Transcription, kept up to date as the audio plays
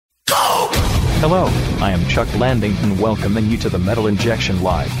Hello, I am Chuck Landington welcoming you to the Metal Injection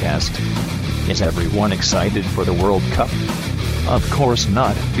Livecast. Is everyone excited for the World Cup? Of course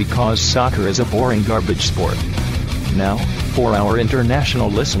not, because soccer is a boring garbage sport. Now, for our international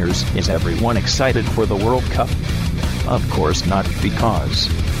listeners, is everyone excited for the World Cup? Of course not, because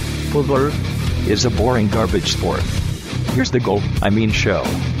football is a boring garbage sport. Here's the show.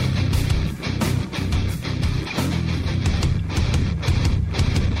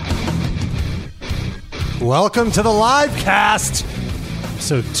 Welcome to the live cast.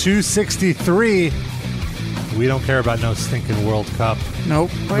 So 263. We don't care about no stinking World Cup. Nope.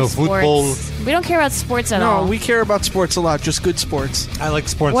 No football. We don't care about sports at all. No, we care about sports a lot. Just good sports. I like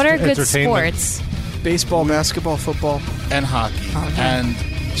sports. What are good entertainment. sports? Baseball, basketball, football, and hockey. Okay. And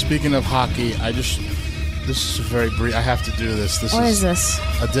speaking of hockey, this is very brief. I have to do this. What is this?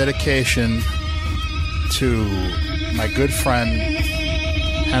 A dedication to my good friend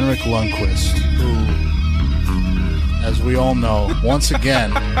Henrik Lundqvist, who, as we all know, once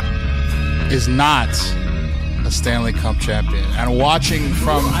again, is not a Stanley Cup champion. And watching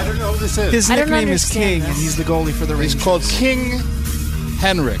from... I don't know who this is. His nickname is King, this. and he's the goalie for the Rangers. He's called King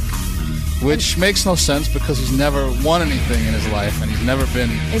Henrik, which makes no sense because he's never won anything in his life, and he's never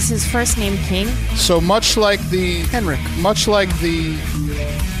been... Is his first name King? So much like the... Henrik. Much like the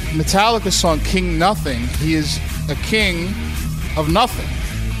Metallica song King Nothing, he is a king of nothing.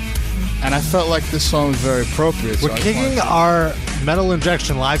 And I felt like this song was very appropriate. We're kicking our Metal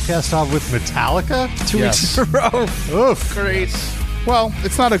Injection livecast off with Metallica? 2 weeks in a row. Oof. Great. Well,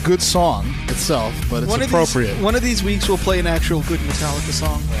 it's not a good song itself, but it's appropriate. One of these weeks we'll play an actual good Metallica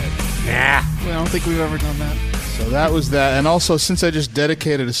song. Nah. I don't think we've ever done that. So that was that. And also, since I just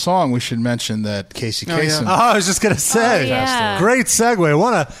dedicated a song, we should mention that Casey Kasem. Oh, I was just going to say. yeah. Great segue. I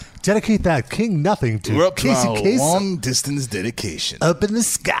want to dedicate that King Nothing to We're up to Casey our Kasem. long-distance dedication. Up in the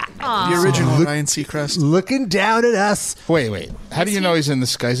sky. The original Ryan Seacrest. Looking down at us. Wait. How do you know he's in the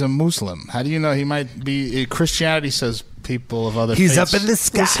sky? He's a Muslim. How do you know he might be... Christianity says people of other He's faiths. up in the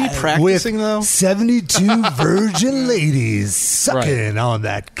sky. Was he practicing, with though? 72 virgin ladies sucking on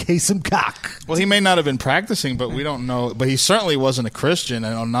that Kasem cock. Well, he may not have been practicing, but we don't know. But he certainly wasn't a Christian,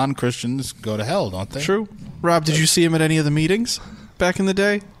 and non-Christians go to hell, don't they? True. Rob, did you see him at any of the meetings back in the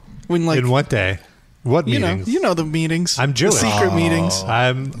day? When, like, In what day? What you meetings? know, the meetings. I'm Jewish. The secret meetings.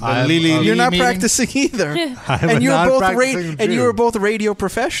 I'm You're not meeting? practicing either. I'm you a were both non-practicing and you Jew. were both radio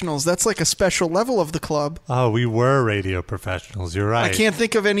professionals. That's like a special level of the club. Oh, we were radio professionals. You're right. I can't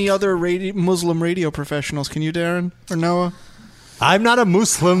think of any other Muslim radio professionals. Can you, Darren or Noah? I'm not a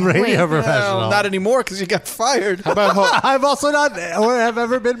Muslim radio professional. No, not anymore because you got fired. How about I'm also not, or have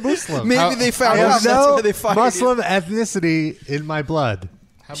ever been Muslim. Maybe they I found out. have That's no why they fired Muslim ethnicity in my blood.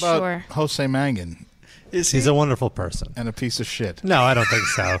 How about Sure. Jose Mangan you. Is he? He's a wonderful person. and a piece of shit? No, I don't think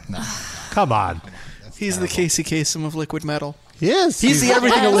so. Come on. He's the Casey Kasem of Liquid Metal. Yes. He's the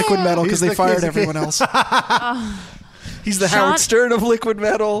everything of Liquid Metal because He's they the fired Casey everyone else. He's the Sean- Howard Stern of Liquid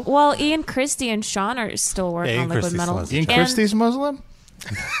Metal. Well, Ian Christie and Sean are still working Yeah, on Ian Liquid Christie's Metal. still Ian And, Christie's Muslim?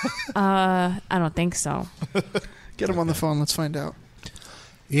 I don't think so. Get him on the phone. Let's find out.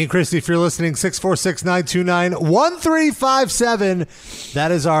 Ian Christie, if you're listening, 646-929-1357.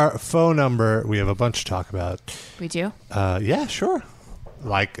 That is our phone number. We have a bunch to talk about. We do? Yeah, sure.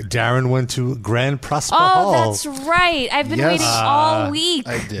 Like Darren went to Grand Prosper Oh, Hall that's right. I've been Yes. waiting all week.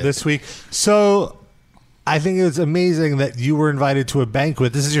 I did. this week. So I think it was amazing that you were invited to a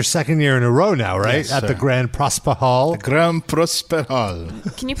banquet. This is your second year in a row now, right? Yes, At the sir. Grand Prosper Hall. Grand Prosper Hall.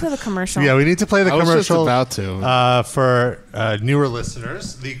 Can you play the commercial? Yeah, we need to play the I was just commercial about to. for newer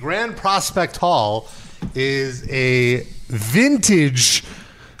listeners. The Grand Prospect Hall is a vintage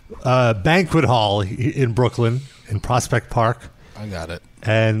banquet hall in Brooklyn, in Prospect Park. I got it.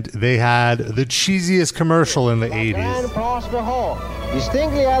 And they had the cheesiest commercial in the 80s. Grand Prosper Hall.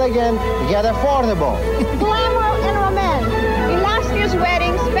 Distinctly elegant, yet affordable. Glamour and romance, illustrious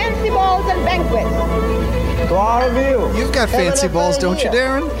weddings, fancy balls and banquets. To our view. You've got fancy balls, don't you,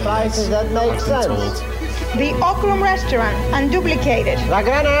 Darren? Prices that make sense. The Okrum restaurant, unduplicated. The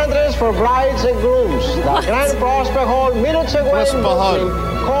grand entrance for brides and grooms. The Grand Prosper Hall, minutes away. Prosper Hall.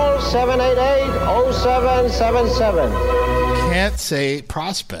 Call 788-0777. Can't say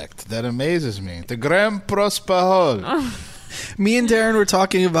prospect. That amazes me. The Grand Prosper Hall. Me and Darren were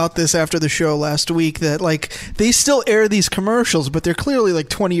talking about this after the show last week, that like they still air these commercials, but they're clearly like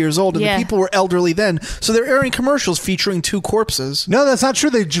 20 years old, and Yeah. the people were elderly then, so they're airing commercials featuring two corpses. No, that's not true.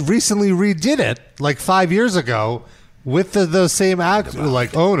 They recently redid it like 5 years ago with those same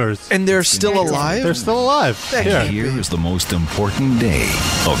like owners. And they're still alive? They're still alive. Here. Here is the most important day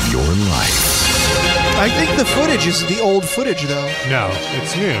of your life. I think the footage is the old footage, though. No,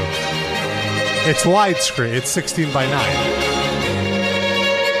 it's new. It's widescreen. It's 16 by 9.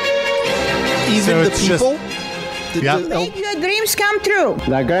 Even So the it's just- people? Yep. Make your dreams come true.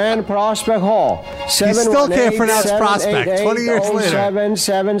 The Grand Prospect Hall. still can't pronounce Prospect, 20 years later.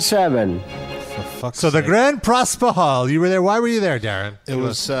 777. So the Grand Prospect Hall. You were there. Why were you there, Darren? It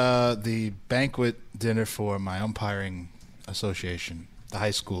was the banquet dinner for my umpiring association, the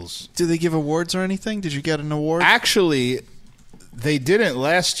high schools. Do they give awards or anything? Did you get an award? Actually, they didn't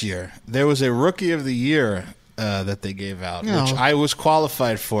last year. There was a Rookie of the Year that they gave out, which I was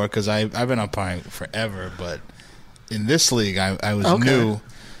qualified for because I've been umpiring forever. But in this league, I was new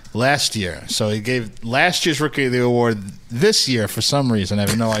last year. So he gave last year's Rookie of the Award this year for some reason. I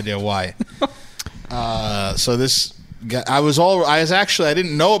have no idea why. So this guy, I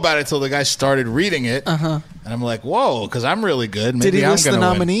didn't know about it until the guy started reading it. And I'm like, whoa, because I'm really good. Maybe Did he I'm list the gonna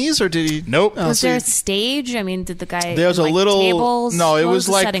win. nominees or did he? Nope. Was there a stage? I mean, did the guy? There was a like, little tables? No, it What was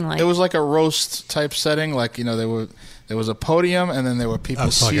the like setting like it was like a roast type setting. Like there was a podium and then there were people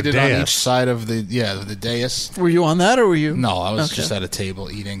so like a seated on dais. each side of the dais. Were you on that or were you? No, I was Okay. just at a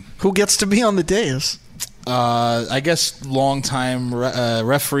table eating. Who gets to be on the dais? I guess longtime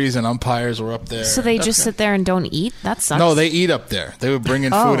referees and umpires were up there. So they just sit there and don't eat? That sucks. No, they eat up there. They would bring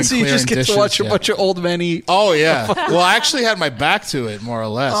in food and So you clearing just get dishes. to watch a yeah. bunch of old men eat. Oh yeah. Well, I actually had my back to it more or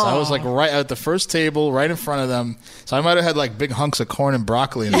less. I was like right at the first table, right in front of them. So I might have had like big hunks of corn and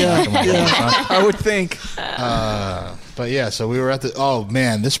broccoli in the back of my head. I would think. But yeah, so we were at the. Oh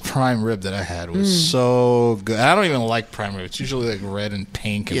man, this prime rib that I had was so good. I don't even like prime rib. It's usually like red and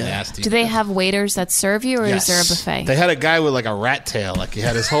pink and nasty. Do they have waiters that serve you, or Yes. is there a buffet? They had a guy with like a rat tail. Like he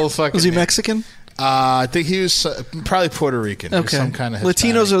had his whole fucking. Was he Mexican? I think he was probably Puerto Rican. He was Okay. some kind of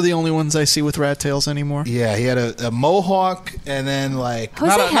Latinos are the only ones I see with rat tails anymore. Yeah, he had a mohawk and then like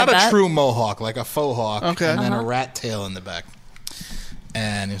Jose not had a that. true mohawk, like a faux hawk, Okay. and then a rat tail in the back.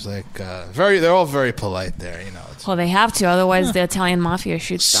 And he was like, they're all very polite there, you know. Well, they have to, otherwise the Italian mafia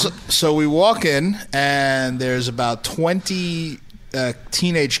shoots them. So we walk in, and there's about 20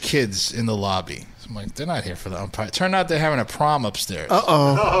 teenage kids in the lobby. So I'm like, they're not here for the umpire. Turned out they're having a prom upstairs.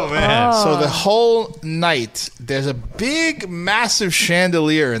 Oh man. So the whole night, there's a big, massive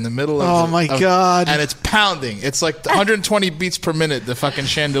chandelier in the middle of Oh, my God. And it's pounding. It's like 120 beats per minute. The fucking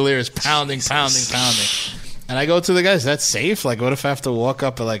chandelier is pounding. And I go to the guys, that's safe? Like, what if I have to walk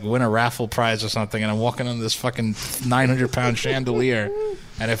up and, like, win a raffle prize or something, and I'm walking on this fucking 900-pound chandelier,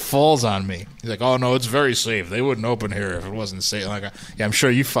 and it falls on me? He's like, oh, no, it's very safe. They wouldn't open here if it wasn't safe. Like, yeah, I'm sure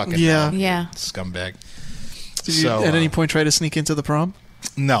you fucking know, Yeah. scumbag. Did you at any point try to sneak into the prom?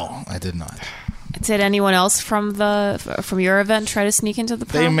 No, I did not. Did anyone else from your event try to sneak into the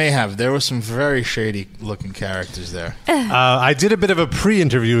prom? They may have. There were some very shady-looking characters there. I did a bit of a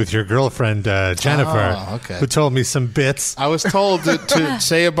pre-interview with your girlfriend, Jennifer, Oh, okay. who told me some bits. I was told to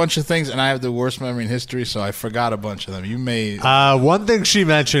say a bunch of things, and I have the worst memory in history, so I forgot a bunch of them. You may... One thing she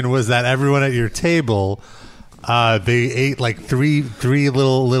mentioned was that everyone at your table, they ate like three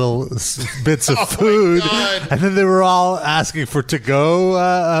little bits of food, God. and then they were all asking for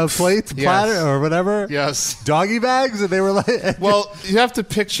to-go plates, Yes. platter, or whatever. Yes. Doggy bags, and they were like, Well, you have to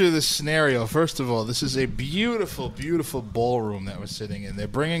picture this scenario. First of all, this is a beautiful, beautiful ballroom that we're sitting in. They're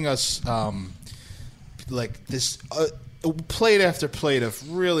bringing us like this plate after plate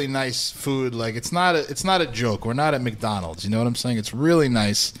of really nice food. Like it's not a joke. We're not at McDonald's. You know what I'm saying? It's really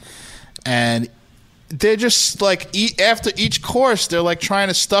nice, and they're just like after each course, they're like trying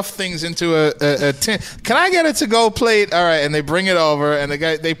to stuff things into a tin. Can I get a to-go plate? All right, and they bring it over, and the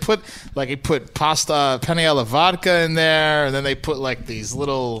guy he put pasta penne alla vodka in there, and then they put like these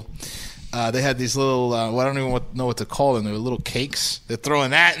little. They had these little. I don't even know what to call them. They were little cakes. They're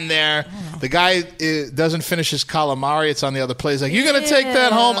throwing that in there. The guy doesn't finish his calamari. It's on the other plate. He's like, "You gonna take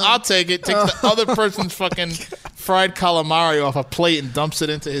that home? I'll take it." Takes the other person's fucking fried calamari off a plate and dumps it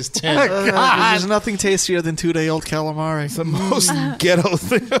into his tin. There's nothing tastier than 2-day-old calamari. The most ghetto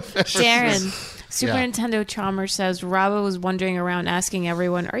thing I've ever Darren, Super Yeah. Nintendo Chalmers says, Robert was wandering around asking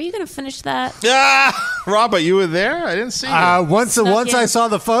everyone, are you going to finish that? Robert, you were there? I didn't see you. once Snuck I in. saw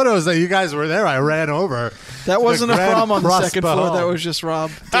the photos that you guys were there, I ran over. That wasn't a Grand prom on the second Prospect floor. Hall. That was just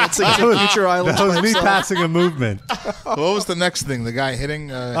Rob dancing to Future Island. That was by me himself. passing a movement. What was the next thing? The guy hitting?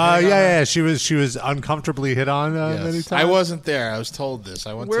 Yeah. She was uncomfortably hit on many Yes. times. I wasn't there. I was told this.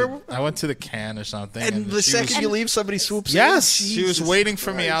 I went Where- I went to the can or something. And the she second was, you leave, somebody swoops yes, in. she was Jesus waiting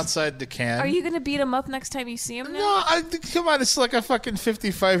for me Christ. outside the can. Are you going to beat him up next time you see him now? No, come on. It's like a fucking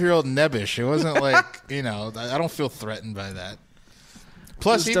 55-year-old nebbish. It wasn't like I don't feel threatened by that.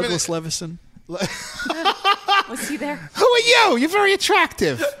 Plus, It was even Douglas Levison. Was he there? who are you? You're very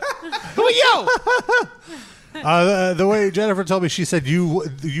attractive. Who are you? The way Jennifer told me, she said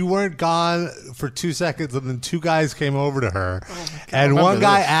you weren't gone for 2 seconds, and then 2 guys came over to her, and one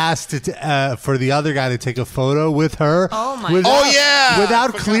guy asked for the other guy to take a photo with her. Oh my!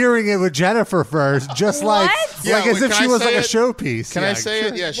 Without clearing it with Jennifer first, just like as if she was like a showpiece. Can I say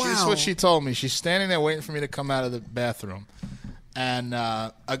it? Yeah, this is what she told me. She's standing there waiting for me to come out of the bathroom, and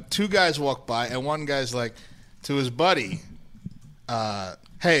 2 guys walk by, and one guy's like to his buddy,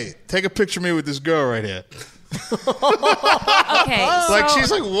 "Hey, take a picture of me with this girl right here." Okay, like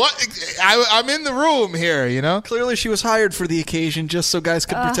she's like, "What? I'm in the room here, you know." Clearly, she was hired for the occasion, just so guys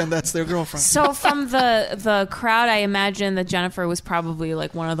could pretend that's their girlfriend. So from the crowd, I imagine that Jennifer was probably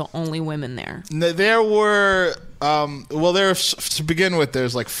like one of the only women there. There were, to begin with,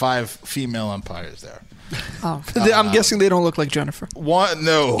 there's like 5 female umpires there. Oh, I'm guessing they don't look like Jennifer. One of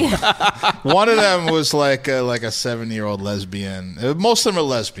them was like a 7-year-old lesbian. Most of them are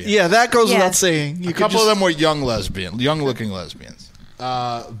lesbians. Yeah, that goes without saying. A couple of them were young looking lesbians.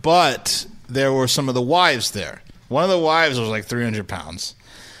 But there were some of the wives there. One of the wives was like 300 pounds.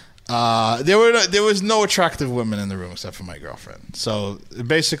 There was no attractive women in the room except for my girlfriend. So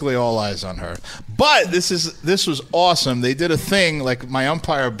basically all eyes on her. But this was awesome. They did a thing like my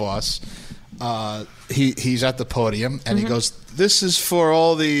umpire boss. He's at the podium and he goes, "This is for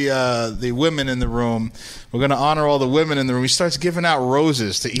all the women in the room. We're going to honor all the women in the room." He starts giving out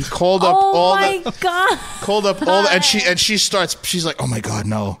roses to eat. Called up all and she starts. She's like, "Oh my God,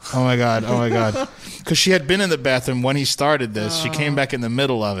 no! Oh my God, oh my God!" Because she had been in the bathroom when he started this. She came back in the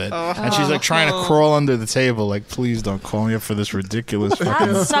middle of it, and she's like trying to crawl under the table, like, "Please don't call me up for this ridiculous."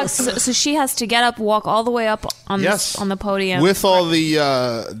 That sucks. So she has to get up, walk all the way up on the podium with all the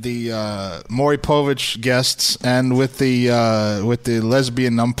Maury Povich guests and with the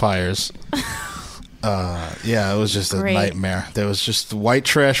lesbian umpires. It was just a nightmare. There was just white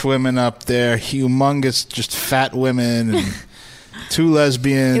trash women up there, humongous, just fat women, and 2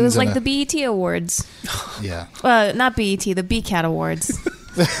 lesbians. It was like the BET Awards. Yeah. Not BET, the BCAT Awards.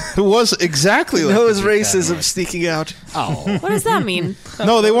 It was exactly like it was racism sneaking out. Oh. What does that mean?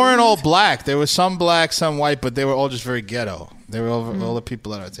 No, they weren't all black. There was some black, some white, but they were all just very ghetto. They were all the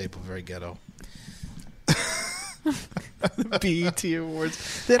people at our table very ghetto. The BET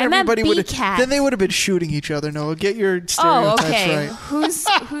Awards. Then everybody would have. Then they would have been shooting each other. Noah, get your stereotypes right. Who's?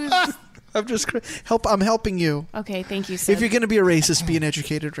 I'm just I'm helping you. Okay, thank you, Sid. If you're going to be a racist, be an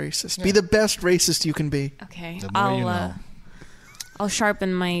educated racist. Yeah. Be the best racist you can be. Okay, I'll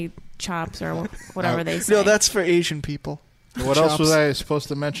sharpen my chops or whatever they say. No, that's for Asian people. What else was I supposed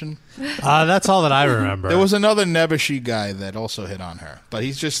to mention? That's all that I remember. There was another Nebuchadnezzar guy that also hit on her, but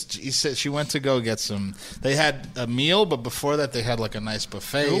he said she went to go get some. They had a meal, but before that they had like a nice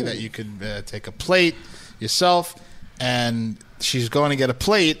buffet that you could take a plate yourself, and she's going to get a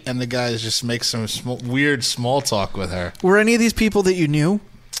plate, and the guys just make some weird small talk with her. Were any of these people that you knew?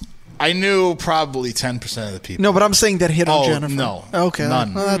 I knew probably 10% of the people. No, but I'm saying that hit on Jennifer. No. Okay.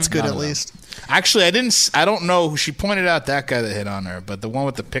 None. Well, that's good at least. Actually, I don't know who she pointed out that guy that hit on her, but the one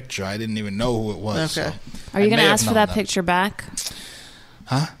with the picture, I didn't even know who it was. Okay. So Are you going to ask for that picture back?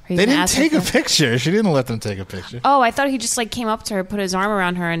 Huh? They didn't take a picture. She didn't let them take a picture. Oh, I thought he just came up to her, put his arm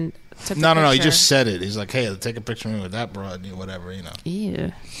around her, and took the picture. No. He just said it. He's like, "Hey, take a picture of me with that broad, whatever,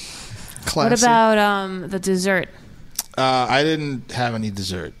 Ew. Classy. What about the dessert? I didn't have any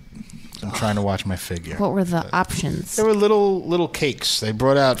dessert. I'm trying to watch my figure. What were the options? There were little cakes they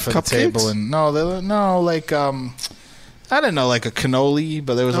brought out for the table, and I don't know, like a cannoli,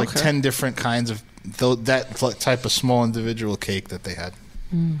 but there was like 10 different kinds of that type of small individual cake that they had.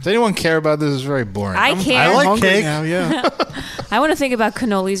 Does anyone care about this? It's very boring. I care. I like cake. Now, yeah. I want to think about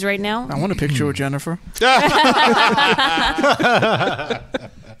cannolis right now. I want a picture with Jennifer.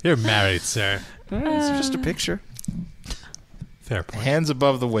 You're married, sir. It's just a picture. Fair point. Hands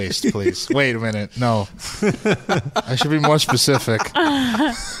above the waist, please. Wait a minute. No. I should be more specific.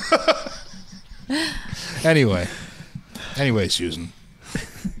 Anyway, Susan.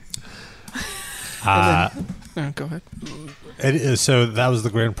 Go ahead. So that was the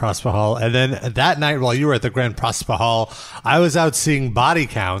Grand Prospect Hall. And then that night while you were at the Grand Prospect Hall, I was out seeing Body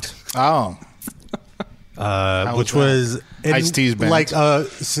Count. Oh. Which was Ice-T's band. Like a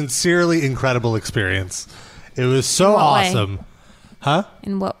sincerely incredible experience. It was so awesome. Huh?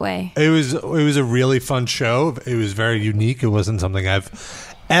 In what way? It was a really fun show. It was very unique. It wasn't something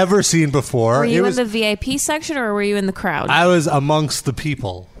I've ever seen before. Were you in the VIP section or were you in the crowd? I was amongst the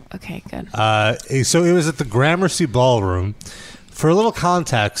people. Okay, good. So it was at the Gramercy Ballroom. For a little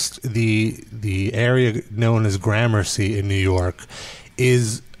context, the area known as Gramercy in New York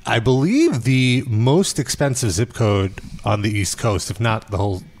is, I believe, the most expensive zip code on the East Coast, if not the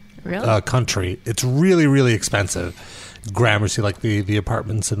whole Really? country. It's really, really expensive. Gramercy, like the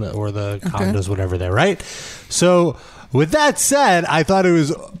apartments or the condos, whatever they're right. So with that said, I thought it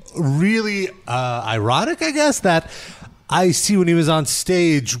was really ironic, I guess, that Ice-T, when he was on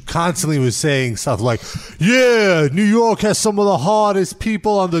stage, constantly was saying stuff like, yeah, New York has some of the hardest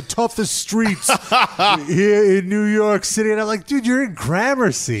people on the toughest streets here in New York City. And I'm like, dude, you're in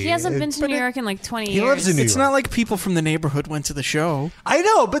Gramercy. He hasn't been to New York in like 20 He years. lives in New It's York. not like people from the neighborhood went to the show. I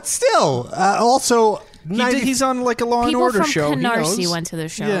know, but still. Also, He's on like a Law and People Order from show. Canarsie He knows. went to the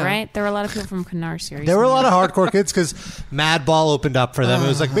show, Yeah. right? There were a lot of people from Canarsie. there were a lot of hardcore kids because Madball opened up for them. It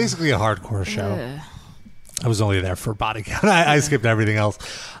was like basically a hardcore show. I was only there for Body Count. I skipped everything else.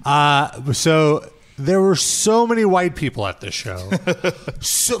 So there were so many white people at this show.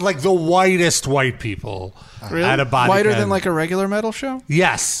 So, like the whitest white people at a Body Whiter Count. than like a regular metal show?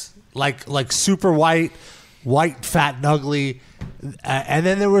 Yes, like super white, fat, and ugly. And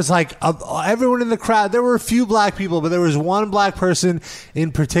then there was like everyone in the crowd. There were a few black people, but there was one black person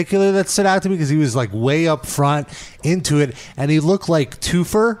in particular that stood out to me because he was like way up front into it, and he looked like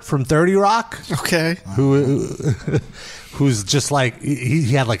Toofer from 30 Rock. Okay. Who's just like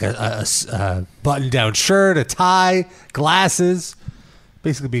he had like a button-down shirt, a tie, glasses.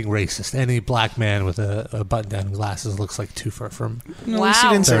 Basically being racist. Any black man with a button-down and glasses looks like Toofer from At least he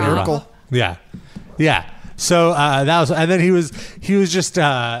didn't say 30 Rock. Urkel. Yeah. So that was, and then he was just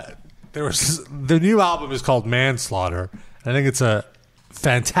there was the new album is called Manslaughter. I think it's a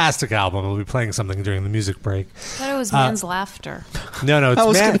fantastic album. We'll be playing something during the music break. I thought it was Man's Laughter. No, it's I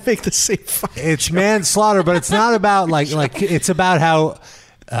was going to make the same fucking it's Manslaughter, but it's not about like it's about how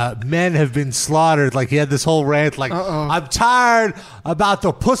men have been slaughtered. Like he had this whole rant, like I'm tired about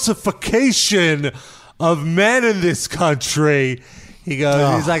the pussification of men in this country. He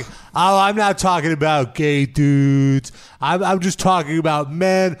goes, he's like, oh, I'm not talking about gay dudes. I'm just talking about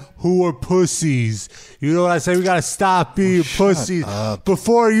men who are pussies. You know what I say? We got to stop being pussies.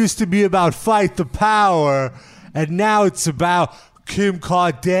 Before it used to be about fight the power, and now it's about Kim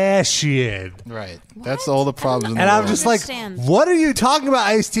Kardashian. Right. That's all the problems in the And I'm world. just like, understand. what are you talking about,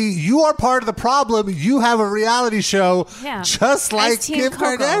 Ice-T? You are part of the problem. You have a reality show Yeah. just like Ice-T Kim and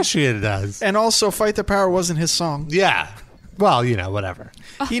Coco. Kardashian does. And also, Fight the Power wasn't his song. Yeah. Well, whatever.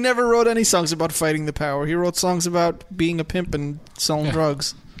 He never wrote any songs about fighting the power. He wrote songs about being a pimp and selling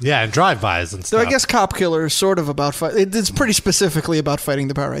drugs. Yeah, and drive-bys and So stuff. I guess Cop Killer is sort of about fight. It's pretty specifically about fighting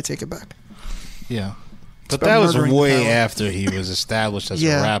the power. I take it back. Yeah. But about that was murdering way power. after he was established as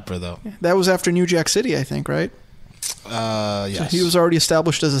Yeah. a rapper, though. That was after New Jack City, I think, right? Yes. So he was already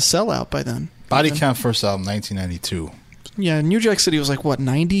established as a sellout by then. Body Count first album, 1992. Yeah, New Jack City was like, what,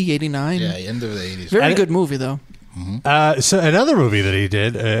 90, 89? Yeah, end of the 80s. Very good movie, though. So another movie that he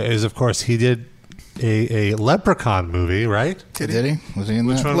did is, of course, he did a Leprechaun movie, right? Did he? Was he in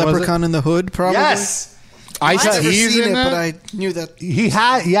that? one was it? Leprechaun in the Hood, probably. Yes. I've never Ice-T's seen in it, that? but I knew that. He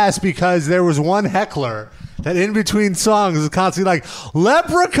had, yes, because there was one heckler that in between songs was constantly like,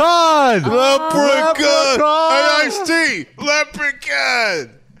 Leprechaun! Leprechaun! Ice-T! Leprechaun!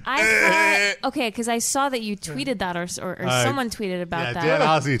 I thought, okay, because I saw that you tweeted that or someone tweeted about Yeah, that. Dan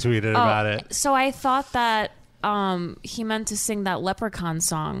Ozzie tweeted about it. So I thought that he meant to sing that Leprechaun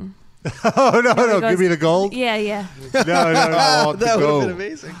song. Oh, no, He goes, give me the gold. Yeah, yeah. No. That would have go. been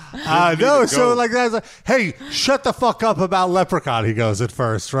amazing. No, so like that's like, hey, shut the fuck up about Leprechaun. He goes at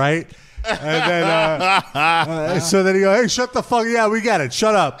first, right? And then so then he goes, hey, shut the fuck. Yeah, we get it.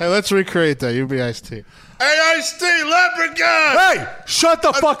 Shut up. Hey, let's recreate that. You be Ice-T. Hey, Ice-T, Leprechaun! Hey, shut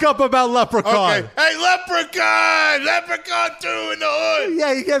the fuck up about Leprechaun. Okay. Hey, Leprechaun! Leprechaun 2 in the hood!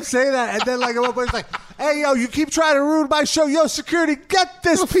 Yeah, he kept saying that, and then like at one point he's like, hey, yo, you keep trying to ruin my show. Yo, security, get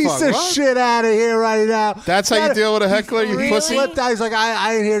this piece fuck, of what? shit out of here right now. That's how you deal with a heckler, you He pussy? slipped out. He's like,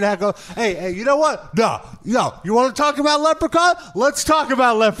 I ain't here to heckle. Hey, you know what? No, you want to talk about Leprechaun? Let's talk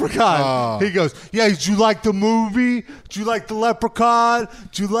about Leprechaun. He goes, yeah, did you like the movie? Did you like the Leprechaun?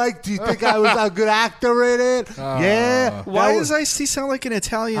 Do you think I was a good actor in it? Yeah. Why That does Ice-T sound like an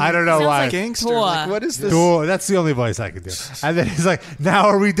Italian? I don't know Sounds why. like Gangster. Tor. Like, what is this? Oh, that's the only voice I can do. And then he's like, now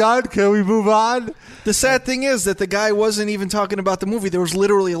are we done? Can we move on? The sad thing is that the guy wasn't even talking about the movie. There was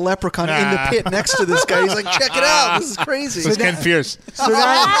literally a leprechaun in the pit next to this guy. He's like, check it out. This is crazy. It's Ken Pierce. So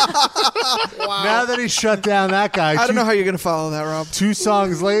now that he shut down that guy, I don't know how you're going to follow that, Rob. 2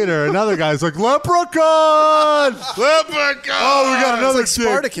 songs later, another guy's like, Leprechaun! Leprechaun! Oh, we got It's another like dick.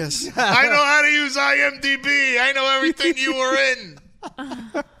 Spartacus. I know how to use IMDb. I know everything you were in.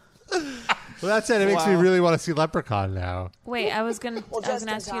 Well, that's it. It makes me really want to see Leprechaun now. Wait, I was gonna Well, just in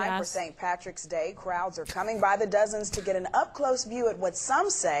ask you to time for ask. St. Patrick's Day, crowds are coming by the dozens to get an up-close view at what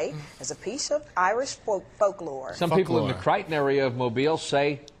some say is a piece of Irish folklore. Some people in the Crichton area of Mobile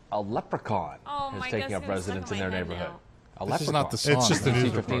say a leprechaun is taking up residence in their neighborhood. A leprechaun. This is not the song. It's just the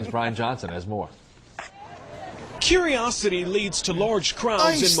news C15's Brian Johnson has more. Curiosity leads to large crowds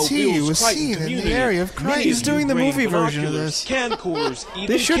Ice-T in Mobile's was Crichton seen in community. the area of Crichton. He's doing the movie version of this. Camcorders, even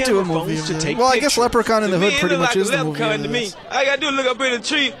They should do a movie of this. Well, I guess Leprechaun in the Hood pretty much is the movie of this. I gotta do is look up in the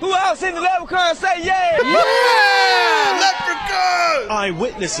tree. Who else in the leprechaun say yeah? Leprechaun!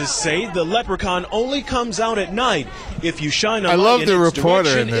 Eyewitnesses say the leprechaun only comes out at night. If you shine a I light love in the its reporter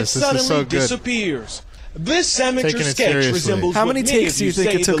direction, in this. it This suddenly is so good. disappears. This amateur Taking it sketch seriously. resembles How what many many takes of do you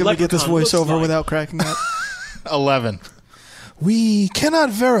think say it took the him to get this leprechaun looks voiceover like. without cracking up? 11. We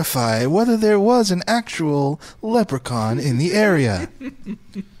cannot verify whether there was an actual leprechaun in the area.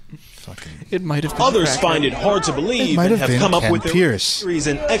 It might have been Others cracked find up. it hard to It believe might and have have been come up Ken with their Pierce. theories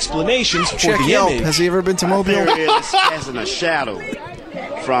and explanations for Check the Yelp. image. Has he ever been to Mobile? There is casting a shadow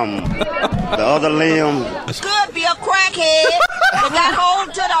from the other limb. Could be a crackhead that got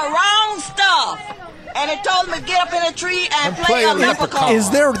hold to the wrong stuff. And it told him to get up in a tree and play a leprechaun. Is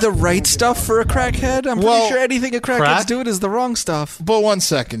there the right stuff for a crackhead? I'm pretty sure anything a crackhead's doing is the wrong stuff. But 1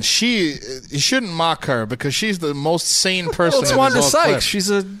 second, you shouldn't mock her because she's the most sane person. Well, it's in Wanda this whole Sykes. clip. She's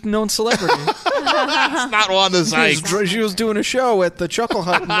a known celebrity. It's not Wanda Sykes. She was doing a show at the Chuckle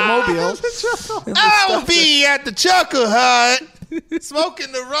Hut in the Mobile. I'll be at the Chuckle Hut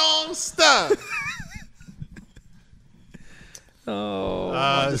smoking the wrong stuff.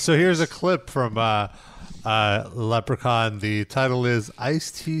 So here's a clip from Leprechaun. The title is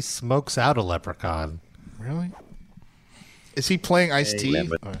Ice-T Smokes Out a Leprechaun. Really? Is he playing Ice-T?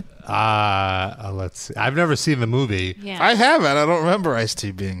 Let's see. I've never seen the movie. Yeah. I haven't. I don't remember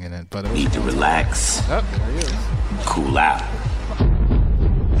Ice-T being in it. But it was... Need to relax. Oh, there he is. Cool out.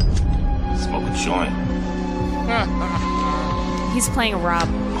 Smoke a joint. He's playing Rob.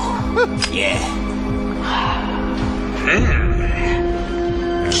 Yeah.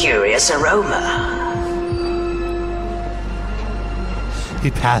 Curious aroma.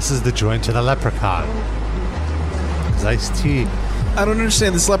 He passes the joint to the leprechaun. It's Ice-T. I don't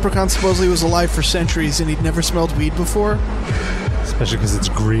understand. This leprechaun supposedly was alive for centuries and he'd never smelled weed before. Especially because it's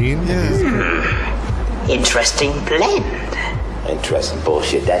green. Yeah. Interesting blend. Interesting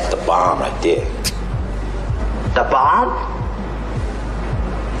bullshit. That's the bomb right there. The bomb?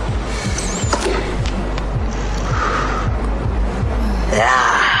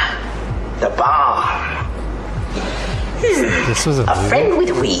 The bomb. This was a friend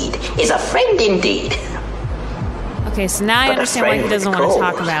with weed is a friend indeed. Okay, so now I But a understand why he friend doesn't with want to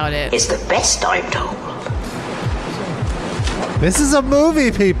gold talk about it. It's the best I'm told. This is a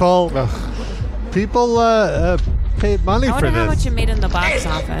movie, people. People paid money I for wonder how much this. it made in the box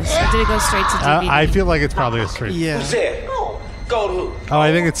office. Or did it go straight to DVD? I feel like it's probably a straight. Yeah. Who's there? Go to who? Oh,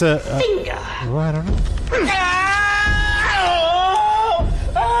 I think it's a. Finger. Well, I don't know.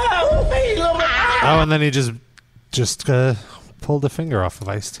 Oh, and then he just pulled a finger off of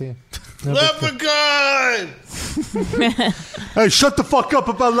Ice-T. No big deal. Leprechaun! Hey, shut the fuck up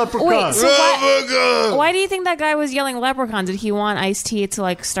about Leprechaun. Wait, so why do you think that guy was yelling Leprechaun? Did he want Ice-T to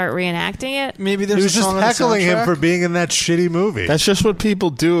like start reenacting it? Maybe He there's was a just song on the heckling him soundtrack? for being in that shitty movie. That's just what people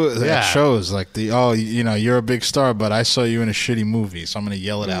do Yeah. at shows. Like, you're a big star, but I saw you in a shitty movie, so I'm going to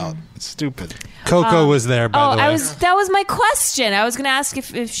yell it out. It's stupid. Coco was there, by the way. That was my question. I was going to ask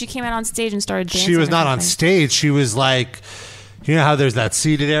if she came out on stage and started dancing. She was or not on something. stage. She was like, you know how there's that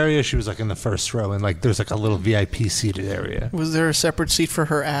seated area? She was like in the first row, and like there's like a little VIP seated area. Was there a separate seat for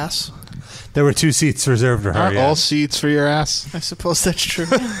her ass? There were 2 seats reserved for her. Aren't yeah. all seats for your ass? I suppose that's true.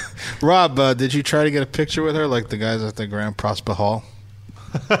 Rob, did you try to get a picture with her like the guys at the Grand Prosper Hall?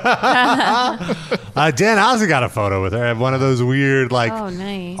 Dan Ozzie got a photo with her. I have one of those weird, like, Oh,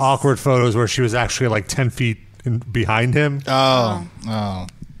 nice. awkward photos where she was actually like 10 feet behind him. Oh.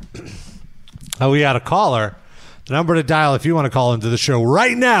 We had a caller. The number to dial if you want to call into the show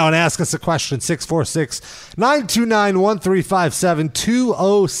right now and ask us a question, 646-929-1357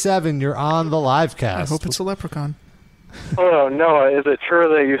 207. You're on the live cast. I hope it's a leprechaun. Oh, Noah, is it true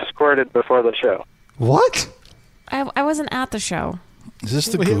that you squirted before the show? What? I wasn't at the show. Is this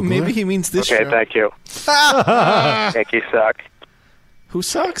the Wait, Googler? maybe he means this Okay, show. thank you. Yankees suck. Who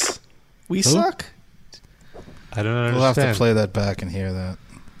sucks? We Who? suck? I don't We'll have understand. to play that back and hear that.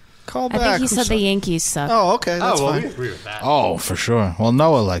 Call I back. think he Who said the suck? Yankees suck. Oh, okay. That's we fine. agree with that. Oh, for sure. Well,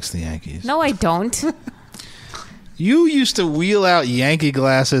 Noah likes the Yankees. No, I don't. You used to wheel out Yankee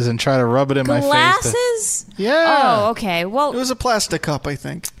glasses and try to rub it in my face. Glasses? Yeah. Oh, okay. Well, It was a plastic cup, I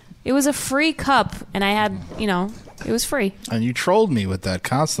think. it was a free cup, and I had, It was free. And you trolled me with that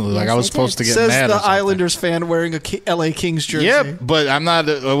constantly. Yes, like I was I supposed to did. get mad. Says or the something. Islanders fan wearing a LA Kings jersey. Yep, but I'm not.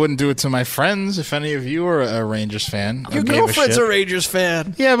 I wouldn't do it to my friends. If any of you are a Rangers fan, Your girlfriend's a Rangers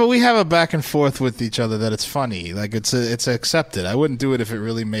fan. Yeah, but we have a back and forth with each other that it's funny. Like it's accepted. I wouldn't do it if it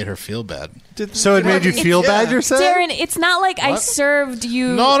really made her feel bad. So it made you feel bad, you're saying? Darren, it's not like I served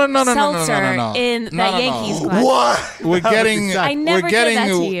you seltzer in that Yankees glass. What? We're getting. I never did that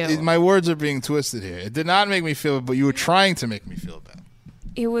to you. My words are being twisted here. It did not make me feel, but you were trying to make me feel bad.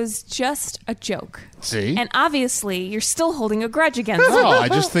 It was just a joke. See? And obviously, you're still holding a grudge against me. No, I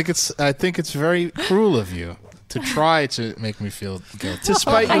just think it's very cruel of you to try to make me feel guilty.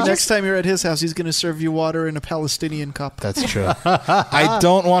 Despite you, next time you're at his house, he's going to serve you water in a Palestinian cup. That's true. I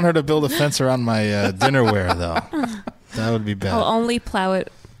don't want her to build a fence around my dinnerware, though. That would be bad. I'll only plow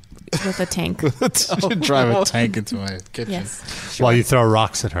it with a tank. Should drive a tank into my kitchen. Yes. While you throw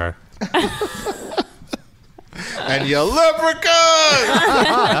rocks at her. And you leprechaun!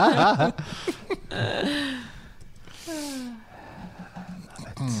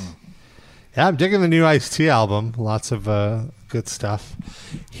 Yeah, I'm digging the new Ice-T album. Lots of good stuff.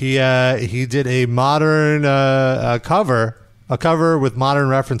 He did a modern cover with modern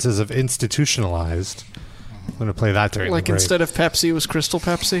references of Institutionalized. I'm going to play that during the break. Instead of Pepsi, it was Crystal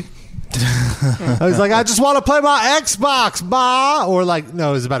Pepsi. I was like, I just want to play my Xbox, ma. Or like,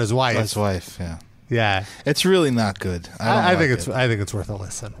 no, it was about his wife. His wife, yeah. Yeah, it's really not good. I think it's worth a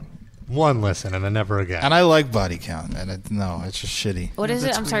listen. One listen and then never again. And I like Body Count, and it's just shitty. What is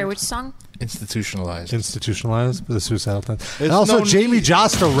it? I'm sorry, which song? Institutionalized. Institutionalized for the Suicidal Tendencies. There's And also, no Jamie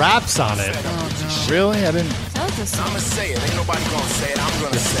Josta raps on it. Really? I didn't. That was a song. I'ma say it. Ain't nobody gonna say it. I'm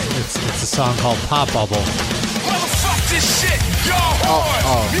gonna say it. It's a song called Pop Bubble. Motherfuck this shit.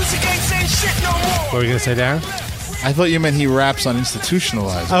 Y'all Music ain't saying shit no more. What were you going to say, Darren? I thought you meant he raps on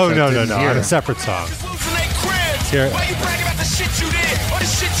Institutionalized. Oh, which no, I didn't hear. on a separate song. Here. Why you bragging about the shit you did or the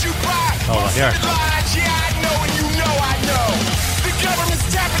shit you buy? Hold on, here. Yeah, I know and you know I know. The government's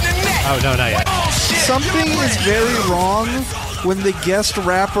tapping the neck. Oh, no, not yet. Something is very wrong when the guest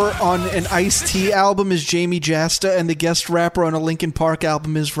rapper on an Ice-T album is Jamie Josta and the guest rapper on a Linkin Park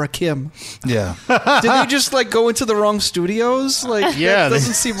album is Rakim. Yeah. Did they just go into the wrong studios? Yeah, that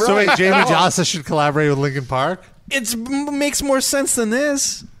doesn't seem right. So wait, Jamie Josta should collaborate with Linkin Park? It makes more sense than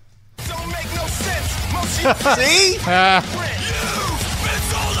this. Don't make no sense. See?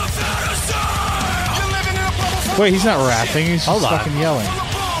 Wait, he's not rapping. He's just fucking yelling.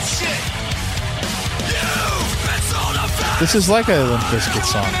 This is like a Limp Bizkit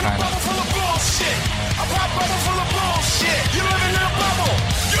song, kind of.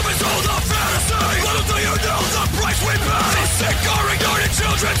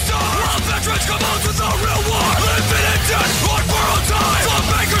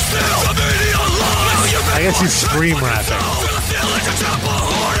 I guess he's scream rapping.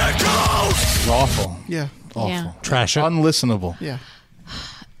 It's awful. Yeah. Awful. Yeah. Trash it. Unlistenable. Yeah.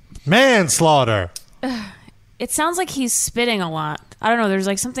 Manslaughter. It sounds like he's spitting a lot. I don't know.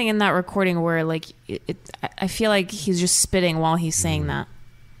 There's something in that recording where I feel like he's just spitting while he's saying that,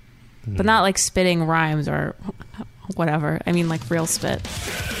 but not spitting rhymes or whatever. I mean real spit.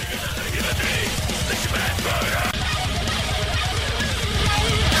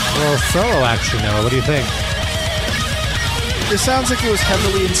 A little solo action, Noah. What do you think? It sounds like it was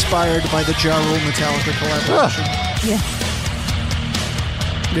heavily inspired by the Ja Rule Metallica collaboration.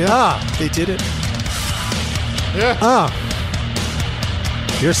 Yeah. They did it. Yeah.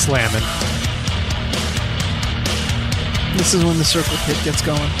 You're slamming. This is when the circle pit gets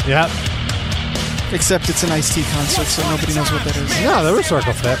going. Yep. Except it's an Ice-T concert, so nobody knows what that is. No, there was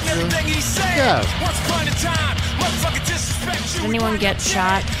circle pit. Yeah. Did anyone get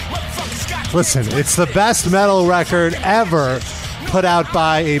shot? Listen, it's the best metal record ever put out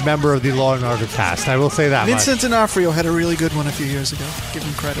by a member of the Law and Order cast. I will say that Vincent D'Onofrio had a really good one a few years ago. Give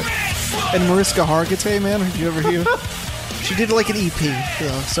him credit. And Mariska Hargitay, man, did you ever hear? She did an EP,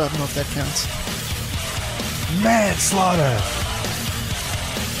 though, so I don't know if that counts. Manslaughter.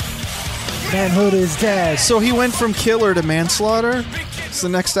 Manhood is dead. So he went from Killer to Manslaughter? Is the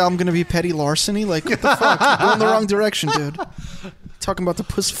next album going to be Petty Larceny? What the fuck? You're going the wrong direction, dude. Talking about the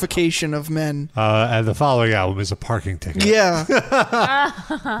pussification of men. And the following album is a parking ticket. Yeah.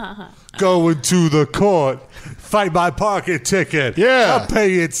 Going to the court. Fight my parking ticket. Yeah. I'll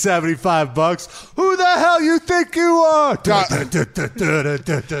pay you $75. Who the hell you think you are?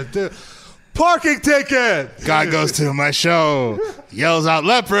 parking ticket. Guy goes to my show, yells out,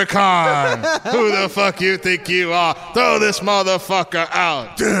 Leprechaun. Who the fuck you think you are? Throw this motherfucker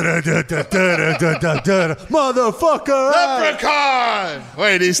out. Motherfucker. Leprechaun.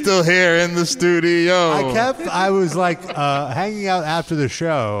 Wait, he's still here in the studio. I was like hanging out after the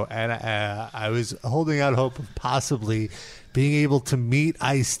show, and I was holding out hope of possibly being able to meet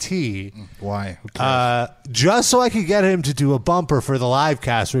Ice-T. Why? Who cares? Just so I could get him to do a bumper for the live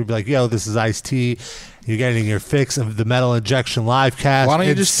cast where he'd be like, yo, this is Ice-T. You're getting your fix of the Metal Injection live cast. Why don't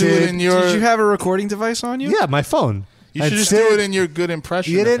you just do it in your... Did you have a recording device on you? Yeah, my phone. You should just do it in your good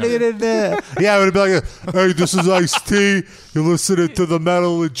impression. Yeah, it would be like, hey, this is Ice-T. You're listening to the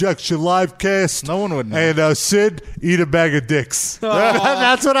Metal Injection live cast. No one would know. And Sid, eat a bag of dicks.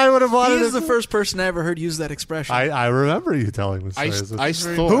 That's what I would have wanted. He is the first person I ever heard use that expression. I remember you telling me.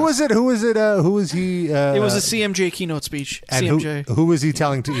 Who was it? Who was he? It was a CMJ keynote speech. And CMJ. Who was he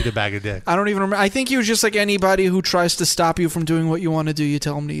telling to eat a bag of dicks? I don't even remember. I think he was just like anybody who tries to stop you from doing what you want to do. You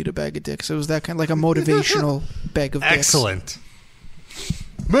tell him to eat a bag of dicks. It was that kind of like a motivational bag of dicks. Excellent.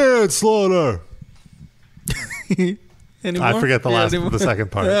 Manslaughter. I forget the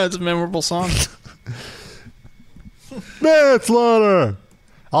second part. Yeah, it's a memorable song. Manslaughter.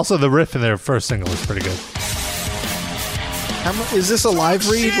 Also, the riff in their first single is pretty good. Is this a live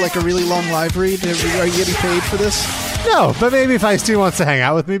read? Like a really long live read? Are you getting paid for this? No, but maybe if Ice-T wants to hang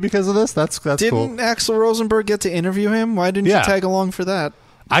out with me because of this, that's cool. Didn't Axl Rosenberg get to interview him? Why didn't you tag along for that?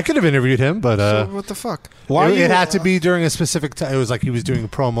 I could have interviewed him, but so what the fuck? It had to be during a specific time. It was like he was doing a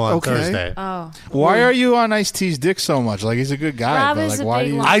promo on Thursday. Oh. Why are you on Ice-T's dick so much? Like, he's a good guy. Rob but is like, a why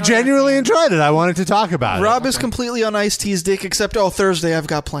big do you? I genuinely enjoyed it. I wanted to talk about it. Rob is completely on Ice-T's dick, except Thursday I've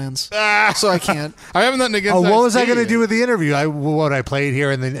got plans, so I can't. I have nothing against. Oh, what was I Ice-T. going to do with the interview? I play it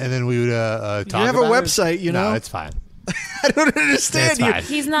here and then we would talk. You have a about website, it? you know. No, it's fine. I don't understand you.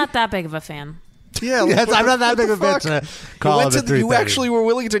 He's not that big of a fan. Yeah, yes, I'm not that big of a bitch to call it a you actually were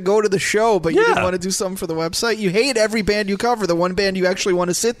willing to go to the show, but you didn't want to do something for the website. You hate every band you cover, the one band you actually want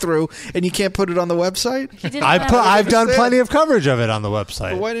to sit through, and you can't put it on the website. I've done plenty of coverage of it on the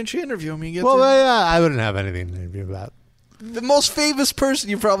website. But why didn't you interview him? I wouldn't have anything to interview about. The most famous person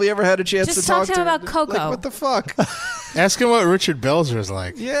you probably ever had a chance Just to talk to him about Coco. Like, what the fuck? Ask him what Richard Belzer is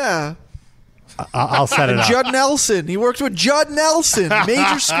like. Yeah. I'll set it up. Judd Nelson. He worked with Judd Nelson.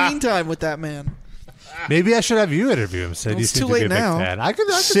 Major screen time with that man. Maybe I should have you interview him, Sid. Well, You it's seem too to be late a big now. fan. I could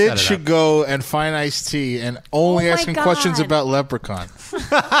set Sid it should up. go and find Ice-T and only ask him questions about Leprechaun. But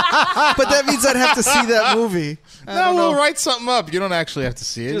that means I'd have to see that movie. No, we'll write something up. You don't actually have to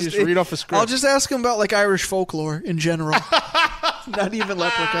see it. You just read off a script. I'll just ask him about like Irish folklore in general. Not even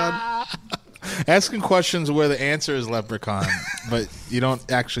Leprechaun. Ask him questions where the answer is Leprechaun, but you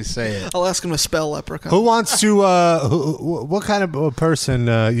don't actually say it. I'll ask him to spell Leprechaun. Who wants to? What kind of a person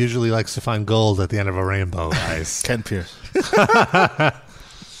usually likes to find gold at the end of a rainbow? Ice. Ken Pierce.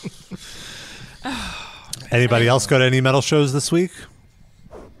 Anybody else go to any metal shows this week?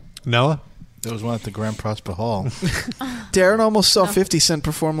 Noah? There was one at the Grand Prosper Hall. Darren almost saw 50 Cent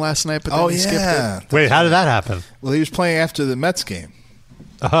perform last night, but then he skipped it. Wait, how did that happen? Well, he was playing after the Mets game.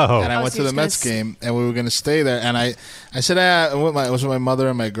 Oh. And I went to the Mets game, and we were going to stay there. And I said, I was with my mother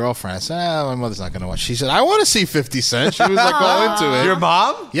and my girlfriend. I said, my mother's not going to watch. She said, I want to see 50 Cent. She was like all into it. Your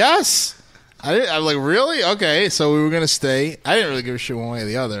mom? Yes. I'm like, really? Okay. So we were going to stay. I didn't really give a shit one way or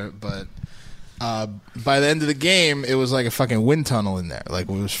the other, but by the end of the game, it was like a fucking wind tunnel in there. Like,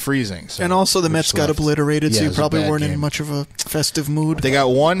 it was freezing. So and also the Mets got obliterated, so it you was a probably bad weren't in game. much of a festive mood. They got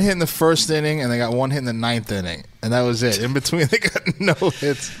one hit in the first inning, and they got one hit in the ninth inning. And that was it. In between, they got no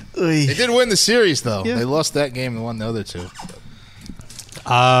hits. They did win the series, though. Yeah. They lost that game and won the other two.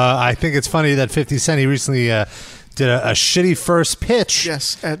 I think it's funny that 50 Cent, he recently did a shitty first pitch.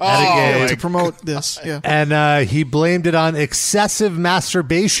 Yes, at a game. to promote this. Yeah, And he blamed it on excessive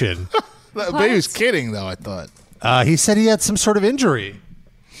masturbation. But he was kidding, though, I thought. He said he had some sort of injury.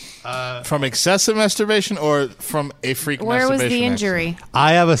 From excessive masturbation or from a freak Where masturbation? was the injury?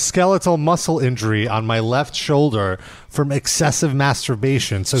 I have a skeletal muscle injury on my left shoulder from excessive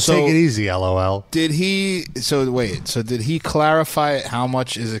masturbation. So take it easy, LOL. Did he... So, wait. So, did he clarify how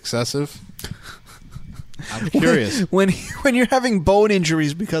much is excessive? I'm curious. When you're having bone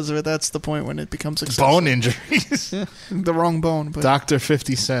injuries because of it, that's the point when it becomes excessive. Bone injuries? Yeah, the wrong bone. But. Dr.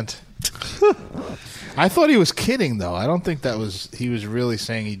 50 Cent. I thought he was kidding, though. I don't think he was really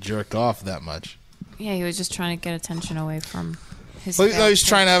saying he jerked off that much. Yeah, he was just trying to get attention away from his... Well, no, he's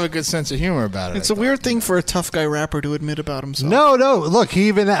trying to have a good sense of humor about it. It's a weird thing for a tough guy rapper to admit about himself. No. Look, he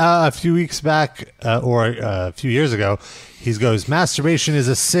even a few weeks back or a few years ago, he goes, masturbation is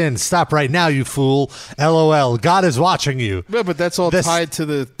a sin. Stop right now, you fool. LOL. God is watching you. Yeah, but that's all tied to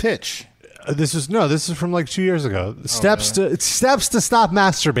the pitch. This is from like 2 years ago. Steps to stop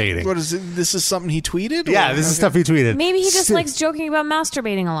masturbating. What is it? This is something he tweeted? Yeah, this is stuff he tweeted. Maybe he just likes joking about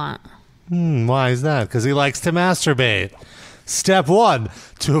masturbating a lot. Why is that? Because he likes to masturbate. Step 1,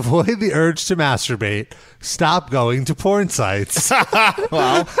 to avoid the urge to masturbate, stop going to porn sites.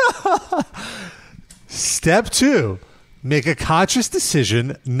 Wow. Step 2, make a conscious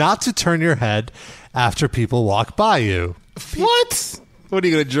decision not to turn your head after people walk by you. What? What, are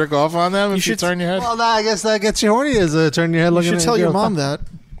you going to jerk off on them if you turn your head? Well, no, I guess that gets you horny as turn your head You looking should at tell a your girl. mom that.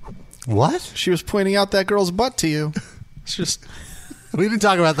 What? She was pointing out that girl's butt to you. It's just... We didn't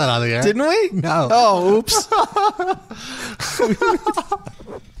talk about that on the air. Didn't we? No. Oh, oops.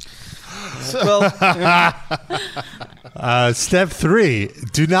 Step 3,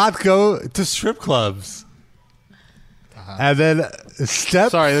 do not go to strip clubs. And then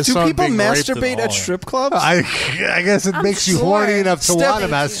step... Sorry, this Do song people being raped in masturbate the at hall. strip clubs? I guess it makes you horny enough to want to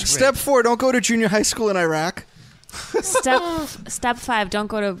masturbate. Step 4, don't go to junior high school in Iraq. Step 5, don't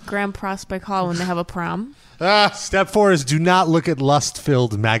go to Grand Prospect Hall when they have a prom. Step 4 is do not look at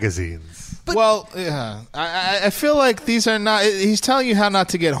lust-filled magazines. Well, yeah. I feel like these are not... He's telling you how not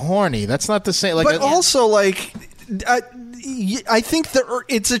to get horny. That's not the same... But also, like... I think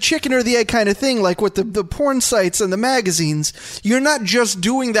it's a chicken or the egg kind of thing, like with the porn sites and the magazines. You're not just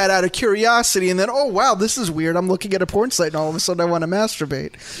doing that out of curiosity and then, oh, wow, this is weird. I'm looking at a porn site and all of a sudden I want to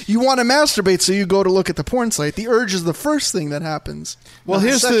masturbate. You want to masturbate, so you go to look at the porn site. The urge is the first thing that happens. Well,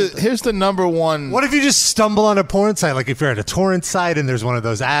 here's the number one... What if you just stumble on a porn site? Like if you're at a torrent site and there's one of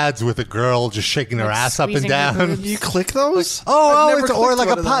those ads with a girl just shaking her ass up and down. You click those?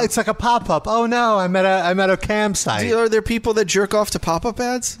 It's like a pop-up. Oh, no, I'm at a campsite. Are there people that jerk off to pop-up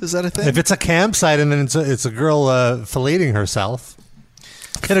ads? Is that a thing? If it's a campsite and then it's a girl filleting herself.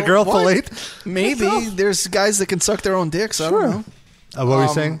 Can a girl fillet? Maybe. There's guys that can suck their own dicks. I don't know. What were you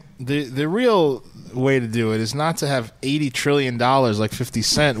saying? The real way to do it is not to have $80 trillion like 50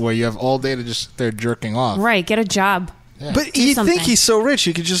 Cent where you have all day to just they're jerking off. Right, get a job. Yeah. But you think he's so rich,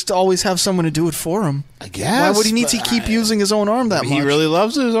 he could just always have someone to do it for him. I guess. Why would he need to keep using his own arm that much? He really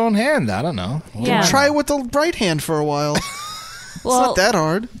loves his own hand. I don't know. Yeah. Try it with the right hand for a while. It's not that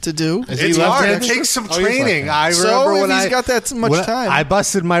hard to do. It's hard. It takes some training. I remember when he's got that much time. I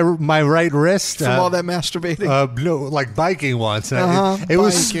busted my right wrist from all that masturbating. Like biking once. It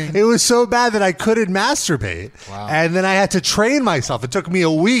was so bad that I couldn't masturbate. Wow. And then I had to train myself. It took me a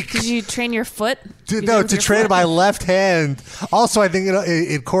week. Did you train your foot? To train my left hand. Also, I think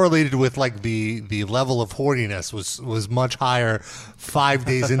it correlated with like the level of horniness was much higher 5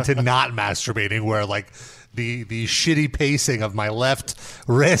 days into not masturbating, where like the shitty pacing of my left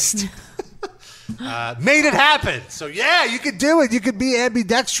wrist made it happen. So yeah, you could do it. You could be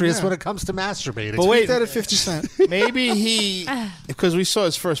ambidextrous when it comes to masturbating. But wait, that at 50 Cent. Maybe because we saw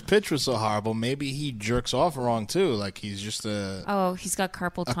his first pitch was so horrible. Maybe he jerks off wrong too. Like he's just he's got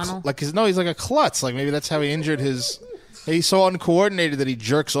carpal tunnel. He's like a klutz. Like maybe that's how he injured his. He's so uncoordinated that he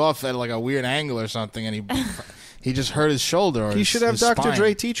jerks off at like a weird angle or something, and he just hurt his shoulder. Or he should have Dr.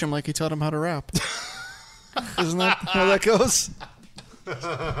 Dre teach him like he taught him how to rap. Isn't that how that goes?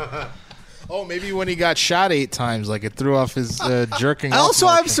 Oh, maybe when he got shot 8 times, like it threw off his jerking. Also,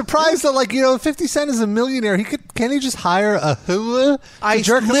 I'm surprised that 50 Cent is a millionaire. Can he just hire a hula? I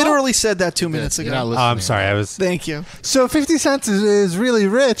literally said that 2 minutes ago. Oh, I'm sorry. Thank you. So 50 Cent is really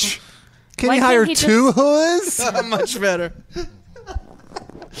rich. Can you hire 2 hulas? Much better.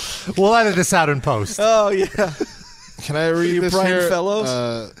 We'll edit this out in post. Oh yeah. Can I read this Brian here?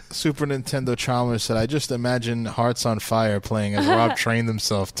 Fellows? Super Nintendo Chalmers said, I just imagine Hearts on Fire playing as Rob trained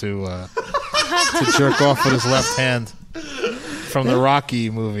himself to jerk off with his left hand from the Rocky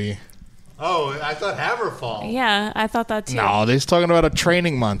movie. Oh, I thought Hammerfall. Yeah, I thought that too. No, they're talking about a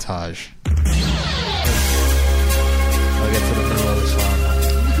training montage. I'll get to the middle of the song.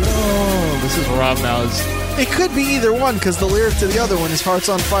 Oh, this is Rob now. It could be either one because the lyric to the other one is Hearts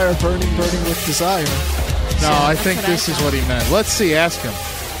on Fire, burning, burning with desire. No, I think this is what he meant. Let's see. Ask him.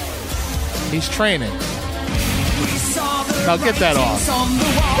 He's training. Now get that off.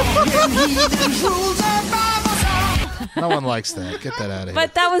 No one likes that. Get that out of here.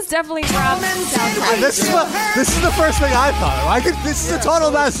 But that was definitely Rob's soundtrack. This is the first thing I thought of. This is a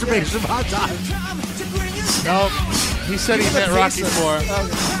total masturbation montage. No, he said he meant Rocky 4.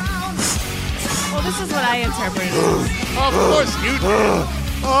 Well, this is what I interpreted. Of course you did.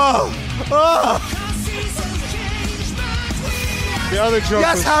 The other joke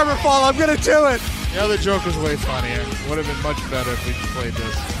yes, Hammerfall, I'm going to do it. The other joke was way funnier. Would have been much better if we played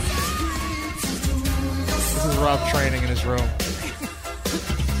this. This is Rob training in his room.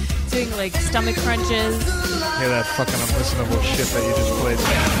 Doing like stomach crunches. Hear that fucking unlistenable shit that you just played.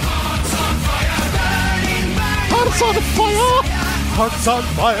 Hearts on fire. Hearts on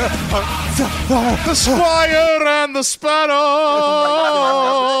fire. Hearts on fire. The Squire and the Sparrow.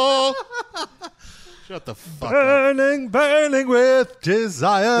 Shut the fuck burning, up. Burning with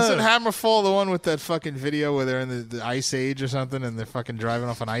desire. Isn't Hammerfall the one with that fucking video where they're in the Ice Age or something and they're fucking driving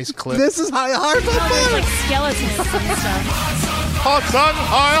off an ice cliff? This is Hearts on There's fire. like skeletons and stuff. Hearts on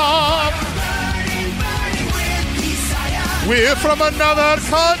fire. We're from another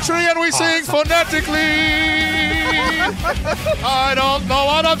country and we sing phonetically. I don't know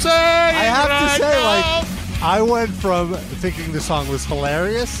what I'm saying. I have to right say, now. like, I went from thinking the song was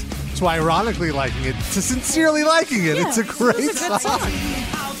hilarious to ironically liking it to sincerely liking it. Yeah, it's a great it's a good song. song.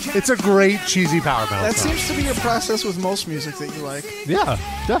 It's a great cheesy power metal That song. seems to be your process with most music that you like. Yeah,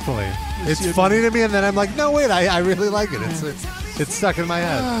 definitely. It's funny to me, and then I'm like, no, wait, I really like it. It's stuck in my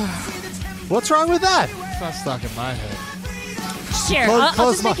head. What's wrong with that? It's not stuck in my head. Sure,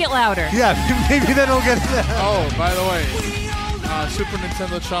 I'll just make it louder. Yeah, maybe then it'll get there. Oh, by the way, Super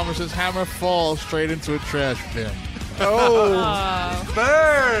Nintendo Chalmers says Hammer falls straight into a trash bin.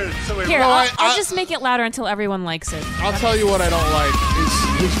 Bird! So wait, Here, I'll just make it louder until everyone likes it. I'll tell you what I don't like is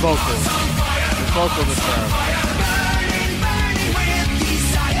his vocals. His vocals are terrible.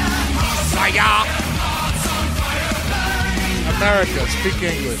 Fire! America, speak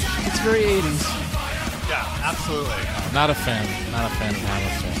English. It's very 80s. Yeah, absolutely. Not a fan. Not a fan of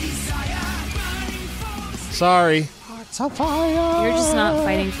Hammerfall. Sorry. Hearts on fire. You're just not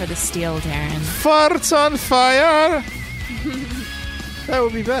fighting for the steel, Darren. Farts on fire. That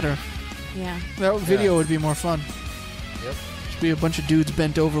would be better. Yeah. That video would be more fun. Yep. Should be a bunch of dudes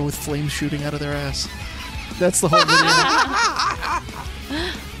bent over with flames shooting out of their ass. That's the whole video.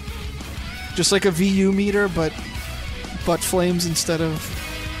 Just like a VU meter, but flames instead of...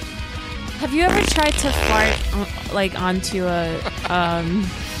 Have you ever tried to fart like onto a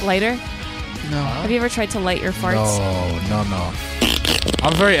lighter? No. Have you ever tried to light your farts? No.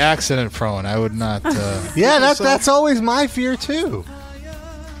 I'm very accident prone. I would not. Yeah, that's always my fear too.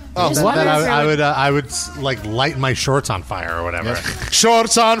 Oh, That I would like light my shorts on fire or whatever.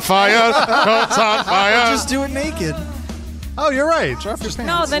 Shorts on fire. Shorts on fire. Just do it naked. Oh, you're right.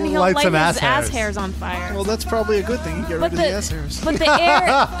 No, then he'll Light light some his ass ass hairs. hairs on fire. Well, that's probably a good thing. You get rid of the ass hairs. But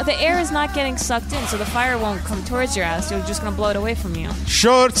the air is not getting sucked in, so the fire won't come towards your ass. You're just gonna blow it away from you.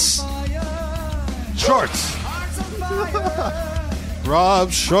 Shorts.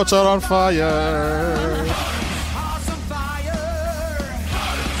 Rob's shorts are on fire.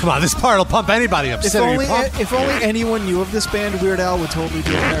 Come on, this part will pump anybody up. If only anyone knew of this band, Weird Al would totally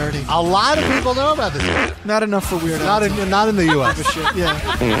do a parody. A lot of people know about this band. Not enough for Weird Al. Not in the U.S. Give a shit. Yeah.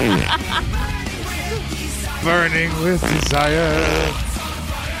 Burning with desire.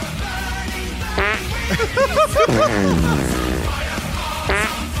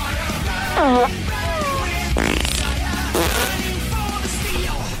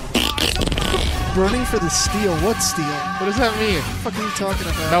 Burning for the steel. What steel? What does that mean? What the fuck are you talking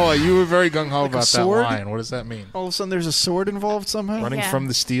about? Noah, you were very gung-ho Like a about that sword? line. What does that mean? All of a sudden there's a sword involved somehow? Running Yeah. from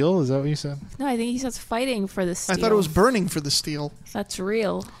the steel? Is that what you said? No, I think he says fighting for the steel. I thought it was burning for the steel. That's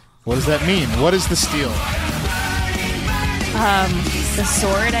real. What does that mean? What is the steel? The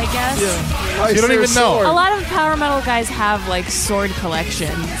sword, I guess. Yeah. You don't even know. A lot of power metal guys have like sword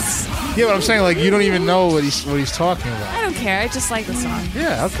collections. Yeah, but I'm saying like you don't even know what he's talking about. I don't care. I just like the song.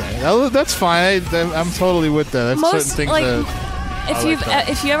 Yeah, okay, that's fine. I'm totally with that. That's certain things like, that.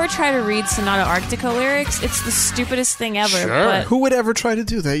 if you ever try to read Sonata Arctica lyrics, it's the stupidest thing ever. Sure. But Who would ever try to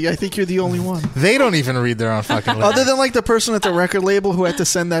do that? Yeah, I think you're the only one. They don't even read their own fucking lyrics. Other than like the person at the record label who had to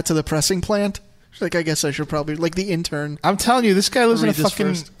send that to the pressing plant. She's like, I guess I should probably like the intern. I'm telling you, this guy lives in a Read this fucking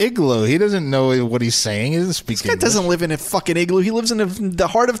first. igloo. He doesn't know what he's saying. He doesn't speak This guy English. doesn't live in a fucking igloo. He lives in the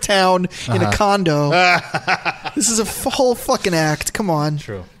heart of town in a condo. This is a whole fucking act. Come on.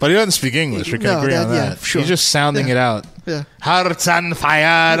 True. But he doesn't speak English. We can No, agree on that- yeah, that. sure. He's just sounding it out. Yeah. Hearts on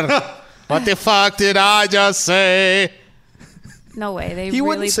fire. What the fuck did I just say? no way, they He really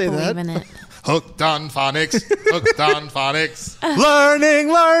wouldn't say believe that. in it. Hooked on phonics. Hooked on phonics.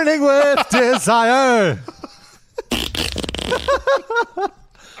 learning with desire.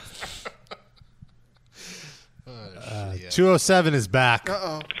 207 is back.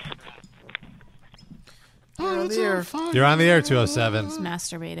 Uh-oh. You're on the air. You're on the air, 207. It's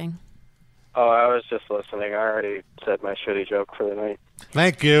masturbating. Oh, I was just listening. I already said my shitty joke for the night.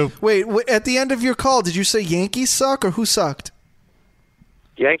 Thank you. Wait, at the end of your call, did you say Yankees suck or who sucked?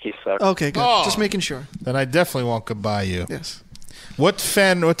 Yankees suck. Okay, good. Oh. Just making sure. Then I definitely won't goodbye you. Yes. What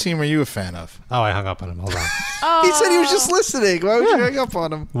team are you a fan of? Oh, I hung up on him. Hold on. He said he was just listening. Why would you hang up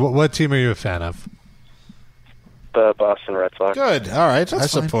on him? What team are you a fan of? The Boston Red Sox. Good. All right. That's I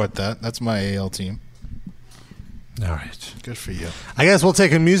fine. support that. That's my AL team. All right. Good for you. I guess we'll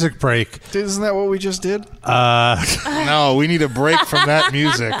take a music break. Isn't that what we just did? No, we need a break from that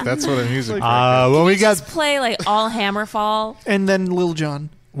music. That's what a music break is. When we got Play like all Hammerfall. And then Lil Jon.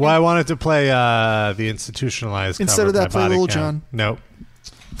 Well, I wanted to play the Institutionalized Instead cover of that, by play Body Lil Count. Jon. Nope.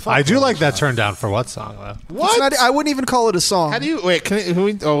 I do like that turn down for what song though? What? I wouldn't even call it a song. How do you wait?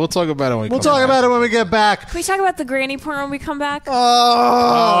 We'll talk about it when we We'll come talk back. about it when we get back. Can we talk about the granny porn when we come back?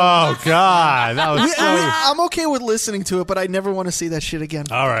 Oh God, that was so. I'm okay with listening to it, but I never want to see that shit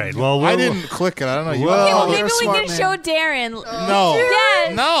again. All right. Well, I didn't click it. I don't know. You Okay, well, you're maybe a we smart can man. show Darren. No.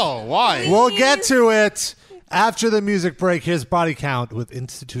 Yes. No. Why? We'll get to it after the music break. Here's Body Count with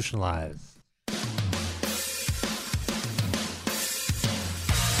Institutionalized.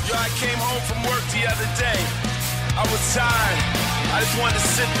 Yo, I came home from work the other day. I was tired. I just wanted to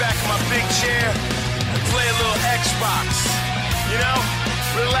sit back in my big chair and play a little Xbox. You know,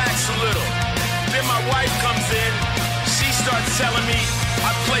 relax a little. Then my wife comes in. She starts telling me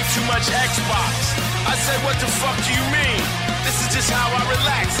I play too much Xbox. I said, what the fuck do you mean? This is just how I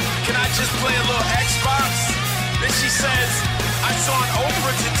relax. Can I just play a little Xbox? Then she says, I saw on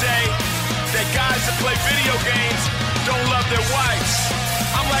Oprah today that guys that play video games don't love their wives.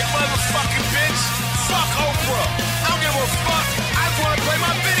 I'm like, motherfucking bitch, fuck Oprah. I don't give a fuck. I just want to play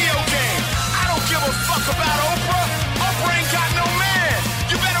my video game. I don't give a fuck about Oprah. Oprah ain't got no man.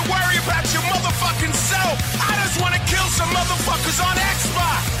 You better worry about your motherfucking self. I just want to kill some motherfuckers on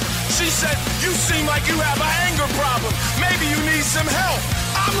Xbox. She said, you seem like you have an anger problem. Maybe you need some help.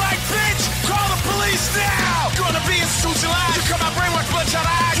 I'm like, bitch, call the police now. You want to be institutionalized? You come out brainwash, bloodshot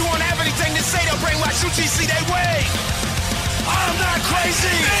eyes. You won't have anything to say, they'll brainwash you, see they way. I'm not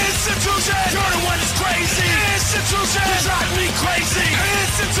crazy. Institution. You're the one that's crazy. Institution. You drive me crazy.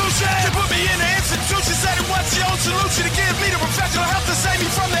 Institution. They put me in the institution. Said it wants your own solution to give me the professional help to save me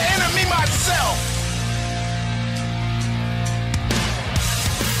from the enemy myself.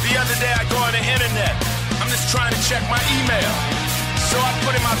 The other day I go on the internet. I'm just trying to check my email. So I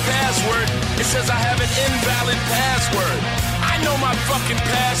put in my password. It says I have an invalid password. I know my fucking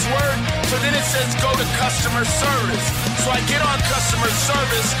password. So then it says go to customer service. So I get on customer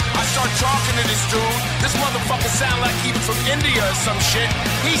service. I start talking to this dude. This motherfucker sound like he from India or some shit.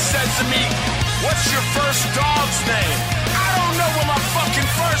 He says to me, what's your first dog's name? I don't know what my fucking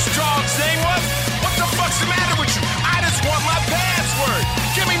first dog's name was. What the fuck's the matter with you? I just want my password.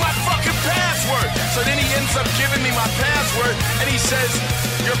 Give me my fucking password. So then he ends up giving me my password and he says,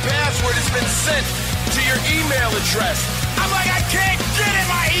 your password has been sent to your email address. I'm like, I can't get in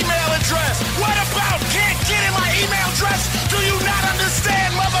my email address. What about can't get in my email address? Do you not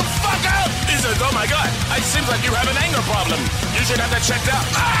understand, motherfucker? He says, oh my God, it seems like you have an anger problem. You should have that checked out.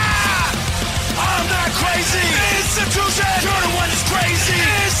 I'm not crazy. Institution. You're the one that's crazy.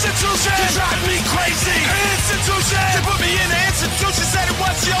 Institution. You drive me crazy. Institution. They put me in the institution. Said it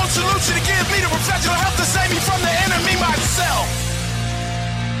wants your own solution to give me the professional help to save me from the enemy myself.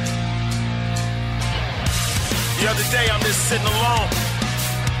 The other day I'm just sitting alone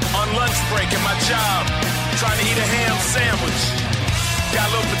on lunch break at my job trying to eat a ham sandwich. Got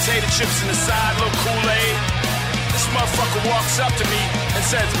a little potato chips in the side, a little Kool-Aid. This motherfucker walks up to me and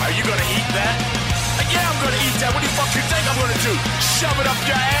says, are you gonna eat that? Like, yeah, I'm gonna eat that. What the fuck you think I'm gonna do? Shove it up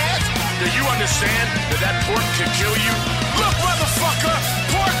your ass? Do you understand that pork can kill you? Look, motherfucker,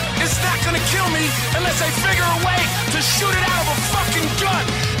 pork is not gonna kill me unless they figure a way to shoot it out of a fucking gun.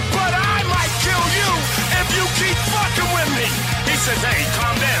 But I might kill you if you keep fucking with me. He says, hey,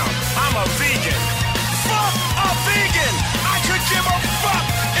 calm down. I'm a vegan. Fuck a vegan. I could give a fuck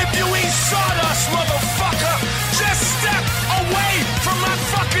if you eat sawdust, motherfucker. Just step away from my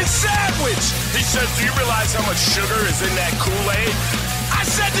fucking sandwich. He says, do you realize how much sugar is in that Kool-Aid? I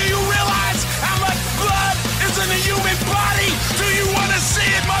said, do you realize how much blood is in the human body? Do you want to see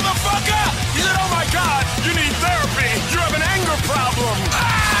it, motherfucker? He said, oh my God, you need therapy. You have an anger problem.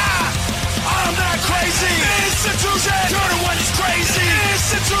 I'm not crazy. Institution. You're the one that's crazy.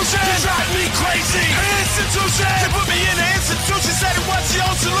 Institution. You drive me crazy. Institution. They put me in the institution. Said it wants your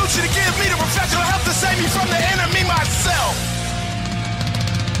own solution to give me the professional help to save me from the enemy myself.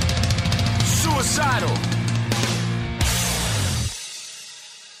 Suicidal.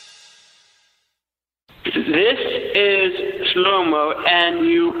 This is Shlomo, and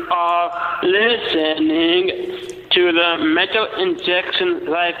you are listening to the Metal Injection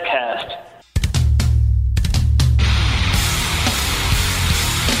Livecast.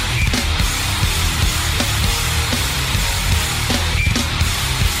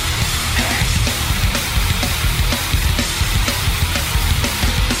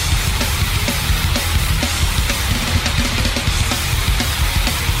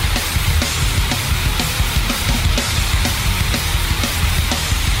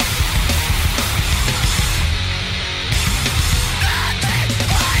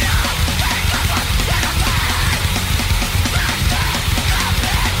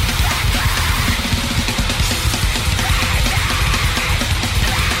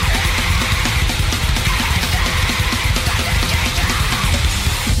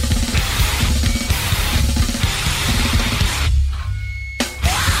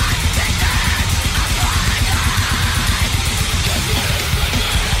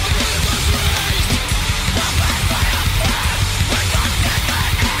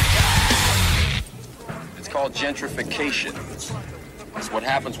 gentrification. It's what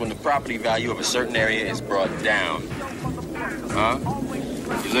happens when the property value of a certain area is brought down. Huh?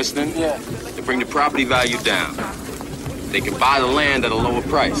 You listening? Yeah. They bring the property value down. They can buy the land at a lower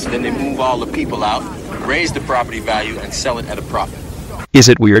price. Then they move all the people out, raise the property value, and sell it at a profit. Is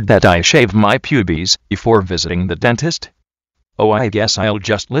it weird that I shave my pubes before visiting the dentist? Oh, I guess I'll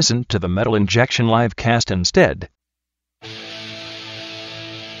just listen to the Metal Injection livecast instead.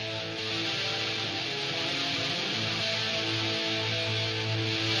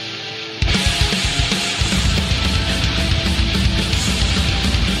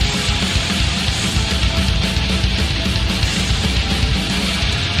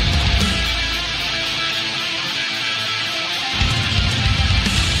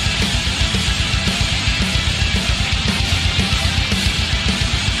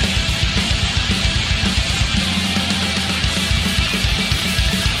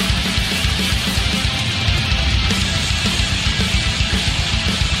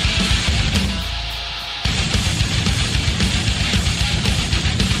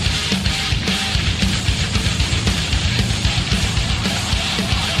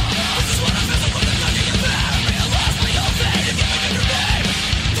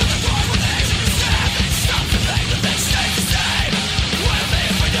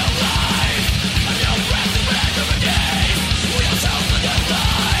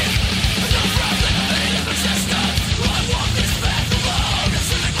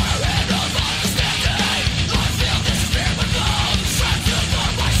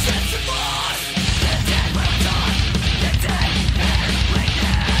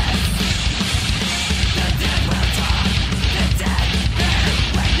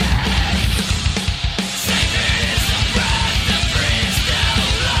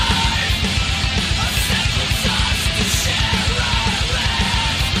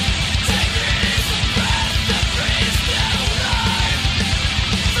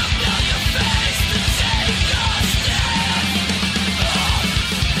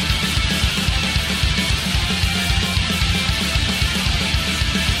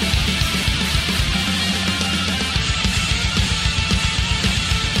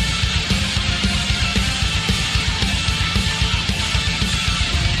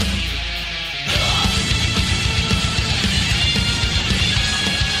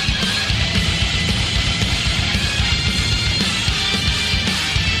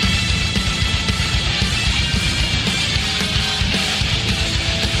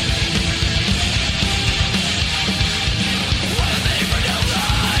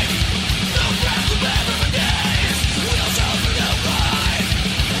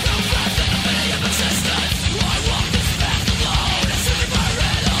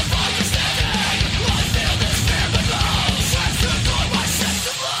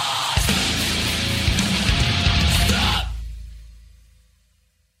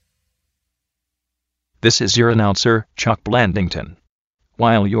 This is your announcer, Chuck Blandington.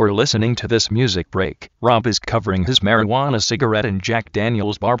 While you're listening to this music break, Rob is covering his marijuana cigarette in Jack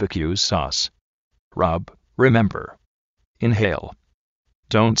Daniel's barbecue sauce. Rob, remember. Inhale.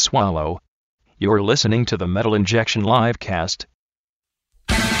 Don't swallow. You're listening to the Metal Injection livecast.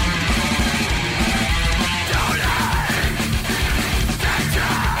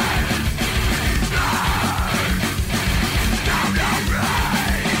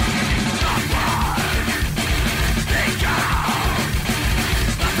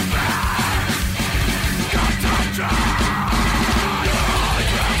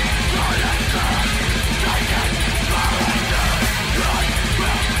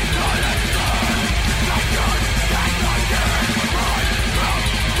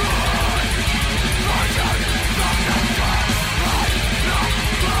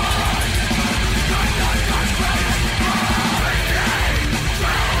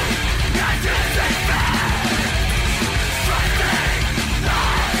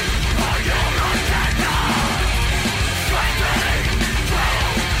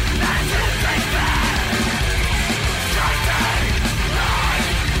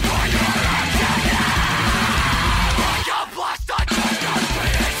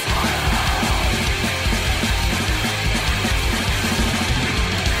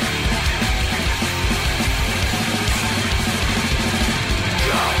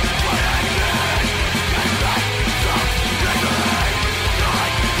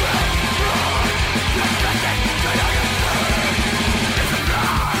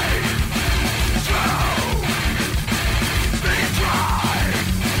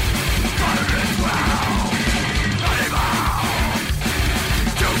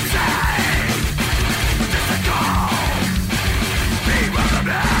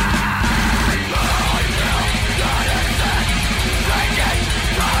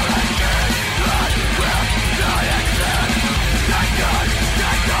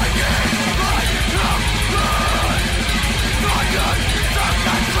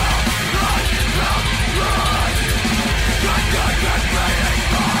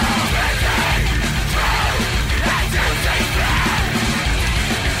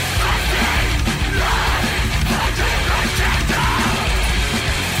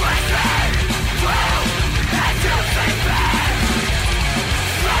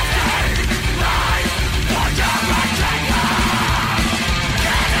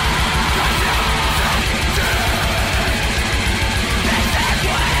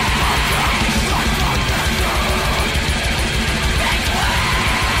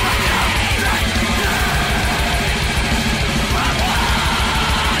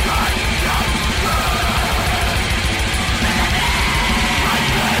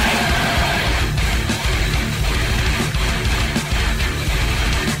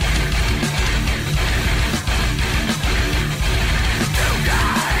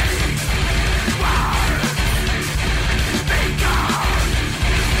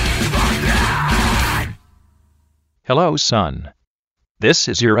 Hello, son. This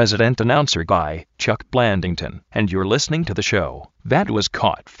is your resident announcer guy, Chuck Blandington, and you're listening to the show that was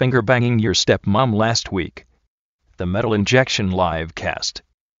caught finger-banging your stepmom last week. The Metal Injection Livecast.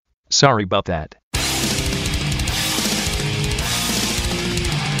 Sorry about that.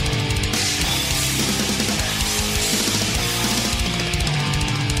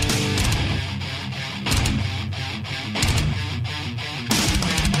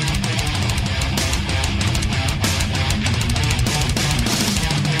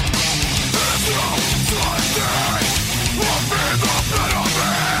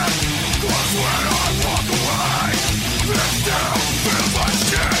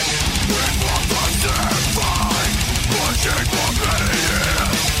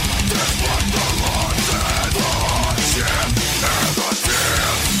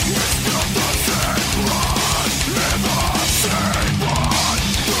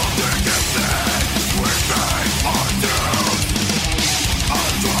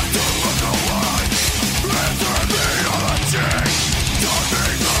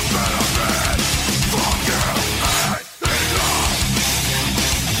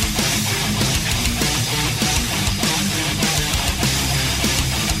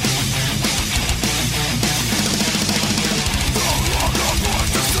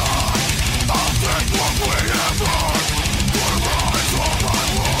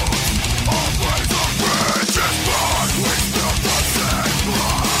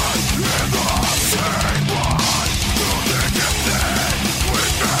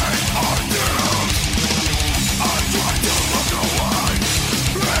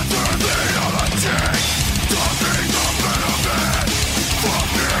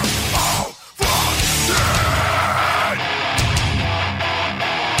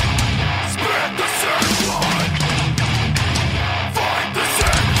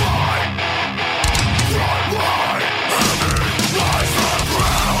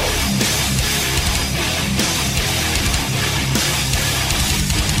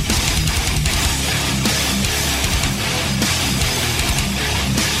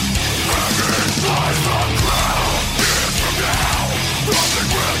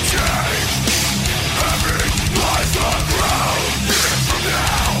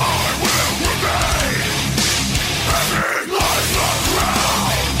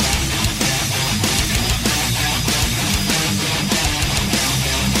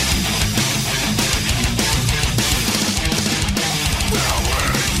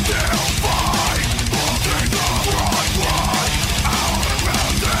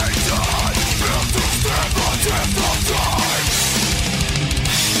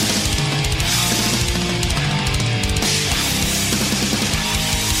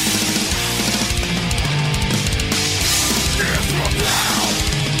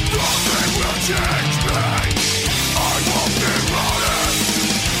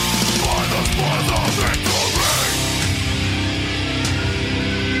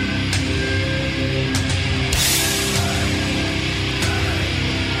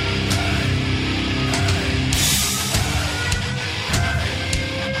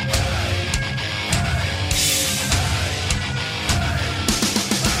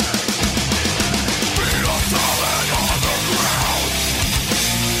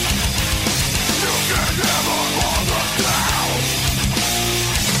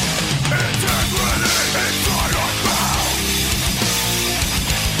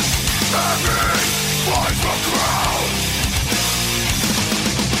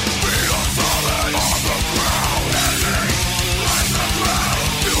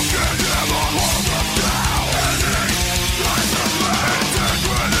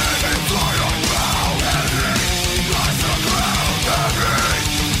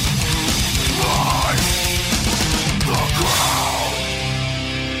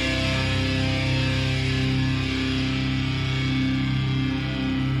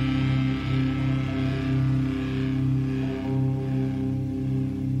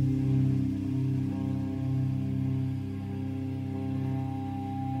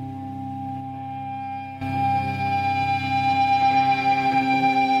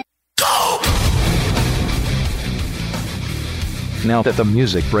 Now that the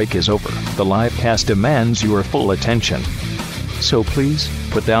music break is over, the live cast demands your full attention. So please,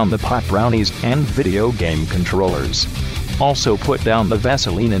 put down the pot brownies and video game controllers. Also put down the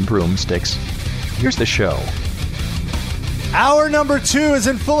Vaseline and broomsticks. Here's the show. Hour number 2 is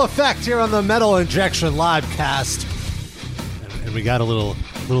in full effect here on the Metal Injection Livecast. And we got a little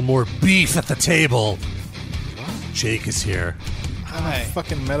more beef at the table. Jake is here. What kind of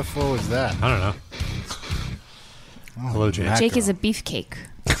fucking metaphor was that? I don't know. Hello, Jake. Jake is a beefcake.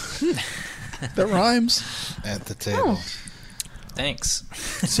 That rhymes. At the table. Thanks.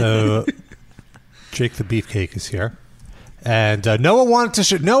 So, Jake the Beefcake is here. And Noah wanted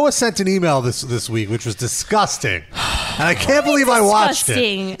to Noah sent an email this week, which was disgusting. And I can't believe I watched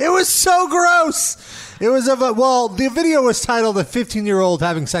it. It was so gross. It was the video was titled "A 15-year-old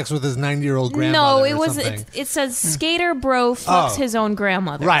having sex with his 90-year-old grandmother." No, it was. It says skater bro fucks his own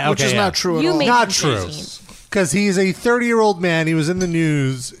grandmother. Right, okay, which is not true at all. Not true. Because he's a 30-year-old man. He was in the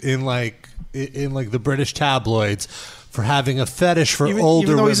news in the British tabloids for having a fetish for older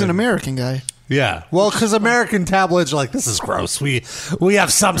even though women. he's an American guy. Yeah, well, because American tabloids are like, this is gross. We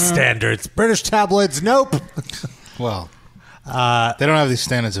have some standards. British tabloids, nope. Well, they don't have these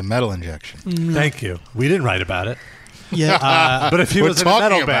standards of metal injection. Thank you. We didn't write about it. Yeah, but if he was in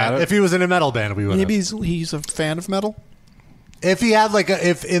a metal band, we would. Maybe he's a fan of metal. If he had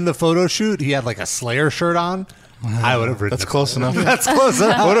if in the photo shoot he had a Slayer shirt on, I would have written. That's close enough. That's close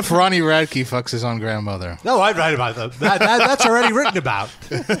enough. What if Ronnie Radke fucks his own grandmother? No, I'd write about that. That's already written about.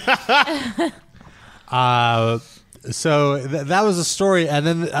 So that was a story, and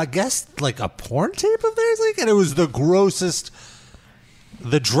then I guess a porn tape of theirs, and it was the grossest,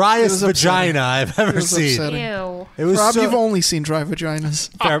 the driest vagina I've ever seen. Upsetting. Ew. It was. Rob, you've only seen dry vaginas.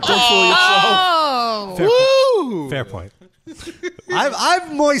 Fair, Don't fool yourself. Oh, fair point.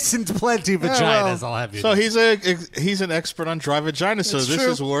 I've moistened plenty of vaginas. I'll have you. So he's an expert on dry vaginas. So this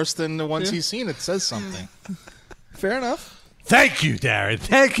is worse than the ones he's seen. It says something. Fair enough. Thank you, Darren.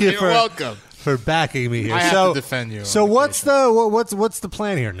 Thank you. You're welcome for backing me here. I have to defend you. So what's the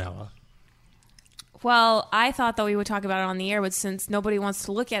plan here, Noah? Well, I thought that we would talk about it on the air, but since nobody wants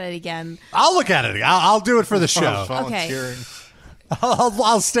to look at it again, I'll look at it. I'll do it for the show. Okay.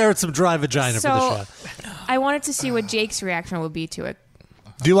 I'll stare at some dry vagina for the show. I wanted to see what Jake's reaction would be to it.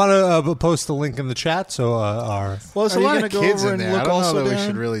 Do you want to post the link in the chat? So well, there's a lot of kids in there. I don't know that we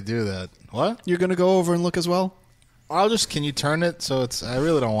should really do that. What? You're going to go over and look as well? Can you turn it so it's? I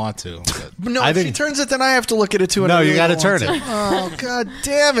really don't want to. But no, if she turns it, then I have to look at it too. No, you got to turn it. Oh, god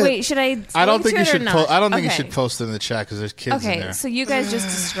damn it! Wait, should I? I don't think you should. I don't think you Okay. should post it in the chat because there's kids in there. Okay, so you guys just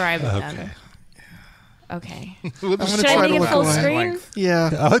describe it then. Okay. I'm gonna Should try I to make it look full away. screen? Yeah.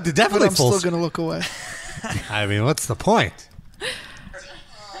 Oh, definitely but I'm full still going to look away. I mean, what's the point?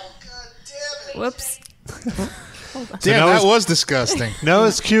 Whoops. Damn, that was disgusting.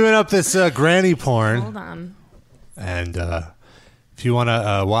 Noah's queuing up this granny porn. Hold on. And if you want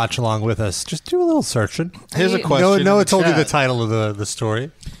to watch along with us, just do a little searching. Here's a question. Noah in the told you chat. the title of the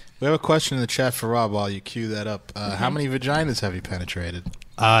story. We have a question in the chat for Rob while you cue that up. How many vaginas have you penetrated?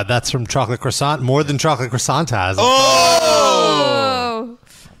 That's from Chocolate Croissant. More than Chocolate Croissant has. Oh!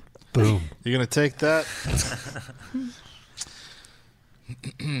 Boom. You're going to take that?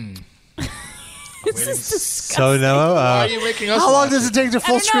 This is disgusting. So, Noah, Why are you making us how long watch does it take to I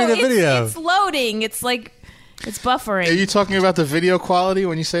full don't screen know, a video? It's loading. It's buffering. Are you talking about the video quality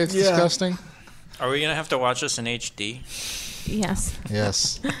when you say it's disgusting? Are we going to have to watch this in HD? Yes.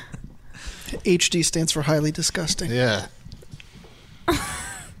 Yes. HD stands for highly disgusting. Yeah.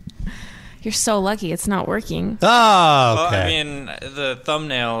 You're so lucky it's not working. Oh, Well, okay. I mean, the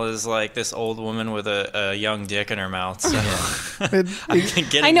thumbnail is like this old woman with a young dick in her mouth. So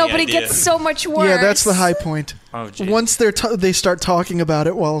I know, but it gets so much worse. Yeah, that's the high point. Oh, geez. Once they start talking about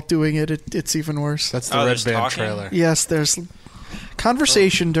it while doing it, it's even worse. That's the Red Band trailer. Yes, there's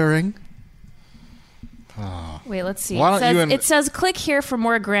conversation during. Wait, let's see. Why don't you and- It says click here for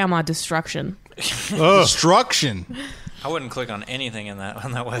more grandma destruction. Destruction. I wouldn't click on anything on that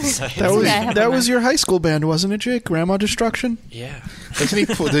website. That was your high school band, wasn't it, Jake? Grandma Destruction? Yeah. Doesn't he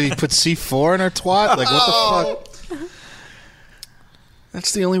did he put C4 in her twat? Like, what the fuck?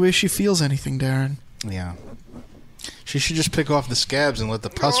 That's the only way she feels anything, Darren. Yeah. She should just pick off the scabs and let the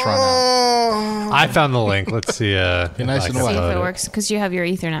pus run out. I found the link. Let's see. Be nice and See wet. if it works because you have your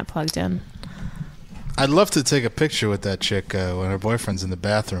Ethernet plugged in. I'd love to take a picture with that chick when her boyfriend's in the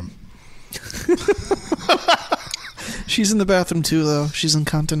bathroom. She's in the bathroom too, though. She's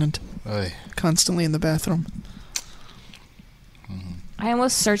incontinent. Oy. Constantly in the bathroom. I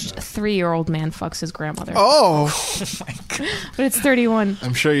almost searched 3-year-old man fucks his grandmother. Oh. My God. But it's 31.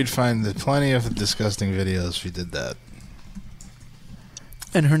 I'm sure you'd find plenty of disgusting videos if you did that.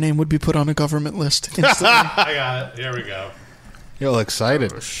 And her name would be put on a government list instantly. I got it. Here we go. You're all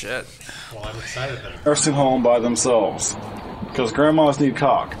excited. Oh, shit. Well, I'm excited then. Nursing home by themselves. Because grandmas need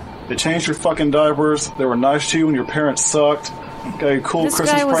cock. They changed your fucking diapers. They were nice to you when your parents sucked. Got cool This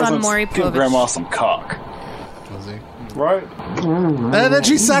Christmas guy was on presents. Maury Give Povich. grandma some cock. Was he? Right? And then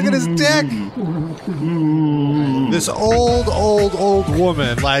she's sucking his dick. This old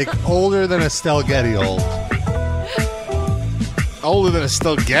woman, like older than Estelle Getty old. older than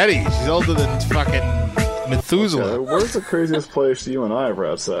Estelle Getty. She's older than fucking Methuselah. Okay, where's the craziest place you and I ever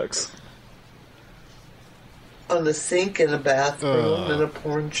had sex? On the sink in a bathroom in a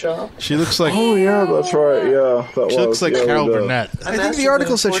porn shop. She looks like. Oh yeah, that's right. Yeah, She looks like Carol Burnett. I think the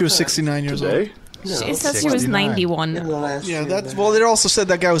article said she was 69 years old. She said she was 91. Yeah, that's well. They also said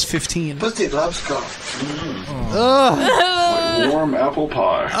that guy was 15. Pussy loves coffee. Like warm apple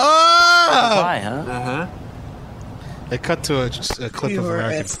pie. Pie, huh? Uh-huh. They cut to a clip of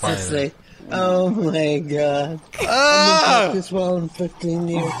American Pie. Oh my god. I've been this well in 15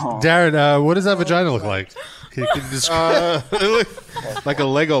 years. Darren, what does that vagina look like? Can you describe? It looked like a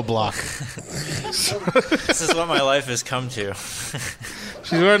Lego block. This is what my life has come to.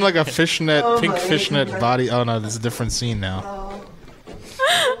 She's wearing like a fishnet, pink fishnet body. Oh no, this is a different scene now.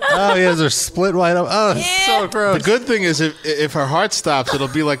 Oh, he has her split wide open. Oh, it's so gross. The good thing is if her heart stops, it'll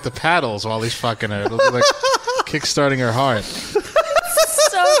be like the paddles while he's fucking her. It'll be like kickstarting her heart.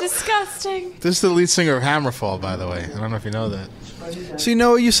 So disgusting. This is the lead singer of Hammerfall, by the way. I don't know if you know that.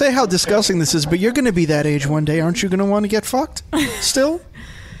 So you say how disgusting this is, but you're going to be that age one day, aren't you? Going to want to get fucked still?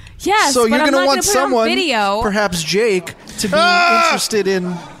 Yes. So but you're going to want someone, video. perhaps Jake, to be interested in.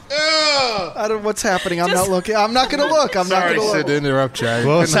 I don't. What's happening? I'm not looking. I'm not going to look. I'm not going to look. Sorry to interrupt, Jared.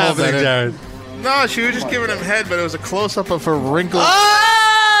 What's happening, Jared? No, she was just giving him head, but it was a close up of her wrinkled.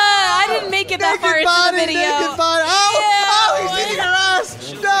 I didn't make it that far into the video. Oh, he's eating her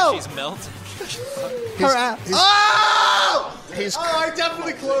ass. No. She's melting. Her ass. I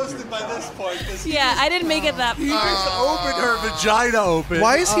definitely closed it by this point. Yeah, I didn't make it that far. He just opened her vagina open.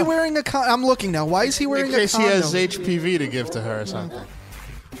 Why is he wearing a condom? I'm looking now. Why is he wearing In case a condom? he has HPV to give to her or something.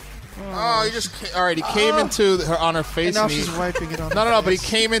 Oh, he just all right. He came into her on her face. And now he, she's wiping it on. No, but he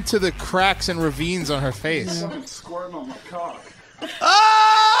came into the cracks and ravines on her face. I'm squirting on my cock.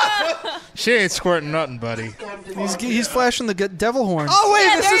 She ain't squirting nothing, buddy. He's flashing the devil horn. Oh wait,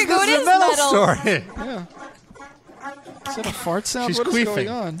 Yeah, this there is you go, it the is metal metal. story. Yeah. Is that a fart sound? She's What is queefing. going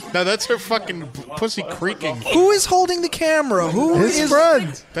on? No, that's her fucking pussy creaking. Who is holding the camera? Who His is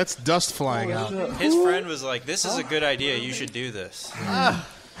friend. That's dust flying out. His friend was like, "This is a good idea. You should do this."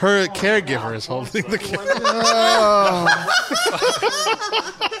 Her caregiver is holding the camera.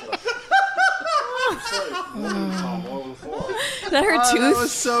 Is that her tooth? That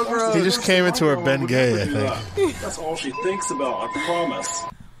was so gross. He just came into her Ben Gay, I think. That's all she thinks about. I promise.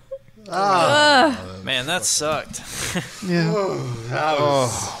 Man, that sucked. Yeah.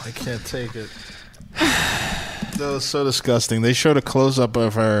 Oh, I can't take it. That was so disgusting. They showed a close up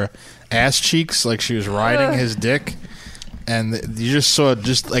of her ass cheeks, like she was riding his dick, and you just saw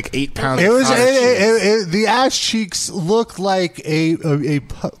just like 8 pounds. It was of the ass cheeks looked like a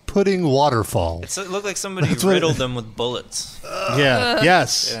pudding waterfall. It looked like somebody riddled them with bullets.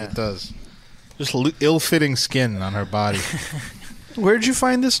 Yes, Yeah. it does. Just ill-fitting skin on her body. Where'd you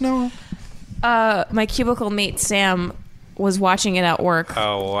find this, Noah? My cubicle mate Sam was watching it at work.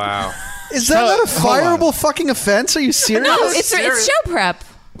 Oh wow! Is that not a fireable fucking offense? Are you serious? No, it's show prep.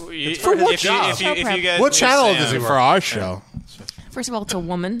 For what job? If you guys What knew channel Sam- does he work? For our show. First of all, it's a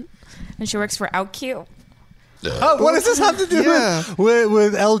woman, and she works for OutQ. What does this have to do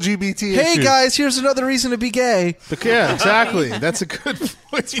with LGBT Hey issues? guys, here's another reason to be gay. Yeah, exactly. That's a good point.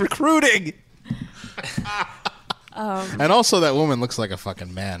 It's recruiting. And also, that woman looks like a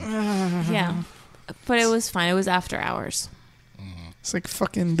fucking man. Yeah, but it was fine. It was after hours. It's like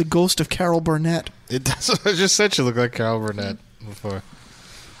fucking the ghost of Carol Burnett. It does. I just said she looked like Carol Burnett before.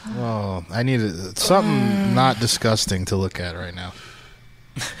 Oh, I needed something not disgusting to look at right now.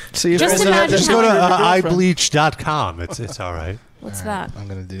 See, Just imagine Just go to eyebleach.com. It's all right. What's that? I'm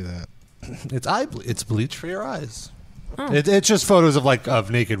gonna do that. It's bleach for your eyes. Oh. It's just photos of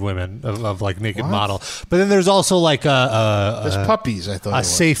naked women of naked model. But then there's also like There's puppies. I thought a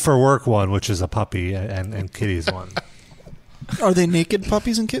safe for work one, which is a puppy, and kitties one. Are they naked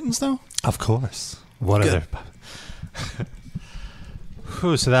puppies and kittens though? Of course. What other?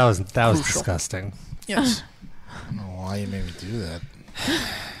 Whew, so that was disgusting. Yes. I don't know why you made me do that.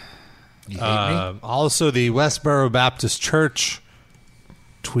 You hate me? Also, the Westboro Baptist Church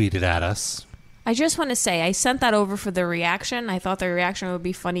tweeted at us. I just want to say, I sent that over for the reaction. I thought the reaction would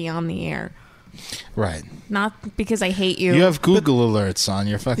be funny on the air. Right. Not because I hate you. You have Google alerts on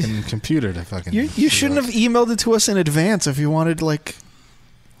your fucking computer to fucking. You shouldn't have emailed it to us in advance if you wanted,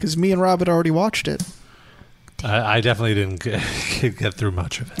 because me and Rob had already watched it. I definitely didn't get through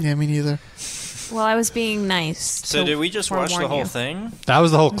much of it. Yeah, me neither. Well, I was being nice. So did we just watch the whole thing? That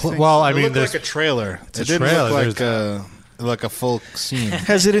was the whole. Well, I mean, looked there's like a trailer. It's a It didn't trailer. look like a full scene.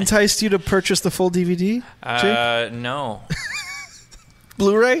 Has it enticed you to purchase the full DVD, Jake? No.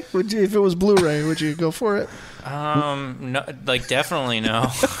 Blu-ray? If it was Blu-ray, would you go for it? No, like definitely no.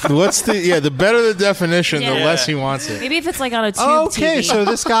 What's the better the definition, the Yeah. less he wants it. Maybe if it's like on a tube Okay, TV. so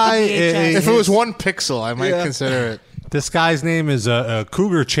this guy, VHS. If it was 1 pixel, I might consider it. this guy's name is a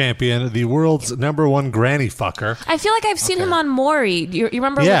Cougar Champion, the world's #1 granny fucker. I feel like I've seen him on Maury. You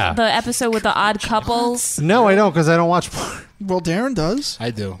remember Yeah. the episode with the odd couples? No, I don't, because I don't watch. Well, Darren does.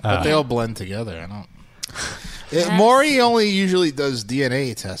 I do, but they all blend together. I don't. Maury only usually does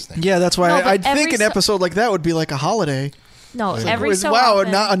DNA testing. Yeah, that's why No, but I'd every think an so- episode like that would be like a holiday. No, It's every like, so wow,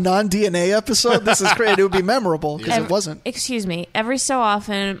 often. a non-DNA episode? This is great. It would be memorable because it wasn't. Excuse me. Every so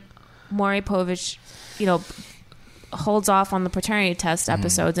often, Maury Povich, holds off on the paternity test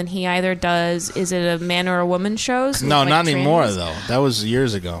episodes, and he either does is it a man or a woman shows? with, No, like, not anymore trannies, though. That was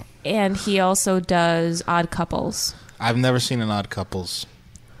years ago. And he also does odd couples. I've never seen an Odd Couples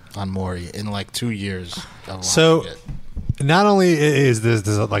on Maury in like 2 years. Of watching So, it. not only is this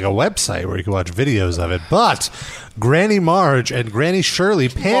like a website where you can watch videos of it, but Granny Marge and Granny Shirley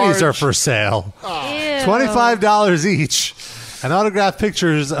panties are for sale. $25 each. And autographed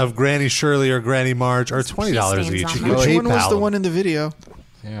pictures of Granny Shirley or Granny Marge are $20 each. You can Which PayPal one was the them. one in the video?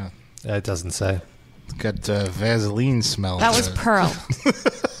 Yeah. It doesn't say. It's got Vaseline smell. That to was it. Pearl.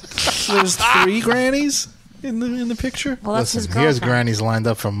 There's 3 grannies in the picture. Well, that's his Listen, he has girlfriend. grannies lined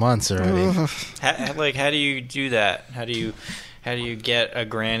up for months already. How do you do that? How do you get a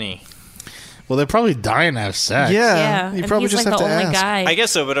granny? Well, they're probably dying to have sex. Yeah, and he's like the only guy. I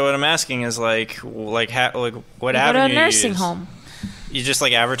guess so, but what I'm asking is what You avenue go to a you nursing use? home. You just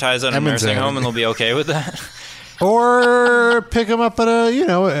like advertise on a Edmonton. nursing home, and they'll be okay with that. Or pick them up at your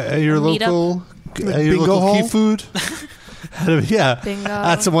A local Like your bingo local key hall? food. Yeah, Bingo.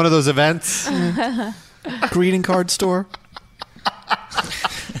 that's one of those events Greeting card store.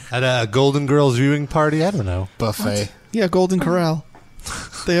 at a Golden Girls viewing party. I don't know. Buffet. Yeah, Golden Corral.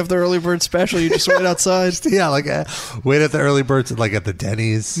 They have the early bird special. You just wait outside. Yeah, like wait at the early birds, like at the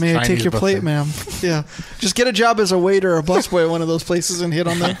Denny's. May I take Chinese your plate, buffet. ma'am? Yeah. Just get a job as a waiter or busboy at one of those places and hit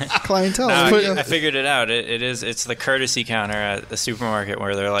on the clientele. No, There you go. I figured it out. It's the courtesy counter at the supermarket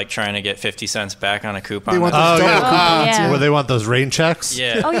where they're like trying to get 50 cents back on a coupon. They want Oh, those double yeah. coupons. yeah. Where they want those rain checks.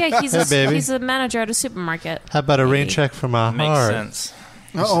 Yeah. Oh yeah, he's Hey, baby. he's a manager at a supermarket. How about a rain check from a Makes heart? sense.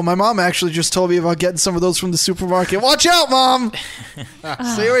 Uh-oh, my mom actually just told me about getting some of those from the supermarket. Watch out, Mom!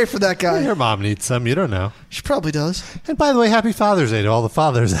 Stay away from that guy. Your mom needs some. You don't know. She probably does. And by the way, happy Father's Day to all the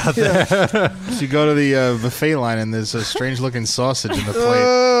fathers out there. You go to the buffet line and there's a strange-looking sausage in the plate.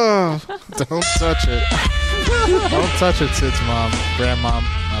 Oh, Don't touch it. Don't touch it, Tits Mom, Grandmom.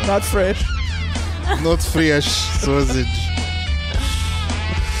 I don't not fresh. know. Not fresh sausage.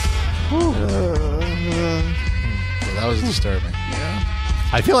 Yeah, that was disturbing.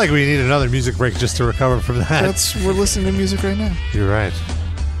 I feel like we need another music break just to recover from that. We're listening to music right now. You're right.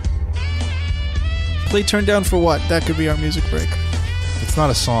 Play Turn Down for what? That could be our music break. It's not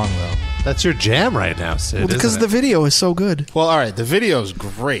a song, though. That's your jam right now, Sid. Well, because isn't the it? video is so good. Well, all right. The video's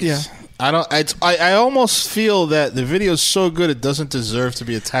great. Yeah. I almost feel that the video's so good it doesn't deserve to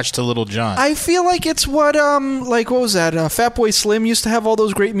be attached to Little John. I feel like it's what what was that? Fatboy Slim used to have all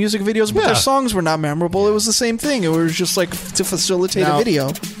those great music videos, but Yeah. their songs were not memorable. It was the same thing. It was just like to facilitate Now- a video.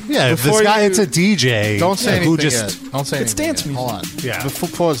 Yeah, if this Before guy, you- it's a DJ. Don't say anything who just yet. Don't say It's anything dance yet. music. Hold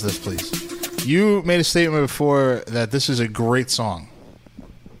on. Yeah. Pause this, please. You made a statement before that this is a great song.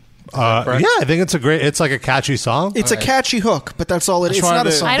 correct? Yeah, I think it's a great. It's like a catchy song. It's a catchy hook, but that's all it is. It's Trying not a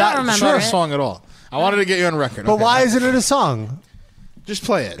to- song. I don't It's remember not a it. song at all. I wanted to get you on record. But Okay. why isn't it a song? Just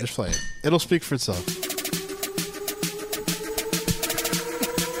play it. Just play it. It'll speak for itself.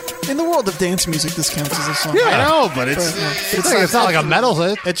 In the world of dance music, this counts as a song. I know, but it's It's not like a metal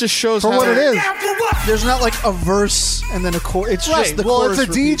hit. it just shows For how what it is. There's not like a verse and then a chorus. It's just the well, chorus. it's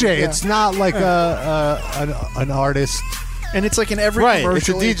a DJ. repeated, yeah. It's not like an artist. And it's like in every Right,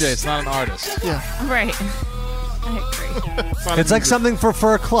 commercial. it's a DJ. It's not an artist. Yeah. Right. I agree. It's like something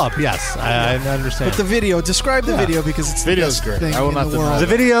for a club. Yes, I understand. But the video, describe the Yeah. video because it's the Video's best great. thing I will in not the deny world. The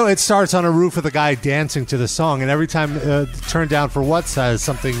video, it starts on a roof with a guy dancing to the song, and every time Turn Down for What says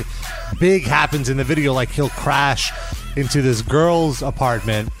something big happens in the video, like he'll crash into this girl's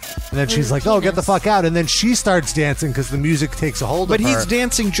apartment, and then she's like, "Oh, get the fuck out!" And then she starts dancing because the music takes a hold But of her. he's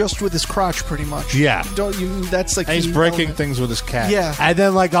dancing just with his crotch, pretty much. Yeah. Don't you? That's like And he's the breaking element. things with his cat. Yeah. And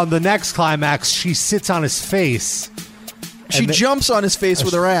then, like on the next climax, she sits on his face. She and the- jumps on his face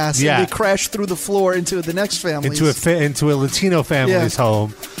with her ass, Yeah. and they crash through the floor into the next family. into a Latino family's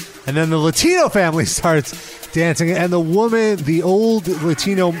home, and then the Latino family starts dancing, and the old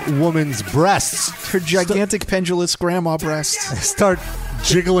Latino woman's breasts, her gigantic pendulous grandma breasts, start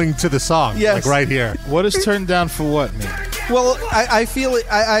jiggling to the song. Yes. like right here. What does Turn Down for What mean? Well, I feel it.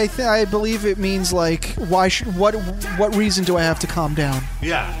 I believe it means like what reason do I have to calm down?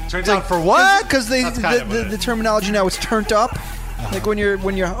 Yeah, turns out for what? Because the terminology now is turned up. Like when you're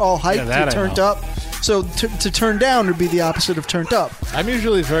all hyped, you're turned up. So to turn down would be the opposite of turned up. I'm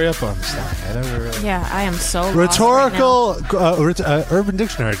usually very up on this thing. I never really... Yeah, I am so rhetorical. Urban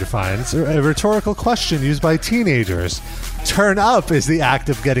Dictionary defines a rhetorical question used by teenagers. Turn up is the act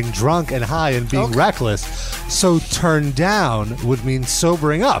of getting drunk and high and being reckless. So turn down would mean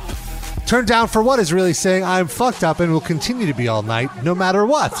sobering up. Turn down for what is really saying I'm fucked up and will continue to be all night no matter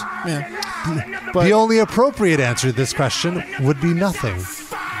what. Yeah. But the only appropriate answer to this question would be nothing.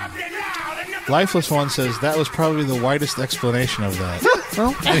 Lifeless One says that was probably the whitest explanation of that.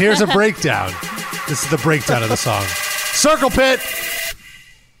 Well, and here's a breakdown. This is the breakdown of the song. Circle Pit.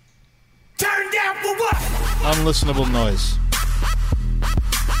 Turn down for what? Unlistenable noise.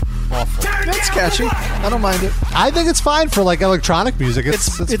 Awful. That's catchy. I don't mind it. I think it's fine for like electronic music.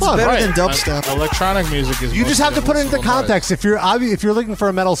 It's fun. Better than dubstep. Electronic music is. You just have to put it into context. If you're looking for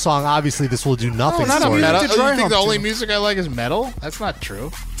a metal song, obviously this will do nothing. Not for a you. metal. You think the only music I like is metal? That's not true.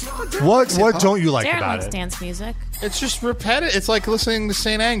 What don't you like Darren about likes it? dance music. It's just repetitive. It's like listening to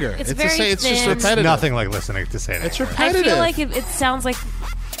Saint Anger. It's It's very just thin. repetitive. Nothing like listening to Saint Anger. It's repetitive. I feel like it sounds like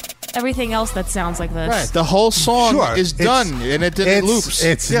everything else that sounds like this. Right. The whole song is done, and it loops.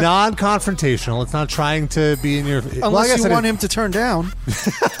 It's non-confrontational. It's not trying to be in your... Unless you want him to turn down.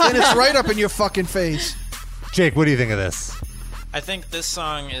 Then it's right up in your fucking face. Jake, what do you think of this? I think this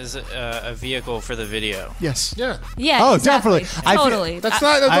song is a vehicle for the video. Yes. Yeah. Yeah. Oh, exactly. definitely. Totally. That's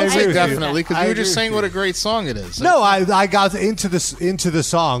not. Don't say definitely, because I you were agree just with saying you. what a great song it is. No, I got into the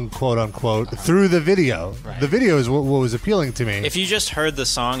song, quote unquote, through the video. Right. The video is what was appealing to me. If you just heard the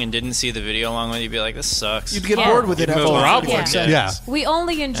song and didn't see the video along with it, you'd be like, this sucks. You'd get bored with it You'd after move a on. while. Yeah. We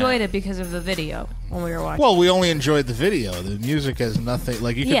only enjoyed it because of the video when we were watching. Well, we only enjoyed the video. The music has nothing.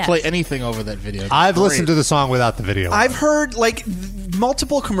 Like you can play anything over that video. I've listened to the song without the video. I've heard like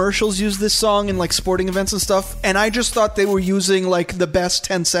multiple commercials use this song in like sporting events and stuff, and I just thought they were using like the best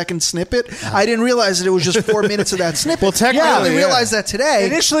 10-second snippet. I didn't realize that it was just 4 minutes of that snippet. Well, technically, I only realized that today.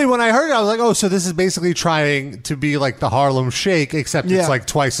 Initially, when I heard it, I was like, "Oh, so this is basically trying to be like the Harlem Shake, except it's like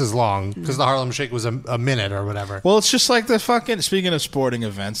twice as long because the Harlem Shake was a minute or whatever." Well, it's just like the fucking. Speaking of sporting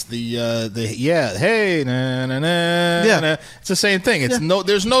events, hey, na na na. Yeah. It's the same thing. It's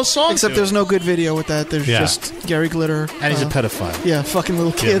there's no song, Except to there's it. no good video with that. There's just Gary Glitter, and he's a pedophile. Yeah, fucking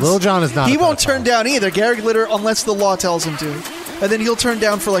little kids. Lil Jon is not. He a won't pedophile. turn down either. Gary Glitter, unless the law tells him to. And then he'll turn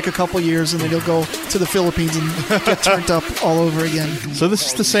down for like a couple years, and then he'll go to the Philippines and get turned up all over again. So this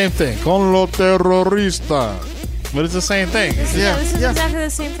is the same thing. Con lo terrorista. But it's the same thing. This is exactly the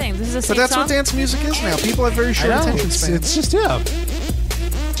same thing. This is the same But that's song. what dance music is now. People have very short attention spans. It's just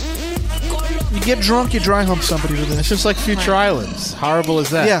You get drunk, you dry hump somebody with it. It's just like Future Islands. Horrible as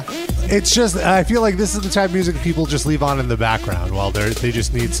that. Yeah. It's just. I feel like this is the type of music people just leave on in the background while they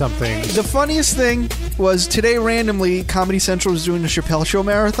just need something. The funniest thing was today, randomly, Comedy Central was doing a Chappelle Show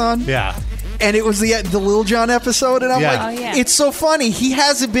marathon. Yeah. And it was the Lil Jon episode, and I'm Yeah. like, it's so funny. He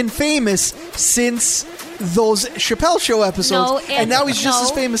hasn't been famous since those Chappelle Show episodes, and now he's just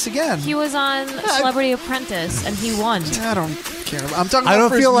as famous again. He was on Celebrity Apprentice, and he won. I don't care. I'm talking. I about don't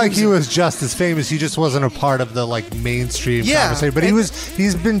for his feel like music. he was just as famous. He just wasn't a part of the like mainstream Yeah, conversation. But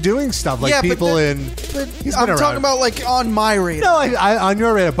he's been doing stuff like Yeah, but people then- in. He's I'm been talking around. about like on my radar. No, I on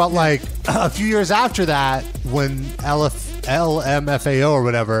your radar, but like a few years after that, when LMFAO or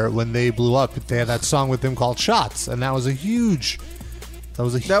whatever, when they blew up, they had that song with him called "Shots," and that was a huge. That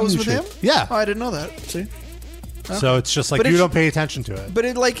was with hit. him. Yeah. Oh, I didn't know that. See. So it's just like But you it don't sh- pay attention to it. But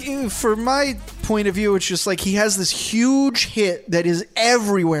it like for my point of view, it's just like he has this huge hit that is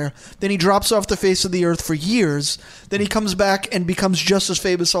everywhere. Then he drops off the face of the earth for years. Then he comes back and becomes just as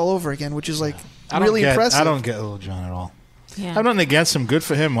famous all over again, which is like really impressive. I don't get Lil Jon at all. Yeah. I'm nothing against him. Good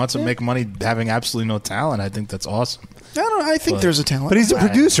for him. Wants to make money having absolutely no talent. I think that's awesome. I think But- there's a talent. But he's a Right.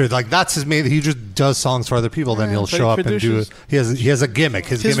 producer. Like that's his main. He just does songs for other people. Then he'll but show he up and do it. produces. He has a gimmick.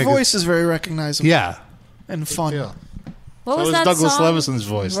 His His gimmick voice is very recognizable. Yeah. And fun. What So was is that Douglas song? Levison's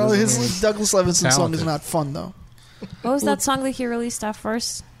voice. Well, Doesn't mean- his Douglas Levinson song is talented. not fun though. What was that song that he released at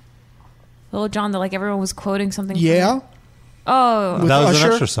first? Lil Jon, that like everyone was quoting something. from Yeah. it? Oh. With That was an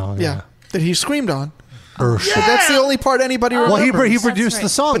Usher? Usher song, yeah. That he screamed on. Usher. But that's the only part anybody Well, remembers. he produced the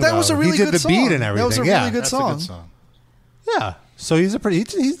song. But that was a though. really he did good the song. beat and everything. That was a yeah. really good That's song. a good song. Yeah. So he's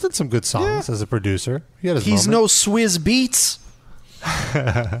he's done some good songs as a producer. He had his He's moment. no Swizz Beats.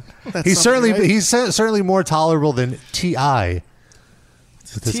 He's certainly right? he's certainly more tolerable than T.I.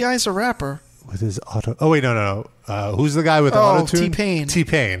 T.I.'s a rapper. with his auto. Oh wait, no. Who's the guy with the auto-tune? T-Pain.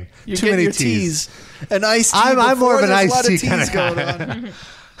 T-Pain. You're Too getting many your T's. An iced tea. I'm more of an There's a lot iced tea of kind teas of going guy.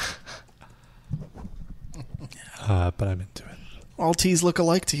 on. But I'm into it. All teas look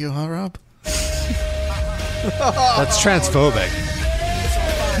alike to you, huh, Rob? That's transphobic.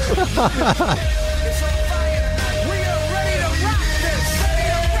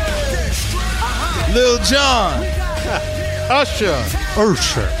 Lil Jon, Usher,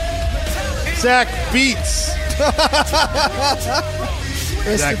 Zach Beats.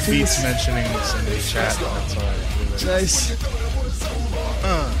 Zach Beats mentioning this in the chat. That's all right. Nice.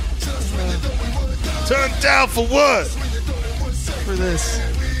 Turn down for what? For this.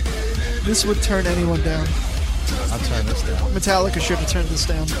 This would turn anyone down. I'll turn this down. Metallica should have turned this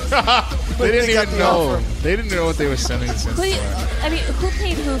down. They didn't got even the know. offer. They didn't know what they were sending this in for. Who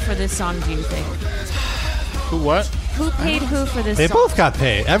paid who for this song, do you think? Who what? Who paid who for this They song? both got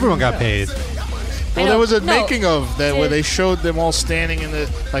paid. Everyone got paid. Well, there was a making of that where they showed them all standing in the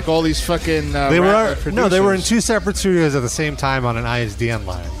like all these fucking. They were they were in producers. 2 separate studios at the same time on an ISDN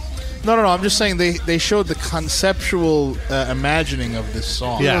line. No. I'm just saying they showed the conceptual imagining of this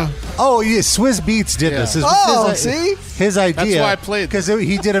song. Yeah. Oh, yeah. Swizz Beats did this. This was his idea. That's why I played because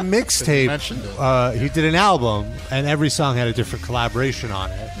he did a mentioned mixtape. He did an album, and every song had a different collaboration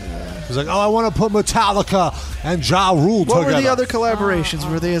on it. He was like, "Oh, I want to put Metallica and Ja Rule together." What were the other collaborations?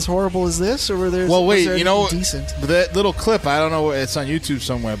 Were they as horrible as this, or were there? Well, was wait. there You know anything decent? that little clip? I don't know. It's on YouTube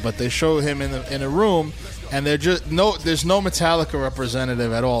somewhere, but they show him in a room. And there's no Metallica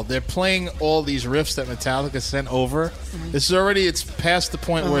representative at all. They're playing all these riffs that Metallica sent over. Mm-hmm. It's past the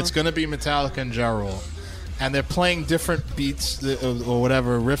point where it's going to be Metallica and Ja Rule. And they're playing different beats or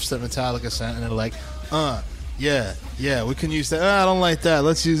whatever riffs that Metallica sent, and they're like, yeah, we can use that. I don't like that.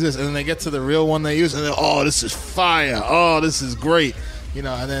 Let's use this. And then they get to the real one they use, and they're, oh, this is fire. Oh, this is great. You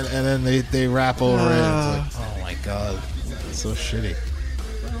know, and then they rap over it. It's like, oh my god, it's so shitty.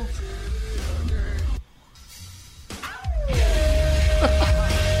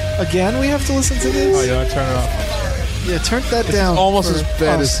 Again, we have to listen to this. Oh, you want to turn it off? Yeah, turn that This down. is almost for as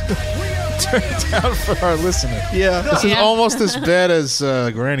bad us. as turn it down for our listener. Yeah. This is almost as bad as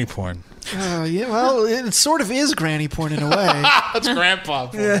granny porn. Yeah, well, it sort of is granny porn in a way. That's grandpa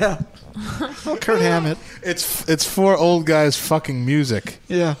porn. Yeah. Kurt Hammett. It's for old guys fucking music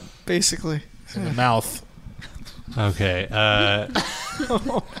Yeah, basically. in the mouth. Okay.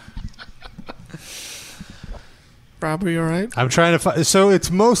 Rob, are you all right? I'm trying to find. So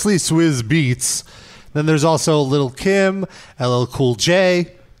it's mostly Swizz Beats. Then there's also Lil Kim, LL Cool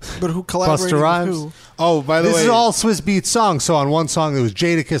J, But who collaborated Busta with Rhymes. who? Oh, by the way, This is all Swizz Beats songs. So on one song there was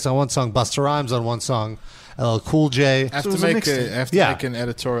Jadakiss, on one song Busta Rhymes, on one song LL Cool J. I have So it to was a make mixtape. I have to make an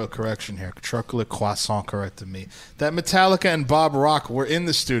editorial correction here. Chocolate Croissant corrected me. That Metallica and Bob Rock were in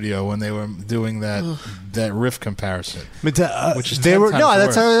the studio when they were doing that riff comparison. Which is They 10 were times no.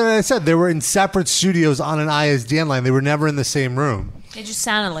 That's worse. what I said. They were in separate studios on an ISDN line. They were never in the same room. It just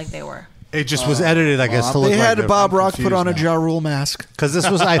sounded like they were. It just was edited, I guess, to look They like had Bob Rock put on a now. Ja Rule mask. because this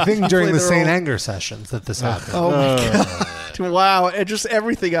was, I think, during Play the their Saint own- Anger sessions that this happened. Oh my god! Wow, and just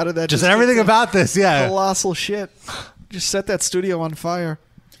everything out of that. Just everything gets about this, yeah. colossal shit. Just set that studio on fire.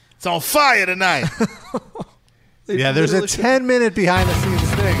 It's on fire tonight. Yeah, there's a 10-minute behind the scenes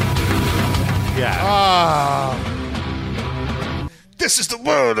thing. Yeah. This is the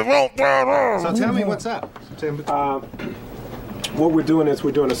world. It won't burn. So tell me what's up. What we're doing is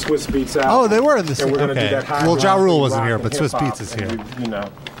we're doing a Swizz Beats album. Oh, they were in this. And we're going to Okay. do that high Well, Ja rock, Rule rock wasn't here, and but Swizz hip-hop, Beats is here. and you know,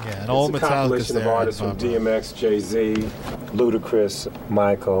 Yeah, and all it's a Metallica's compilation of there. artists from Bob. DMX, Jay-Z, Ludacris,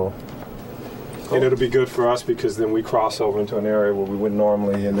 Michael. And it'll be good for us because then we cross over into an area where we wouldn't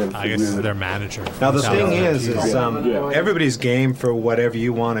normally. And then I guess this is their manager. Now, the thing is everybody's game for whatever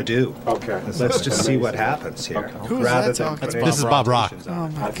you want to do. Okay. Let's just see what happens here. Who's Rather that than talking? putting This is Bob Rock. Oh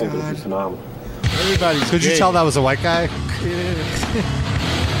my I think it'll be god! phenomenal. Everybody's Could you gay. tell that was a white guy?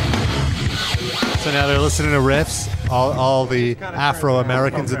 So now they're listening to riffs. All the Afro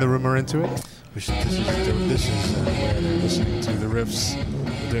Americans in the room are into it. This is where they're listening to the riffs.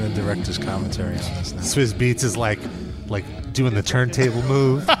 We're doing a director's commentary on this now. Swizz Beats is like doing the turntable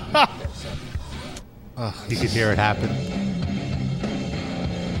move. You can hear it happen.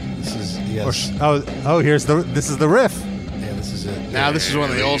 This is this is the riff. Yeah, this is it. Now this is when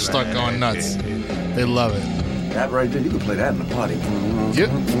they all start going nuts. They love it. That right there, you can play that in the party. Yep.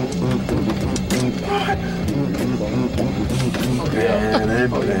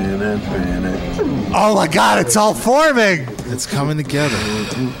 Oh my God! It's all forming. It's coming together.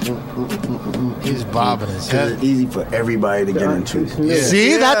 He's bobbing his head. It's easy for everybody to get into. Yeah.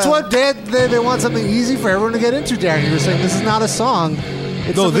 See, that's what they want something easy for everyone to get into. Darren, you were saying this is not a song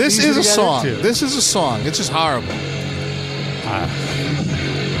It's No, something this easy is to a get song. into. This is a song. It's just horrible.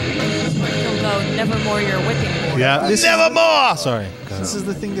 He'll go, nevermore you're whipping boy. Yeah. Nevermore. Sorry. This is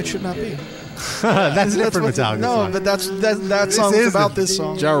the thing that should not be. That's a different Metallica No, song. but that song is about this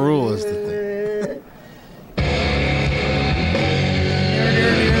song. Ja Rule is the thing.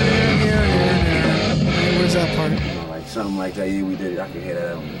 Where's that part? Like something like that. Yeah, we did. I could hear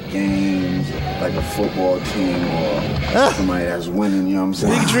that on games, like a football team or somebody that's winning. You know what I'm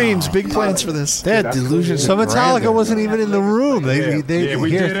saying? Big dreams, big plans for this. They had delusions. So Metallica wasn't even in the room. They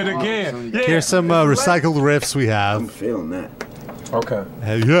we hear, did it again. Here's some recycled riffs we I'm have. feeling that. Okay.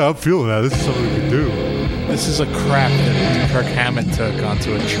 Hey, yeah, I'm feeling that. This is something we can do. This is a crap that Kirk Hammett took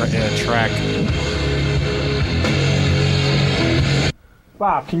onto a track.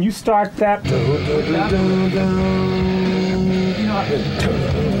 Bob, can you start that?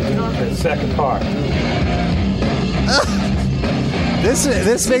 The second part. This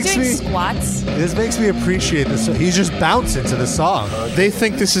makes Doing me squats. this makes me appreciate this. He's just bouncing to the song. They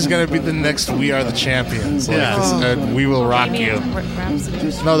think this is going to be the next "We Are the Champions." Like Yeah. this, We Will Rock You. Bohemian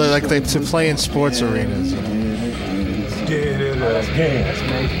Rhapsody. No, they're like to play in sports arenas. You know? Did it again.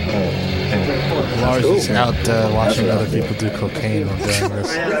 Lars is out watching other people do cocaine while doing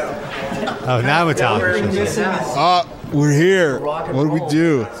this. Oh, now Metallica. We're here. What do we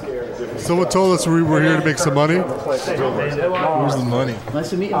do? Someone told us we were here to make some money. Where's the money? Nice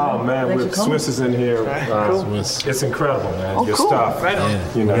to meet you. Oh man, Swiss is in here. Swiss. It's incredible, man. Oh, Your cool. stuff. Right on.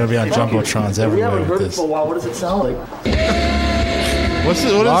 Yeah, we're gonna be on jumbotrons We everywhere haven't with heard it this. for a while. What does it sound like? What does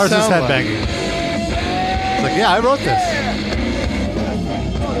Lars it is sound like? headbanging. It's like, yeah, I wrote this.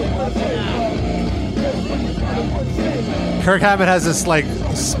 Kirk Hammett has this like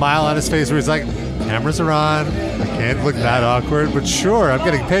smile on his face where he's like, cameras are on. I can't look that awkward, but sure, I'm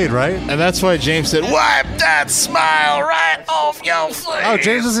getting paid, right? And that's why James said, "Wipe that smile right off your face." Oh,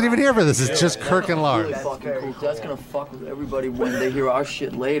 James wasn't even here for this. It's just Kirk and Lars. Fucking cool. That's gonna fuck with everybody when they hear our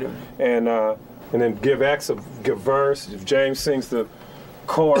shit later. And then give X a good verse. If James sings the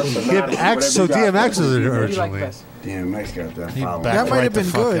chorus, or Give not, X, so whatever you got. DMX was it originally. DMX got that follow. That might have been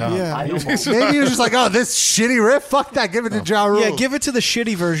good, yeah. Maybe he was just like, oh, this shitty riff? Fuck that. Give it to Ja Rule. Yeah, give it to the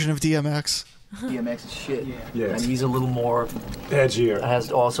shitty version of DMX. DMX is shit. Yes. And he's a little more Edgier.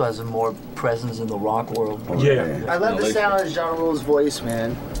 also has a more presence in the rock world. Yeah. I love the sound of Ja Rule's voice,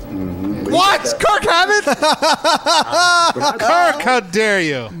 man. What? Kirk Hammett? Kirk, how dare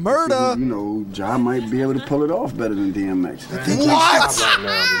you? Murder. You know, Ja might be able to pull it off better than DMX. What?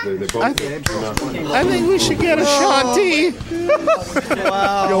 I think we should get Ashanti.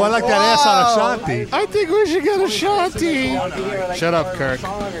 Wow. Yo, I like that ass on Ashanti. I think we should get Ashanti. Shut up, Kirk.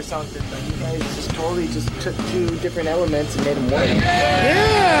 Song or something, but you guys just totally just took two different elements and made them one.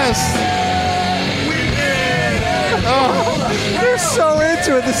 Yes. You're so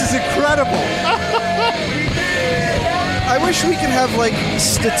into it. This is incredible. I wish we could have like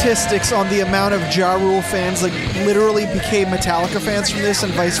statistics on the amount of Ja Rule fans like literally became Metallica fans from this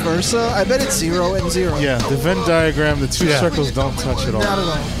and vice versa. I bet it's 0 and 0. Yeah, the Venn diagram, the two circles don't touch at all. Not at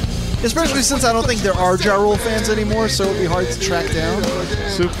all. Especially since I don't think there are Ja Rule fans anymore, so it would be hard to track down.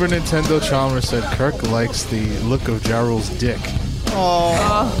 Super Nintendo Chalmers said Kirk likes the look of Ja Rule's dick.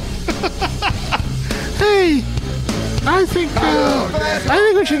 Oh. Hey, I think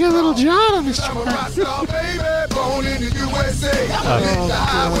we should get a little John on this chart.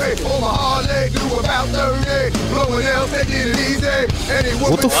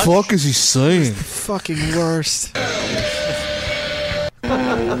 What the fuck is he saying? Fucking worst.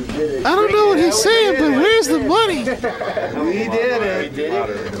 I don't know what he's saying, but where's the money? We did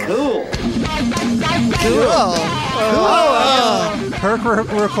it. Cool. Cool. Kirk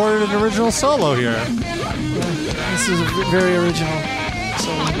recorded an original solo here. This is very original.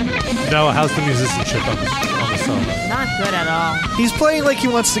 No, how's the musicianship on the solo? Not good at all. He's playing like he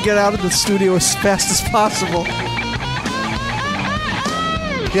wants to get out of the studio as fast as possible.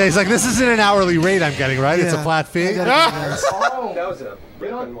 Yeah, he's like, this isn't an hourly rate I'm getting, right? It's a Yeah. flat fee. That was a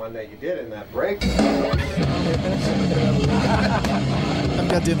ripping one that you did in that break. I've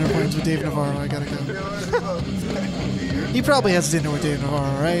got dinner plans with Dave Navarro. I gotta go. He probably has dinner with Dave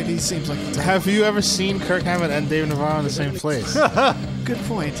Navarro, right? He seems like the type. Have you ever seen Kirk Hammett and Dave Navarro in the same place? Good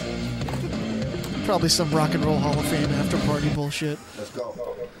point. Probably some rock and roll Hall of Fame after party bullshit. Let's go.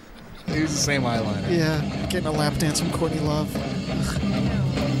 He was the same eyeliner. Yeah, getting a lap dance from Courtney Love.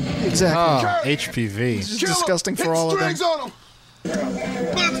 Exactly. Oh, HPV. It's just disgusting for all of them.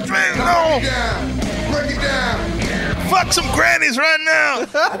 Fuck some grannies right now.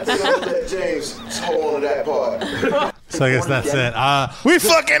 I think I'll let James hold on to that part. So I guess that's it. We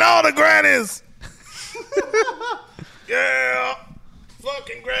fucking all the grannies. Yeah.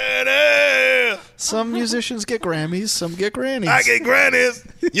 fucking granny. Some musicians get Grammys, some get grannies. I get grannies.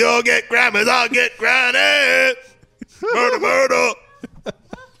 You'll get Grammys. I'll get grannies. Murder.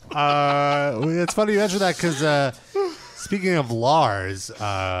 It's funny you mentioned that because speaking of Lars,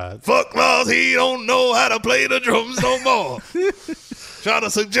 fuck Lars, he don't know how to play the drums no more. Trying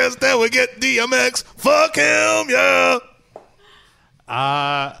to suggest that we get DMX. Fuck him, yeah.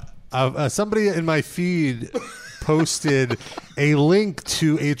 Somebody in my feed posted a link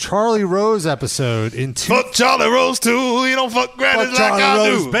to a Charlie Rose episode in Fuck Charlie Rose too. He don't fuck grannies like Charlie I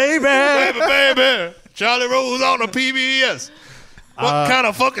Rose, do. baby. Charlie Rose on the PBS. What kind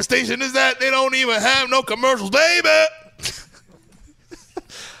of fucking station is that? They don't even have no commercials, baby.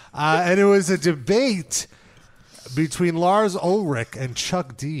 And it was a debate between Lars Ulrich and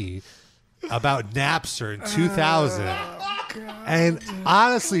Chuck D about Napster in 2000. And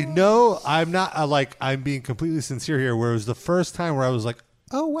honestly, no, I'm not I'm being completely sincere here, where it was the first time where I was like,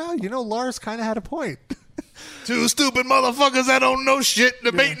 oh, wow, Lars kind of had a point. Two stupid motherfuckers that don't know shit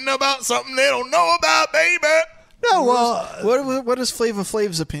debating about something they don't know about, baby. No, well, what is Flava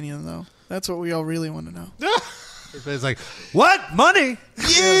Flav's opinion, though? That's what we all really want to know. It's like, what? Money?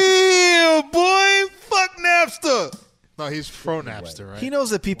 Yeah, boy. Fuck Napster. No, he's pro Napster, right? He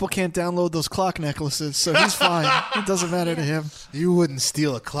knows that people can't download those clock necklaces, so he's fine. It doesn't matter to him. You wouldn't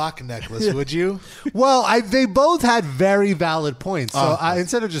steal a clock necklace, would you? Well, they both had very valid points. So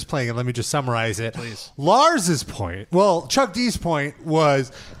instead of just playing it, let me just summarize it. Please. Lars's point, Chuck D's point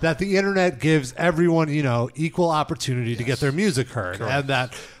was that the internet gives everyone, equal opportunity to get their music heard. Correct. And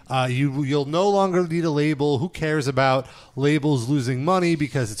that you'll no longer need a label. Who cares about labels losing money,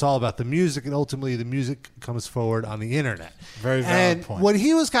 because it's all about the music, and ultimately the music comes forward on the internet. Very valid point. What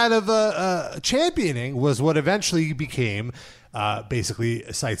he was kind of championing was what eventually became basically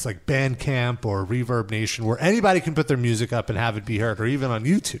sites like Bandcamp or Reverb Nation, where anybody can put their music up and have it be heard, or even on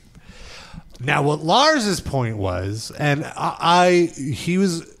YouTube. Now, what Lars's point was, and he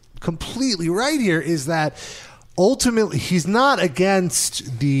was completely right here, is that ultimately he's not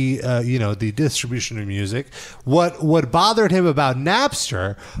against the the distribution of music. What bothered him about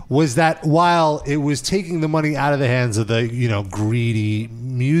Napster was that while it was taking the money out of the hands of the greedy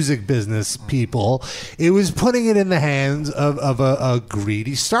music business people, it was putting it in the hands of a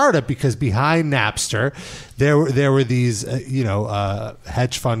greedy startup, because behind Napster there were these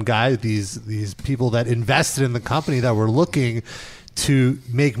hedge fund guys, these people that invested in the company that were looking to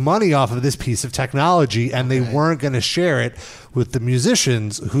make money off of this piece of technology, and they weren't going to share it with the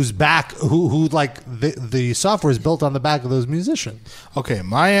musicians whose back, who the software is built on the back of those musicians. Okay,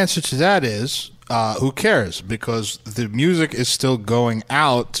 my answer to that is who cares? Because the music is still going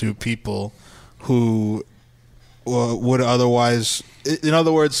out to people who would otherwise. In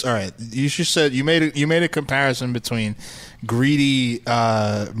other words, all right, you just said you made a comparison between greedy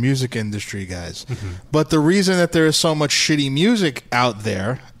music industry guys, but the reason that there is so much shitty music out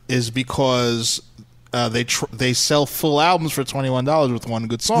there is because they sell full albums for $21 with one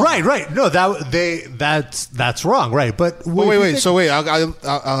good song. Right. No, that's wrong. Right, but wait. So I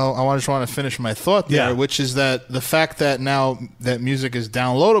just want to finish my thought there, which is that the fact that now that music is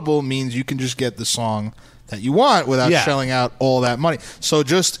downloadable means you can just get the song that you want without shelling out all that money. So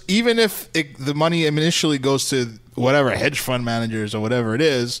just even if the money initially goes to whatever hedge fund managers or whatever it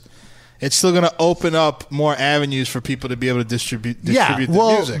is, it's still going to open up more avenues for people to be able to distribute the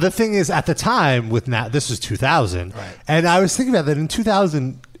music. The thing is, at the time this was 2000, right. And I was thinking about that in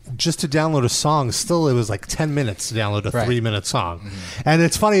 2000. Just to download a song, still it was like 10 minutes to download a 3-minute song. Mm-hmm. And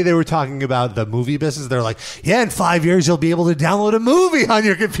it's funny, they were talking about the movie business. They're like, in 5 years you'll be able to download a movie on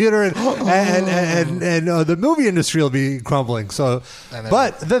your computer, and the movie industry will be crumbling. So,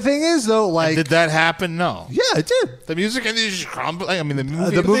 but the thing is, though, did that happen? No. Yeah, it did. The music industry is crumbling. I mean, the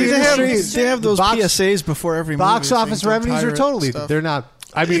movie industry. They have those PSAs before every movie. Box office revenues are totally. They're not.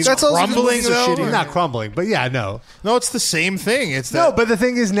 I mean, that's crumbling, though? Not crumbling, but no. No, it's the same thing. No, but the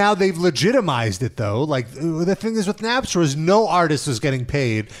thing is, now they've legitimized it, though. Like, the thing is with Napster is no artist was getting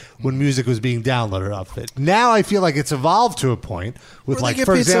paid when music was being downloaded off it. Now I feel like it's evolved to a point with,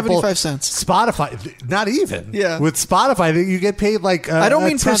 for example, 75 cents. Spotify. Not even. Yeah. With Spotify, you get paid I don't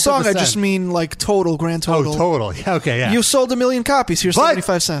mean per song. I just mean grand total. Oh, total. Yeah, okay, yeah. You sold 1 million copies. Here's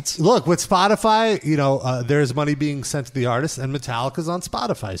 75 cents. Look, with Spotify, there's money being sent to the artist, and Metallica's on Spotify.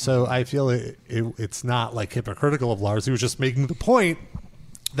 So I feel it's not hypocritical of Lars. He was just making the point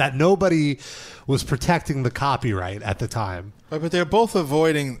that nobody was protecting the copyright at the time. But they're both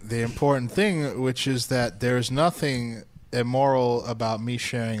avoiding the important thing, which is that there's nothing immoral about me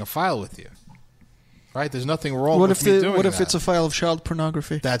sharing a file with you. Right? There's nothing wrong What with if me doing What if that. it's a file of child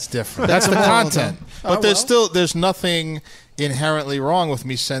pornography? That's different. That's the content. But Oh, there's nothing inherently wrong with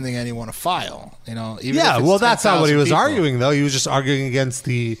me sending anyone a file. You know, even Yeah, if it's well, that's not what he 10,000 was people. arguing, though. He was just arguing against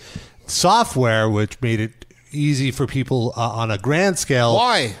the software, which made it easy for people on a grand scale.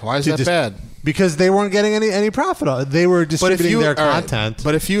 Why? Why is to that bad? Because they weren't getting any profit. They were distributing their all right, content.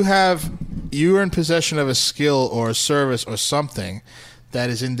 but if you're in possession of a skill or a service or something that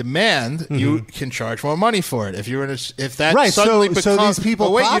is in demand, you can charge more money for it. If you're if that Right, suddenly so becomes, these people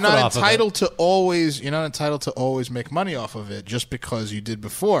but wait, you're profit not off of entitled to always. You're not entitled to always make money off of it just because you did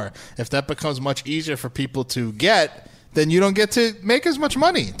before. If that becomes much easier for people to get, then you don't get to make as much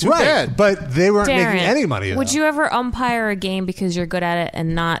money. Too right, bad. but they weren't Darren, making any money. Would though. you ever umpire a game because you're good at it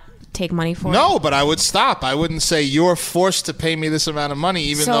and not take money for it? No, but I would stop. I wouldn't say you're forced to pay me this amount of money,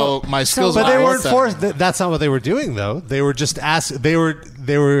 even though my skills. But are they worth weren't forced. That's not what they were doing, though. They were just They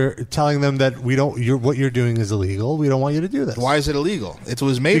were telling them that we don't. What you're doing is illegal. We don't want you to do this. Why is it illegal? It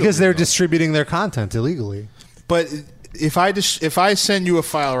was made because they're illegal. distributing their content illegally. But if I send you a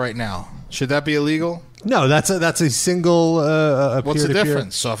file right now, should that be illegal? No, that's a single. What's the peer-to-peer.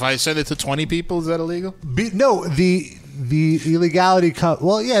 difference? So if I send it to 20 people, is that illegal? No, the illegality.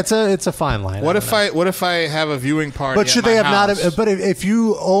 Well, yeah, it's a fine line. What if I have a viewing party? But should at they my have house? not? But if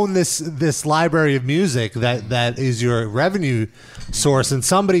you own this library of music that is your revenue source, and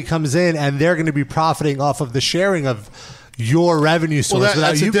somebody comes in and they're going to be profiting off of the sharing of your revenue source, Well, without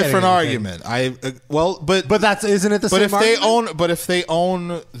that's you a different getting anything. argument. But that's isn't it the same? If argument?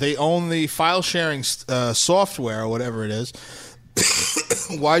 they own the file sharing software or whatever it is,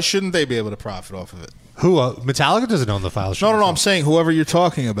 why shouldn't they be able to profit off of it? Who Metallica doesn't own the file sharing. No. I'm saying whoever you're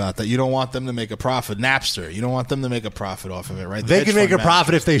talking about that you don't want them to make a profit. Napster, you don't want them to make a profit off of it, right? The They hedge can make a fund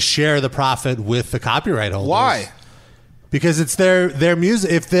profit if they share the profit with the copyright holders. Why? Because it's their music.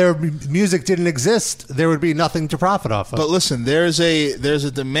 If their music didn't exist, there would be nothing to profit off of. But listen, there's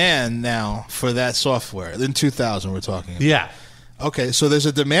a demand now for that software. In 2000, we're talking about. Yeah. Okay, so there's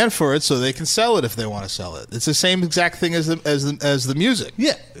a demand for it, so they can sell it if they want to sell it. It's the same exact thing as the music.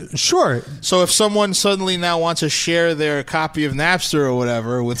 Yeah, sure. So if someone suddenly now wants to share their copy of Napster or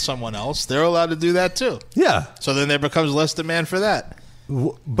whatever with someone else, they're allowed to do that too. Yeah. So then there becomes less demand for that.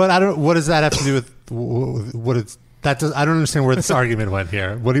 But I don't. What does that have to do with what it's? That does. I don't understand where this argument went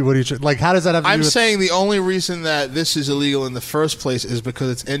here. What do you like? How does that have to do I'm with? saying the only reason that this is illegal in the first place is because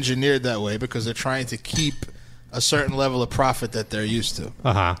it's engineered that way, because they're trying to keep a certain level of profit that they're used to.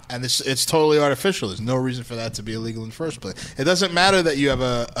 Uh-huh. And it's totally artificial. There's no reason for that to be illegal in the first place. It doesn't matter that you have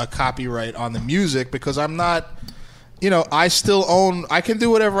a copyright on the music, because I'm not, I still own, I can do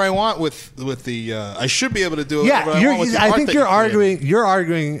whatever I want with the, I should be able to do whatever I want with the I art think that you're you created.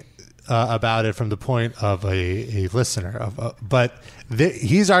 arguing about it from the point of a listener, but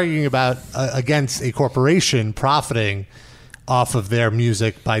he's arguing about against a corporation profiting off of their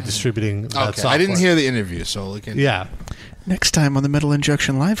music by distributing that Okay, software. I didn't hear the interview, so we can. Yeah. Next time on the Metal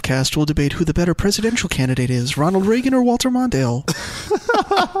Injection Livecast, we'll debate who the better presidential candidate is, Ronald Reagan or Walter Mondale.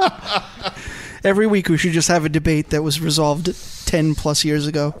 Every week we should just have a debate that was resolved 10 plus years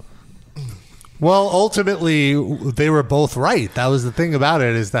ago. Well, ultimately, they were both right. That was the thing about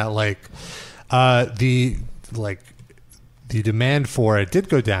it, is that the demand for it did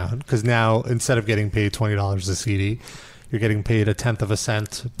go down, because now instead of getting paid $20 a CD, you're getting paid a tenth of a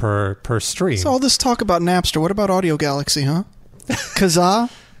cent per stream. So all this talk about Napster, what about Audio Galaxy, huh?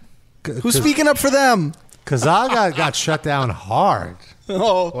 Kazaa? Who's speaking up for them? Kazaa got shut down hard.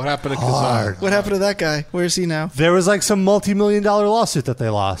 Oh, what happened to Hard. Kazaa? What happened to that guy? Where is he now? There was like some multi-million-dollar lawsuit that they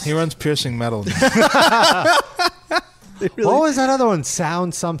lost. He runs Piercing Metal. What was that other one?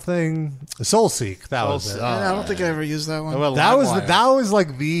 Sound something? Soulseek. That was it. I don't think I ever used that one. That was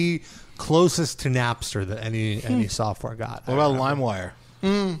like the closest to Napster that any software got. What about LimeWire?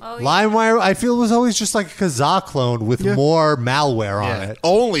 LimeWire, I feel, was always just like a Kazaa clone with more malware on it.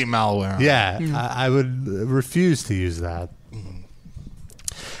 Only malware. Yeah, I would refuse to use that.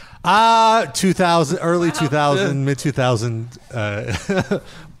 2000, early 2000, mid 2000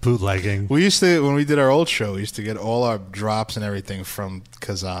 bootlegging. We used to, when we did our old show, we used to get all our drops and everything from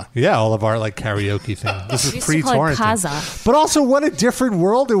Kazaa. Yeah, all of our like karaoke thing. This is We used to call it pre-torrenting. Kazaa. But also, what a different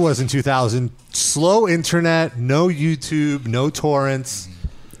world it was in 2000. Slow internet, no YouTube, no torrents.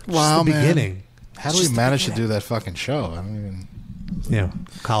 Wow, Just the man. beginning. How do we manage to do that fucking show? I don't even. Yeah,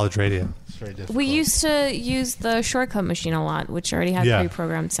 college radio. It's very difficult. We used to use the shortcut machine a lot, which already had Yeah.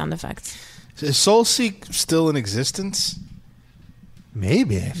 pre-programmed sound effects. Is Soulseek still in existence?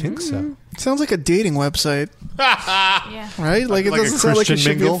 Maybe, I think so. Sounds like a dating website. Yeah. Right? Like, it Like a doesn't sound like it Christian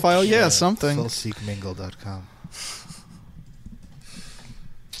should be a mingle? file. Yeah, something. Soulseekmingle.com.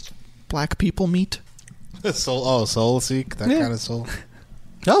 Black people meet. SoulSeek, that kind of soul.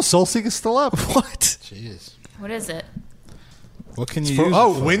 No, SoulSeek is still up. What? Jeez. What is it? What can you For, use?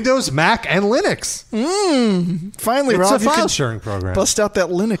 oh, it for? Windows, Mac, and Linux. Finally, It's Rob, a you file can sharing program. bust out that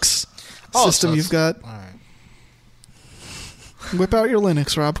Linux system so you've got. All right. Whip out your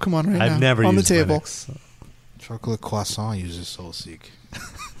Linux, Rob. Come on, right now. I've never on used the table. Linux. Chocolate Croissant uses SoulSeek.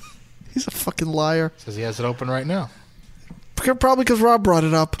 He's a fucking liar. Says he has it open right now. Probably because Rob brought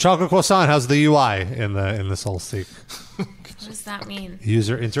it up. Chocolate Croissant has the UI in the SoulSeek. What does that mean?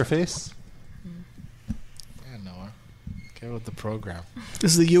 User interface. Yeah, Noah. Get with the program.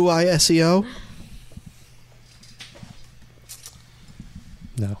 Is the UI SEO?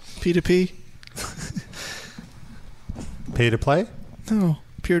 No. P2P? Pay to play? No.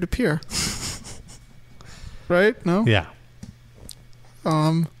 Peer-to-peer. Right? No? Yeah.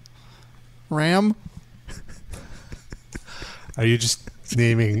 RAM? Are you just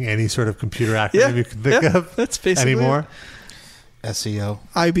naming any sort of computer acronym you can think of? That's basically anymore. SEO.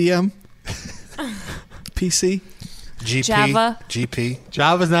 IBM? PC? GP. Java. GP.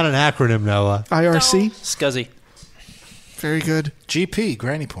 Java's not an acronym, Noah. IRC? Scuzzy. Very good. GP.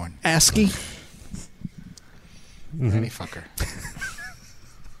 Granny porn. ASCII? Granny fucker.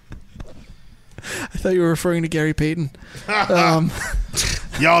 I thought you were referring to Gary Payton.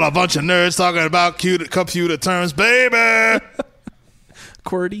 Y'all a bunch of nerds talking about computer terms, baby.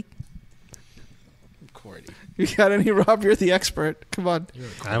 QWERTY? You got any, Rob? You're the expert. Come on.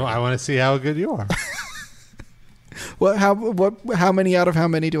 I want to see how good you are. How many out of how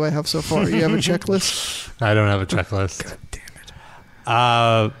many do I have so far? You have a checklist? I don't have a checklist. God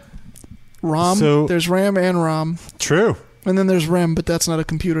damn it. ROM? So- There's RAM and ROM. True. And then there's REM, but that's not a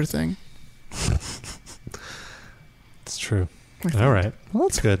computer thing. It's true. All right. Well,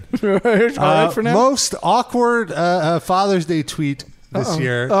 that's good. All right for now. Most awkward Father's Day tweet this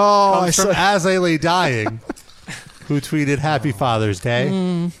year comes from As I Lay Dying, who tweeted Happy Father's Day.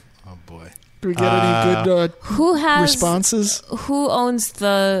 Oh, boy. Do we get any good Who has responses? Who owns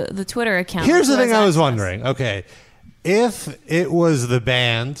the Twitter account? Here's the Who thing has I was access? wondering. Okay. If it was the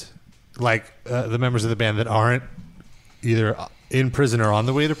band, like the members of the band that aren't either in prison or on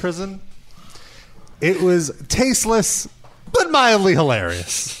the way to prison, it was tasteless but mildly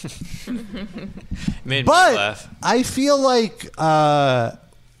hilarious. Made me But laugh. I feel like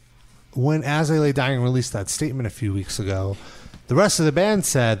when As I Lay Dying released that statement a few weeks ago, the rest of the band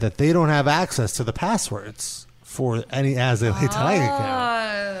said that they don't have access to the passwords for any As I Lay Dying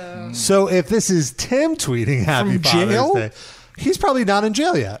account. So if this is Tim tweeting Happy From Father's jail? Day, he's probably not in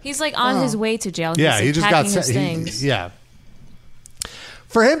jail yet. He's like on his way to jail. Yeah, He's he just got packing his sent. things. Yeah.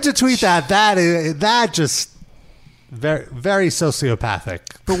 For him to tweet that just very, very sociopathic.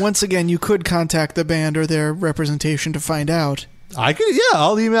 But once again, you could contact the band or their representation to find out. I could, yeah.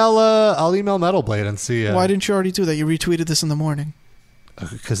 I'll email Metal Blade and see. Why didn't you already do that? You retweeted this in the morning.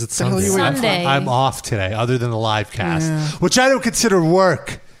 Because it's The hell Sunday. you waiting for? Sunday. I'm off today, other than the live cast, Yeah. which I don't consider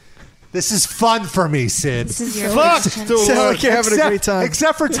work. This is fun for me, Sid. This is your Fuck vacation. the Sound work. like you're having a great time.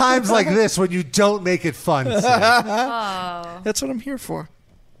 Except for times like this when you don't make it fun, Sid. Oh. That's what I'm here for.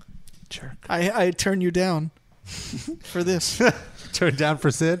 Jerk. I turn you down for this. Turn down for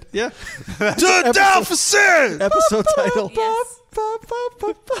Sid? Yeah. Turn down for Sid. Episode title. Yes.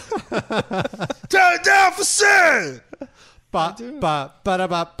 Turn down for Sid. I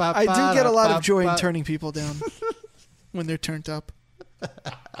do get a lot of joy in turning people down when they're turned up.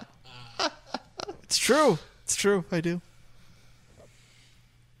 It's true. It's true. I do.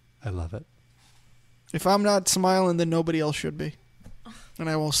 I love it. If I'm not smiling, then nobody else should be. And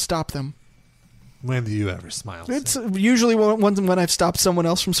I will stop them. When do you ever smile? Sid? It's usually when I've stopped someone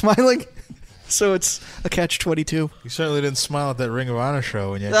else from smiling. So it's a catch-22. You certainly didn't smile at that Ring of Honor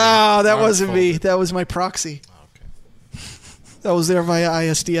show when you had Oh, that arms wasn't me. folded. That was my proxy. That was there via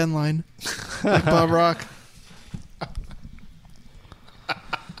ISDN line. Like Bob Rock.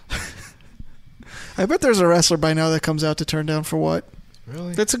 I bet there's a wrestler by now that comes out to turn down for what?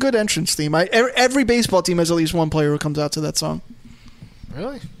 Really? That's a good entrance theme. Every baseball team has at least one player who comes out to that song.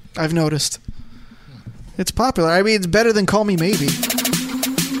 Really? I've noticed. It's popular. I mean, it's better than Call Me Maybe.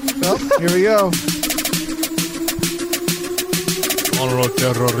 Well, here we go. Oro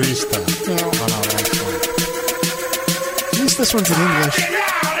terrorista. At least this one's in English.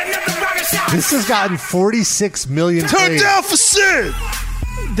 This has gotten 46 million Turn plays. down for Sid.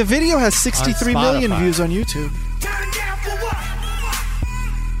 The video has 63 million Spotify. views on YouTube.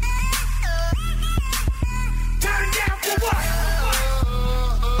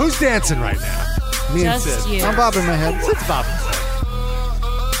 Who's dancing right now? Me Just and Sid. you. I'm bobbing my head. Sid's bobbing.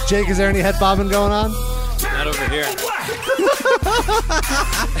 Jake, is there any head bobbing going on? Not over here.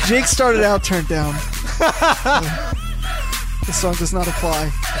 Jake started out turned down. This song does not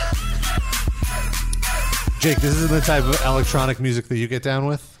apply. Jake, this is the type of electronic music that you get down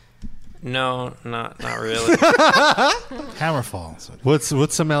with? No, not really. Hammerfall.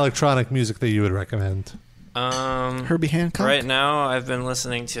 What's some electronic music that you would recommend? Herbie Hancock? Right now, I've been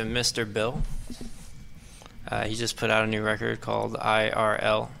listening to Mr. Bill. He just put out a new record called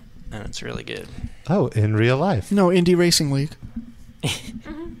IRL, and it's really good. Oh, in real life? No, Indie Racing League.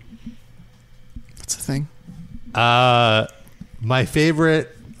 That's a thing. My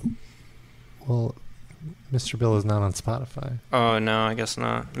favorite... Well, Mr. Bill is not on Spotify. Oh, no, I guess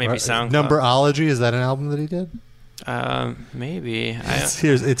not. Maybe SoundCloud. Numberology, is that an album that he did? Maybe.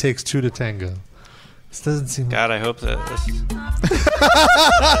 Here's It Takes Two to Tango. This doesn't seem... God, I hope that this...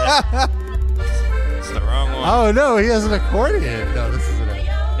 It's the wrong one. Oh, no, he has an accordion. No, this isn't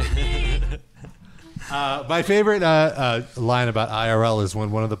it. My favorite line about IRL is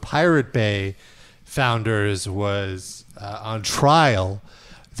when one of the Pirate Bay founders was on trial.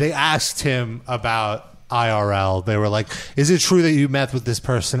 They asked him about IRL. They were like, is it true that you met with this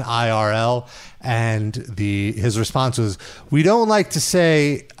person IRL? And his response was, we don't like to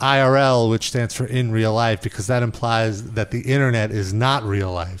say IRL, which stands for in real life, because that implies that the internet is not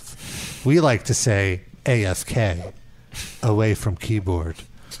real life. We like to say AFK, away from keyboard.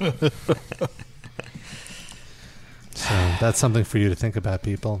 So that's something for you to think about,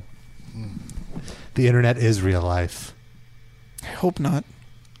 people. The internet is real life. I hope not.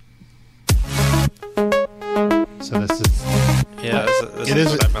 So this is... Yeah, this It is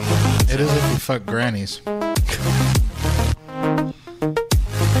what I've been listening to. It is if you fuck grannies.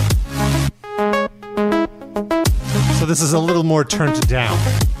 So this is a little more turned down.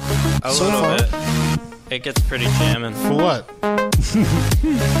 A little bit. It gets pretty jamming. For what?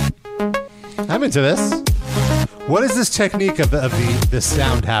 I'm into this. What is this technique of the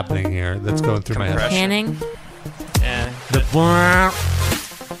sound happening here that's going through my head? Panning. Yeah. The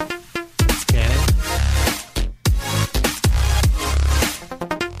scanning.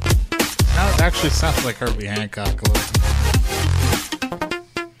 Now it actually sounds like Herbie Hancock a little.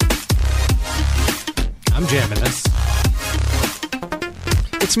 I'm jamming this.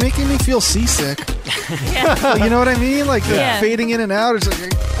 It's making me feel seasick. Yeah. You know what I mean? Like the Yeah. fading in and out. It's like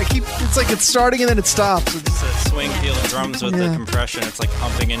it's like it's starting and then it stops. It's a swing feel of drums with the compression. It's like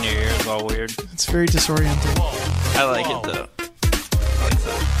pumping in your ears, all weird. It's very disorienting. I like it though. I like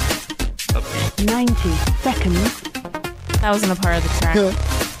the upbeat. 90 seconds. That wasn't a part of the track.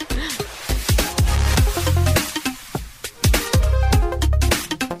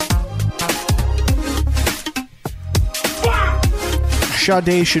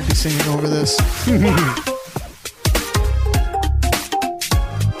 Sade should be singing over this.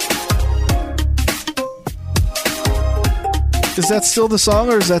 Is that still the song,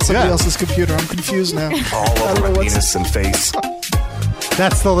 or is that somebody else's computer? I'm confused now. All over my penis and face.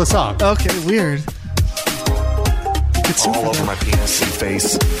 That's still the song. Okay, weird. All over my penis and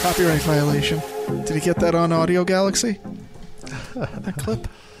face. Copyright violation. Did he get that on Audio Galaxy? That clip?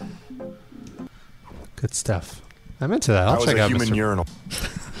 Good stuff. I'm into that. I'll was check a out human Mr. urinal.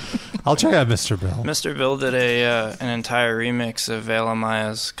 I'll check out Mr. Bill. Mr. Bill did an entire remix of Veil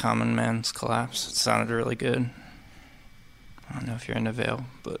Amaya's Common Man's Collapse. It sounded really good. I don't know if you're into Veil,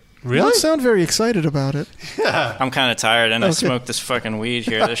 but... You don't sound very excited about it. Yeah. I'm kind of tired, and I Okay. smoked this fucking weed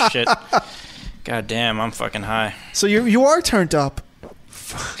here. This shit... God damn, I'm fucking high. So you are turned up.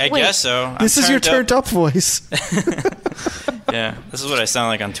 I guess so. This is your turned up voice. Yeah, this is what I sound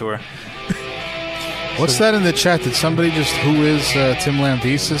like on tour. What's that in the chat? Did somebody just who is Tim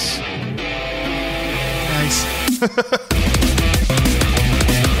Lambesis? Nice.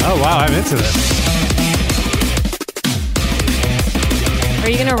 Oh wow, I'm into this. Are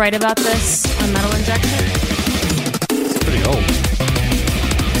you going to write about this on Metal Injection? It's pretty old.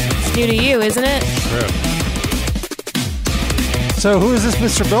 It's new to you, isn't it? True. So who is this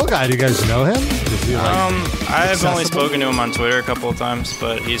Mr. Bill guy? Do you guys know him? Is he, like, I've only accessible? spoken to him on Twitter a couple of times,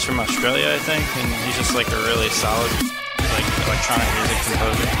 but he's from Australia, I think, and he's just like a really solid, like electronic music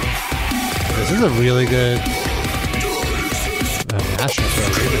composer. This is a really good National Show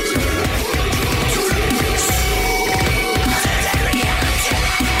remix.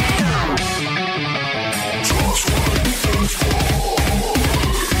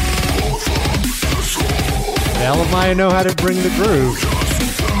 Veil Amaya know how to bring the groove.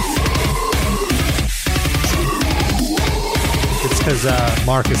 It's because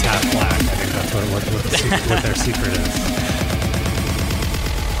Mark is half black. I think that's what their secret is.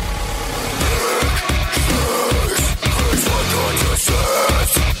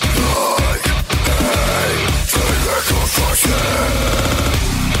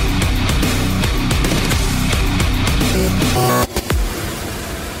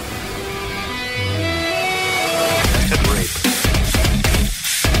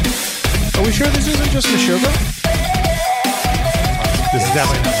 sure this isn't just Meshuggah? This is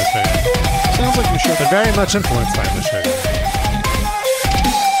definitely not Meshuggah. Sounds like Meshuggah. But very much influenced by Meshuggah.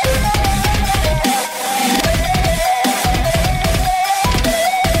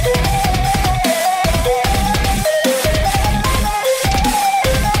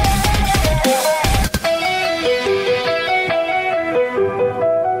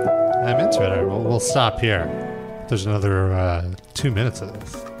 I'm into it. We'll stop here. There's another 2 minutes of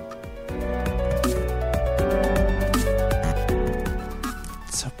this.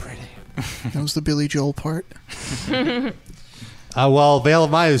 So pretty. That was the Billy Joel part. Well, Veil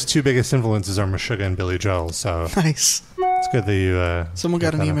of Maya's two biggest influences are Meshuggah and Billy Joel, so nice. It's good that you. Someone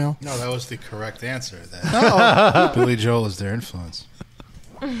got an email. No, that was the correct answer. That Billy Joel is their influence.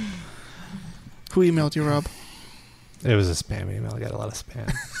 Who emailed you, Rob? It was a spam email. I got a lot of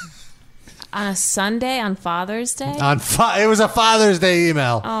spam. On a Sunday, on Father's Day? It was a Father's Day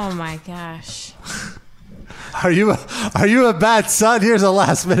email. Oh my gosh. Are you a bad son? Here's a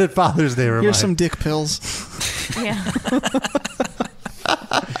last minute Father's Day reminder. Here's some dick pills. Yeah.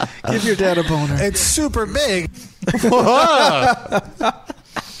 Give your dad a boner. It's super big.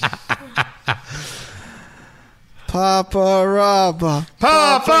 Papa Rabba.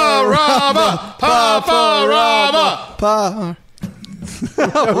 Papa Rabba. Papa Rabba. Pa.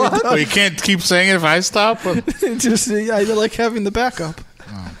 Well, you can't keep saying it if I stop. Just I like having the backup.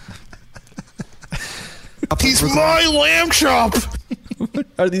 He's my lamb chop.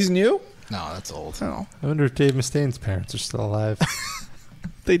 Are these new? No, that's old. Oh. I wonder if Dave Mustaine's parents are still alive.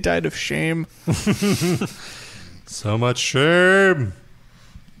 They died of shame. So much shame.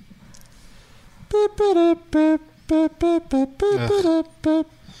 Is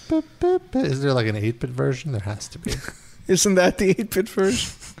there like an 8-bit version? There has to be. Isn't that the 8-bit version?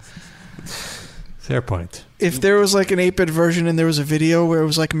 Fair point. If there was like an 8-bit version and there was a video where it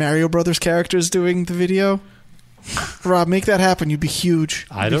was like Mario Brothers characters doing the video, Rob, make that happen. You'd be huge.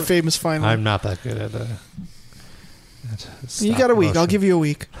 You'd be famous finally. I'm not that good at you got a week. I'll give you a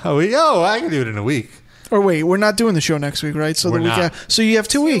week. I can do it in a week. Or wait, we're not doing the show next week, right? So We're the week not. so you have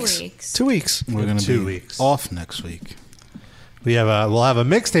 2 weeks. 2 weeks. We're going to 2 be weeks off next week. We'll have a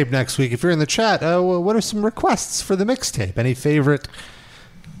mixtape next week. If you're in the chat, what are some requests for the mixtape? Any favorite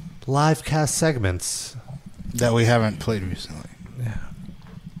live cast segments that we haven't played recently? Yeah.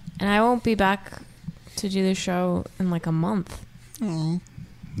 And I won't be back to do the show in like a month.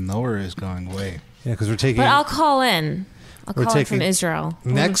 Nowhere is going away. Yeah, because we're taking. But I'll call in. I'll We're call in from taking Israel.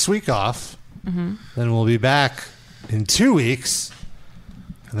 next week off. Mhm. Then we'll be back in 2 weeks,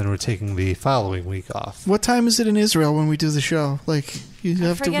 and then we're taking the following week off. What time is it in Israel when we do the show? Like you I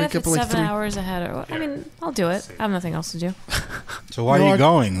have to forget wake if up it's at like 7 3. hours ahead or what. I mean, I'll do it. I have nothing else to do. So why are you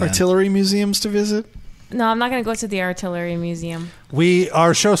going then? Artillery museums to visit? No, I'm not going to go to the artillery museum.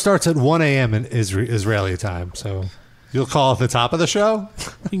 Our show starts at 1 a.m. in Israeli time, so you'll call at the top of the show.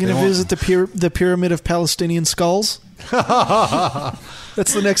 You're going to visit the pyramid of Palestinian skulls?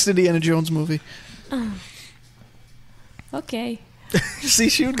 That's the next Indiana Jones movie. Okay. See,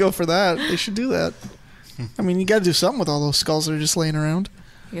 she would go for that. They should do that. I mean, you got to do something with all those skulls that are just laying around.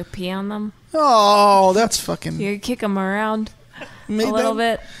 You pee on them. Oh, that's fucking... You kick them around Make a little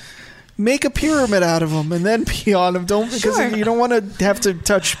that- bit. Make a pyramid out of them and then pee on them. Don't because Sure. you don't want to have to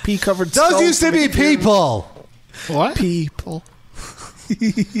touch pee-covered skulls. Those used to be make a pyramid. people. What? People.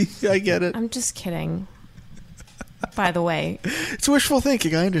 I get it. I'm just kidding. By the way, It's wishful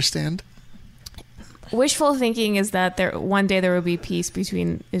thinking. I understand. wishful thinking is that one day there will be peace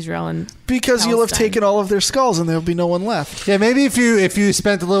between Israel and Because you'll have Palestine. taken all of their skulls and there'll be no one left. Yeah, maybe if you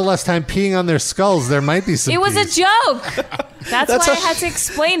spent a little less time peeing on their skulls, there might be some. It was a peace. joke. That's That's why how- I had to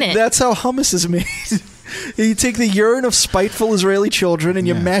explain it. That's how hummus is made. You take the urine of spiteful Israeli children and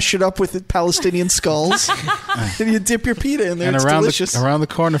you mash it up with Palestinian skulls, and you dip your pita in there. And it's around delicious. around the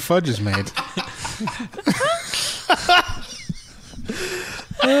corner, fudge is made.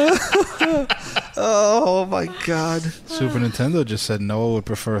 Oh my God! Super Nintendo just said Noah would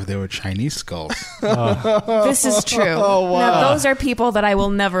prefer if they were Chinese skulls. This is true. Oh, wow. Now, those are people that I will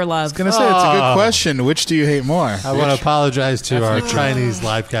never love. I was gonna say it's a good question. Which do you hate more? I want to apologize to our Chinese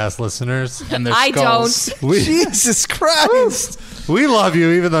livecast listeners and their I skulls. don't. Jesus Christ! We love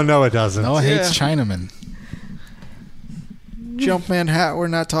you, even though Noah doesn't. Noah hates Chinamen. Jumpman Hat, we're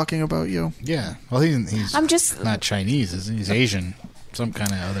not talking about you. Yeah. Well, he's I'm just. not Chinese. Is he? He's Asian. Some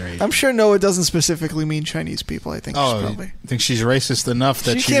kind of other Asian. I'm sure Noah doesn't specifically mean Chinese people. I think she's probably. I think she's racist enough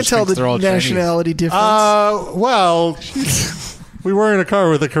that You she can't just tell thinks the they're all nationality difference. Well, We were in a car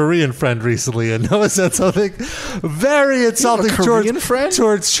with a Korean friend recently, and Noah said something very insulting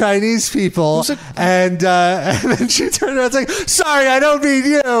towards Chinese people. And then she turned around and said, "Sorry, I don't mean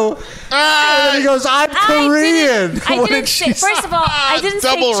you." And then he goes, "I'm Korean." I didn't say. First of all, I didn't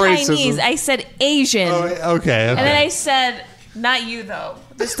say Chinese. I said Asian. Okay. And then I said, "Not you, though.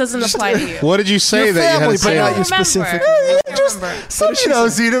 This doesn't apply to you." What did you say Your that you had family, to say? but not that? you specifically.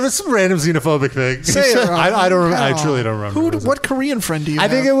 Some random xenophobic thing. Say it, Rob. I don't. I truly don't remember. What Korean friend do you I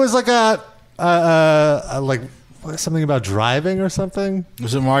have? think it was like like something about driving or something.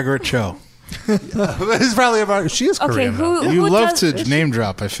 Was it Margaret Cho? It's probably about. She is Korean. You love to name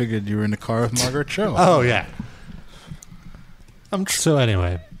drop. I figured you were in the car with Margaret Cho. Oh yeah. So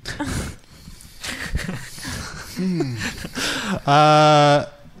anyway.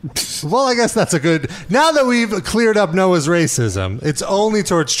 Well, I guess that's a good. Now that we've cleared up Noah's racism, it's only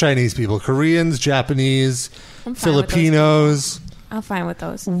towards Chinese people, Koreans, Japanese, I'm fine Filipinos. I'm fine with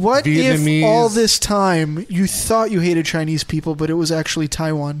those. What Vietnamese. if all this time you thought you hated Chinese people, but it was actually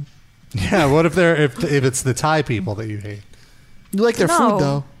Taiwan? Yeah, what if if it's the Thai people that you hate? You like their food,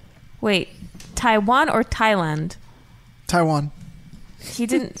 though. Wait, Taiwan or Thailand? Taiwan. He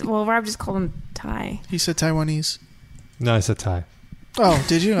didn't. Well, Rob just called him Thai. He said Taiwanese. No, I said Thai. Oh,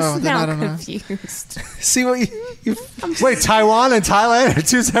 did you? Oh, then now I don't know. confused. See what you Wait, Taiwan and Thailand are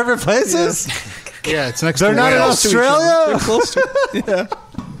two separate places? Yeah, it's next They're to not in Wales. Australia? They're close to Yeah.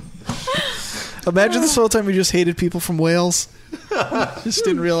 Imagine this whole time we just hated people from Wales. Just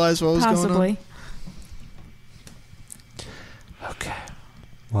didn't realize what was going on. Possibly. Okay.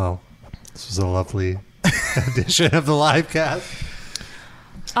 Well, this was a lovely edition of the live cast.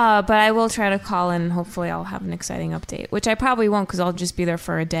 But I will try to call in. Hopefully, I'll have an exciting update, which I probably won't because I'll just be there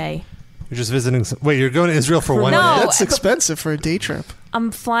for a day. You're just visiting. Wait, you're going to Israel for one day? That's expensive for a day trip. I'm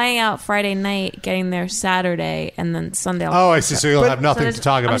flying out Friday night, getting there Saturday, and then Sunday. Oh, I see. So you'll have nothing to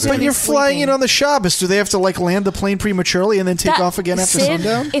talk about. But you're flying in on the Shabbos. Do they have to land the plane prematurely and then take off again after Sid,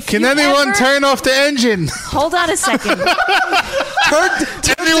 sundown? if Can you anyone ever- turn off the engine? Hold on a second.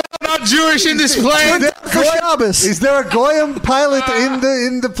 Anyone not Jewish in this plane? Is there a Goyim pilot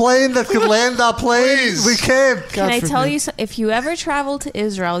in the plane that can land our plane? Please. We can't. Can I tell you, if you ever travel to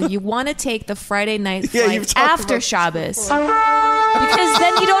Israel, you want to take the Friday night Yeah, flight you've talked after about Shabbos. Because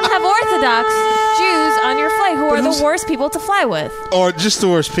then you don't have Orthodox Jews on your flight who are the worst people to fly with. Or just the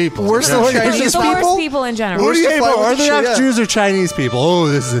worst people? Worse than Chinese The people? worst people in general. Who do you hate fly more, with the Orthodox shit, yeah. Jews or Chinese people? Oh,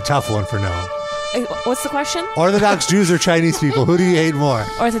 this is a tough one for Noah. What's the question? Orthodox Jews or Chinese people? Who do you hate more?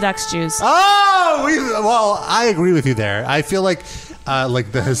 Orthodox Jews. Well, I agree with you there. I feel like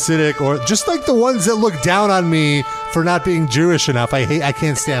the Hasidic or just like the ones that look down on me for not being Jewish enough. I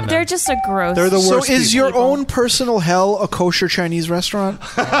can't stand them. They're just a gross. They're the worst. So is people. your own personal hell a kosher Chinese restaurant?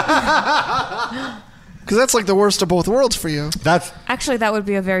 Because that's like the worst of both worlds for you. Actually, that would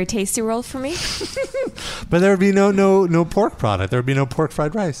be a very tasty world for me. But there would be no pork product. There would be no pork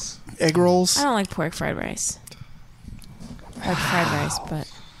fried rice. Egg rolls. I don't like pork fried rice. I like fried rice, but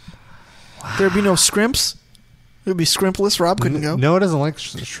There'd be no scrimps. It would be scrimpless. Rob couldn't go. No, it doesn't like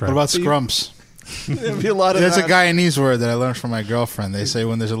shrimp. What about scrumps? There'd be a lot of There's a that. Guyanese word that I learned from my girlfriend. They say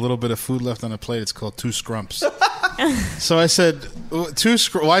when there's a little bit of food left on a plate, it's called two scrumps. So I said,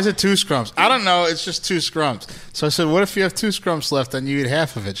 why is it two scrumps? I don't know. It's just two scrumps. So I said, what if you have two scrumps left and you eat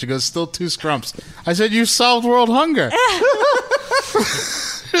half of it? She goes, still two scrumps. I said, you solved world hunger.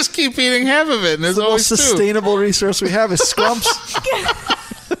 Just keep eating half of it. And there's The always most sustainable resource we have is scrumps.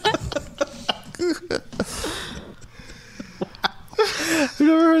 I've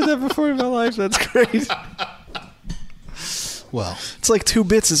never heard that before in my life. That's great. Well, it's like 2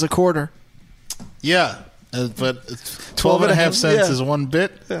 bits is a quarter. Yeah, but 12 and a half cents Yeah. is 1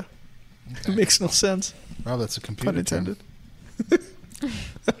 bit. Yeah. It makes no sense. Wow, that's a computer Pun intended. term.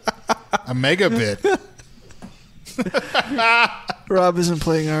 A megabit. Rob isn't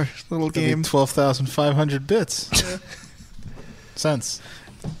playing our little game. 12,500 bits. Cents.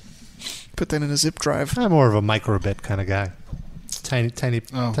 Put that in a zip drive. I'm more of a microbit kind of guy. Tiny bit.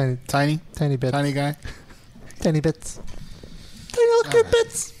 Tiny guy. Tiny bits. Tiny little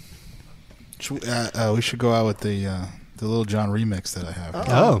bits. We should go out with the Little John remix that I have.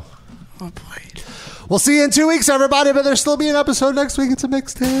 Oh boy. We'll see you in 2 weeks, everybody. But there'll still be an episode next week. It's a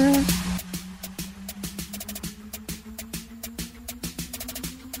mixtape.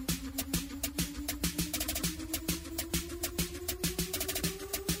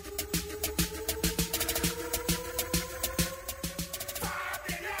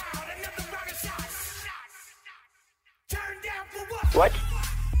 What?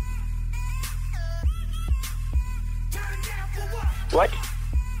 What?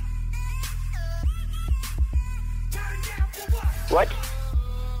 What?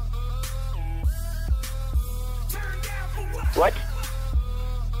 What?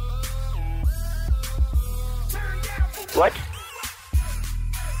 What?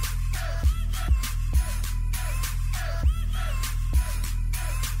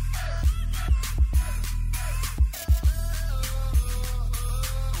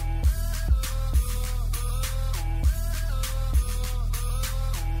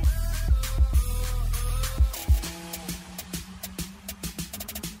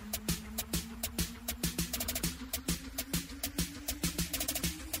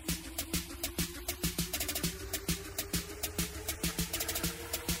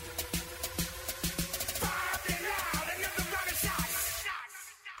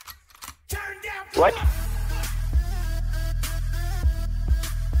 What?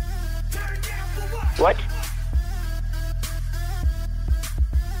 What?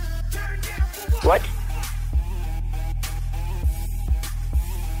 What?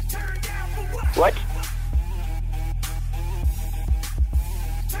 What?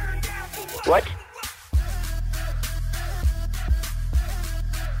 What?